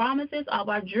 off our promises, off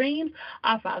our dreams,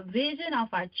 off our vision, off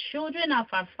our children, off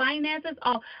our finances,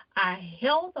 off our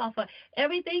health, off of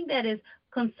everything that is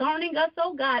concerning us,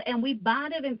 oh God, and we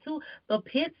bind it into the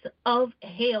pits of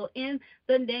hell in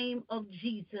the name of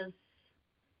Jesus.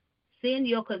 Send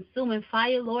your consuming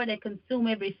fire, Lord, and consume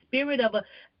every spirit of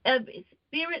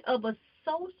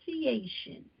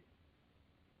association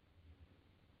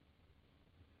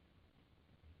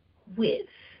with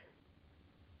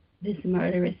this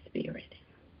murderous spirit.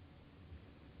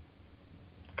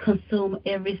 Consume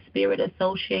every spirit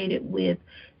associated with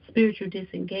spiritual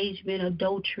disengagement,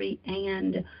 adultery,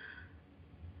 and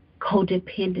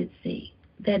codependency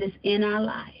that is in our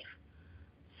life,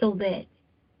 so that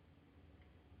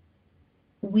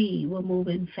we will move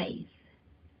in faith.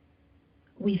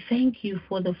 We thank you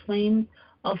for the flame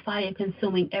of fire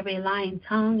consuming every lying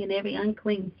tongue and every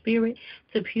unclean spirit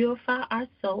to purify our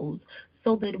souls,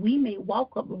 so that we may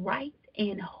walk upright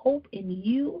and hope in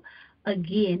you,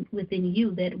 again within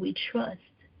you that we trust.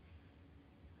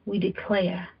 We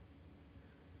declare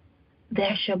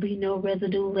there shall be no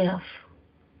residue left,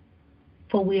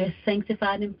 for we are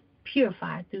sanctified and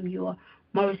purified through your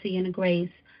mercy and grace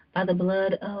by the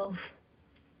blood of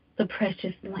the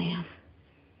precious Lamb,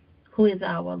 who is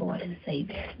our Lord and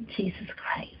Savior, Jesus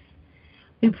Christ.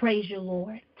 We praise you,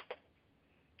 Lord,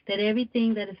 that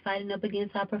everything that is fighting up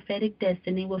against our prophetic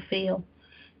destiny will fail,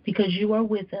 because you are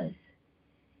with us.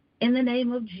 In the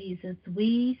name of Jesus,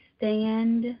 we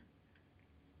stand.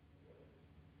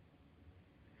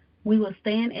 We will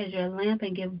stand as your lamp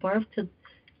and give birth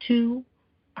to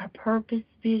our purpose,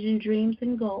 vision, dreams,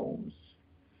 and goals,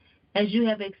 as you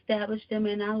have established them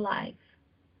in our life.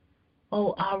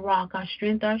 Oh, our rock, our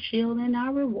strength, our shield, and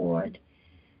our reward.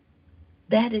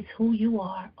 That is who you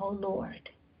are, oh Lord.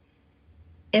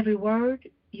 Every word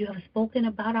you have spoken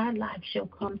about our life shall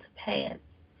come to pass,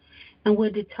 and we're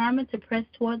determined to press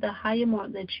toward the higher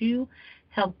mark that you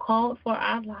have called for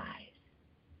our lives.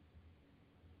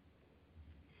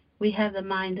 We have the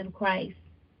mind of Christ,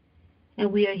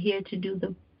 and we are here to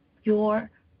do your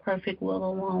perfect will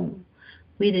alone.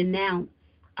 We denounce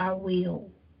our will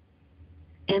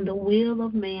and the will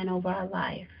of man over our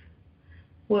life.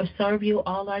 We'll serve you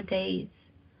all our days.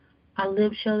 Our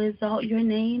lips shall exalt your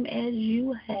name as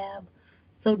you have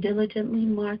so diligently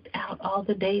marked out all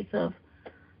the days of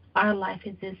our life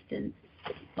existence.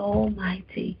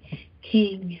 Almighty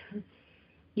King,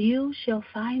 you shall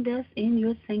find us in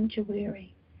your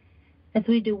sanctuary as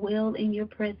we dwell in your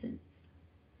presence,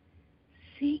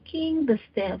 seeking the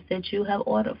steps that you have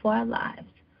ordered for our lives,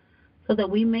 so that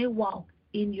we may walk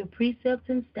in your precepts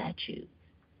and statutes.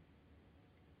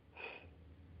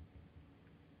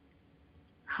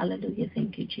 Hallelujah.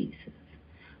 Thank you, Jesus.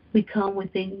 We come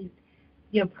within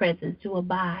your presence to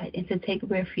abide and to take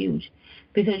refuge,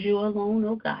 because you alone,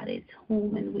 oh God, is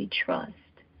whom and we trust.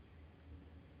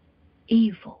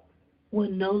 Evil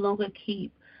will no longer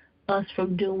keep us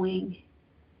from doing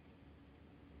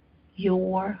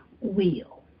your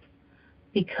will,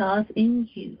 because in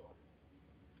you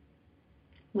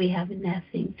we have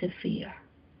nothing to fear.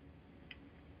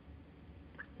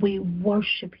 We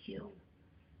worship you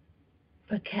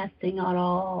for casting out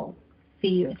all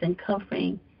fears and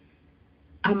covering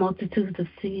our multitudes of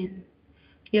sin.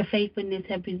 Your faithfulness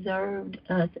has preserved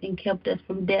us and kept us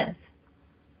from death.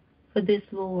 For this,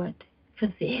 Lord, for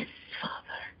this,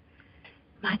 Father,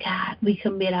 my God, we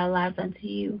commit our lives unto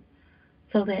you,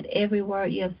 so that every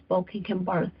word you have spoken can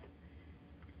birth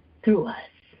through us.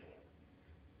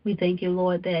 We thank you,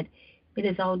 Lord, that it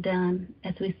is all done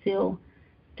as we seal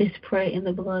this prayer in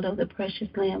the blood of the precious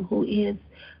Lamb, who is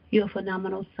your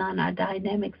phenomenal Son, our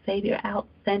dynamic Savior,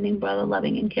 outstanding brother,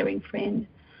 loving and caring friend,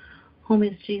 whom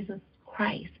is Jesus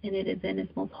Christ. And it is in his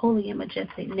most holy and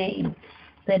majestic name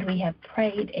that we have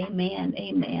prayed. Amen,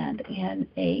 amen, and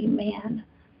amen.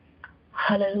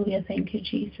 Hallelujah. Thank you,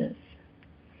 Jesus.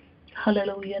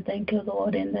 Hallelujah. Thank you,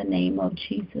 Lord, in the name of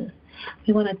Jesus.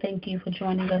 We want to thank you for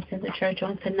joining us in the church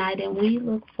on tonight, and we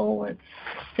look forward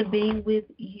to being with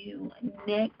you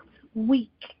next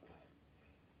week.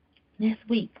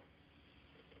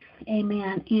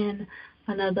 Amen. In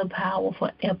another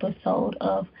powerful episode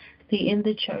of the In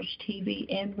the Church TV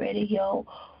and radio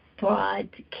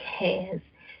broadcast,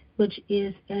 which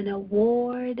is an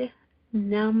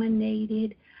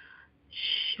award-nominated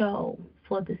show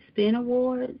for the Spin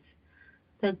Awards,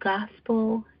 the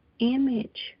Gospel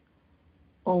Image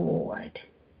Award,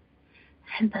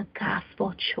 and the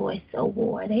Gospel Choice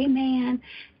Award. Amen.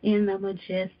 In the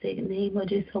majestic name of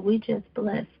Jesus. So we just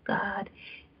bless God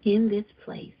in this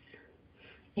place.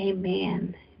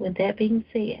 Amen. With that being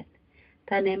said,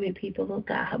 dynamic people of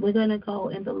God, we're going to go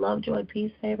in the love, joy,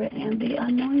 peace, favor, and the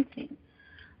anointing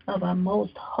of our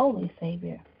most holy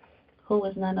Savior, who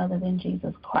is none other than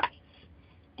Jesus Christ.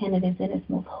 And it is in his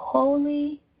most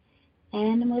holy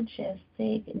and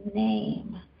majestic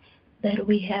name that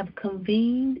we have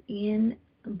convened in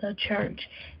the church.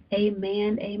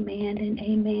 Amen, amen, and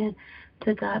amen.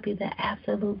 To God be the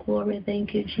absolute glory.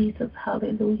 Thank you, Jesus.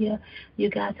 Hallelujah. You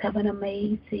guys have an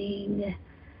amazing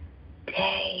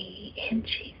day in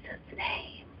Jesus'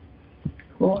 name.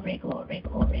 Glory, glory,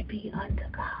 glory be unto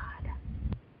God.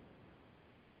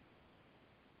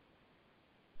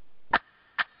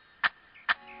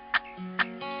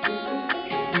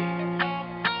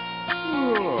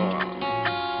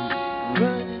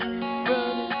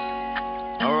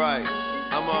 All right,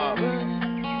 I'm up.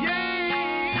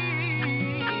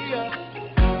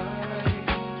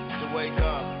 To wake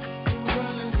up.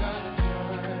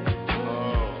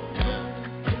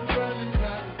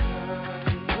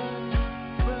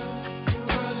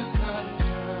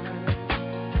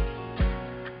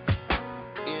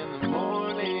 In the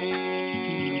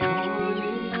morning,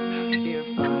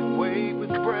 if I wake with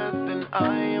breath, then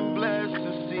I am blessed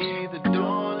to see the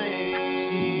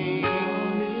dawning.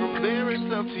 From there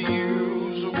it's up to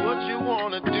you, so what you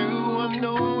wanna do, I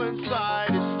know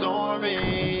inside is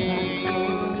storming.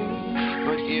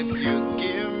 But if you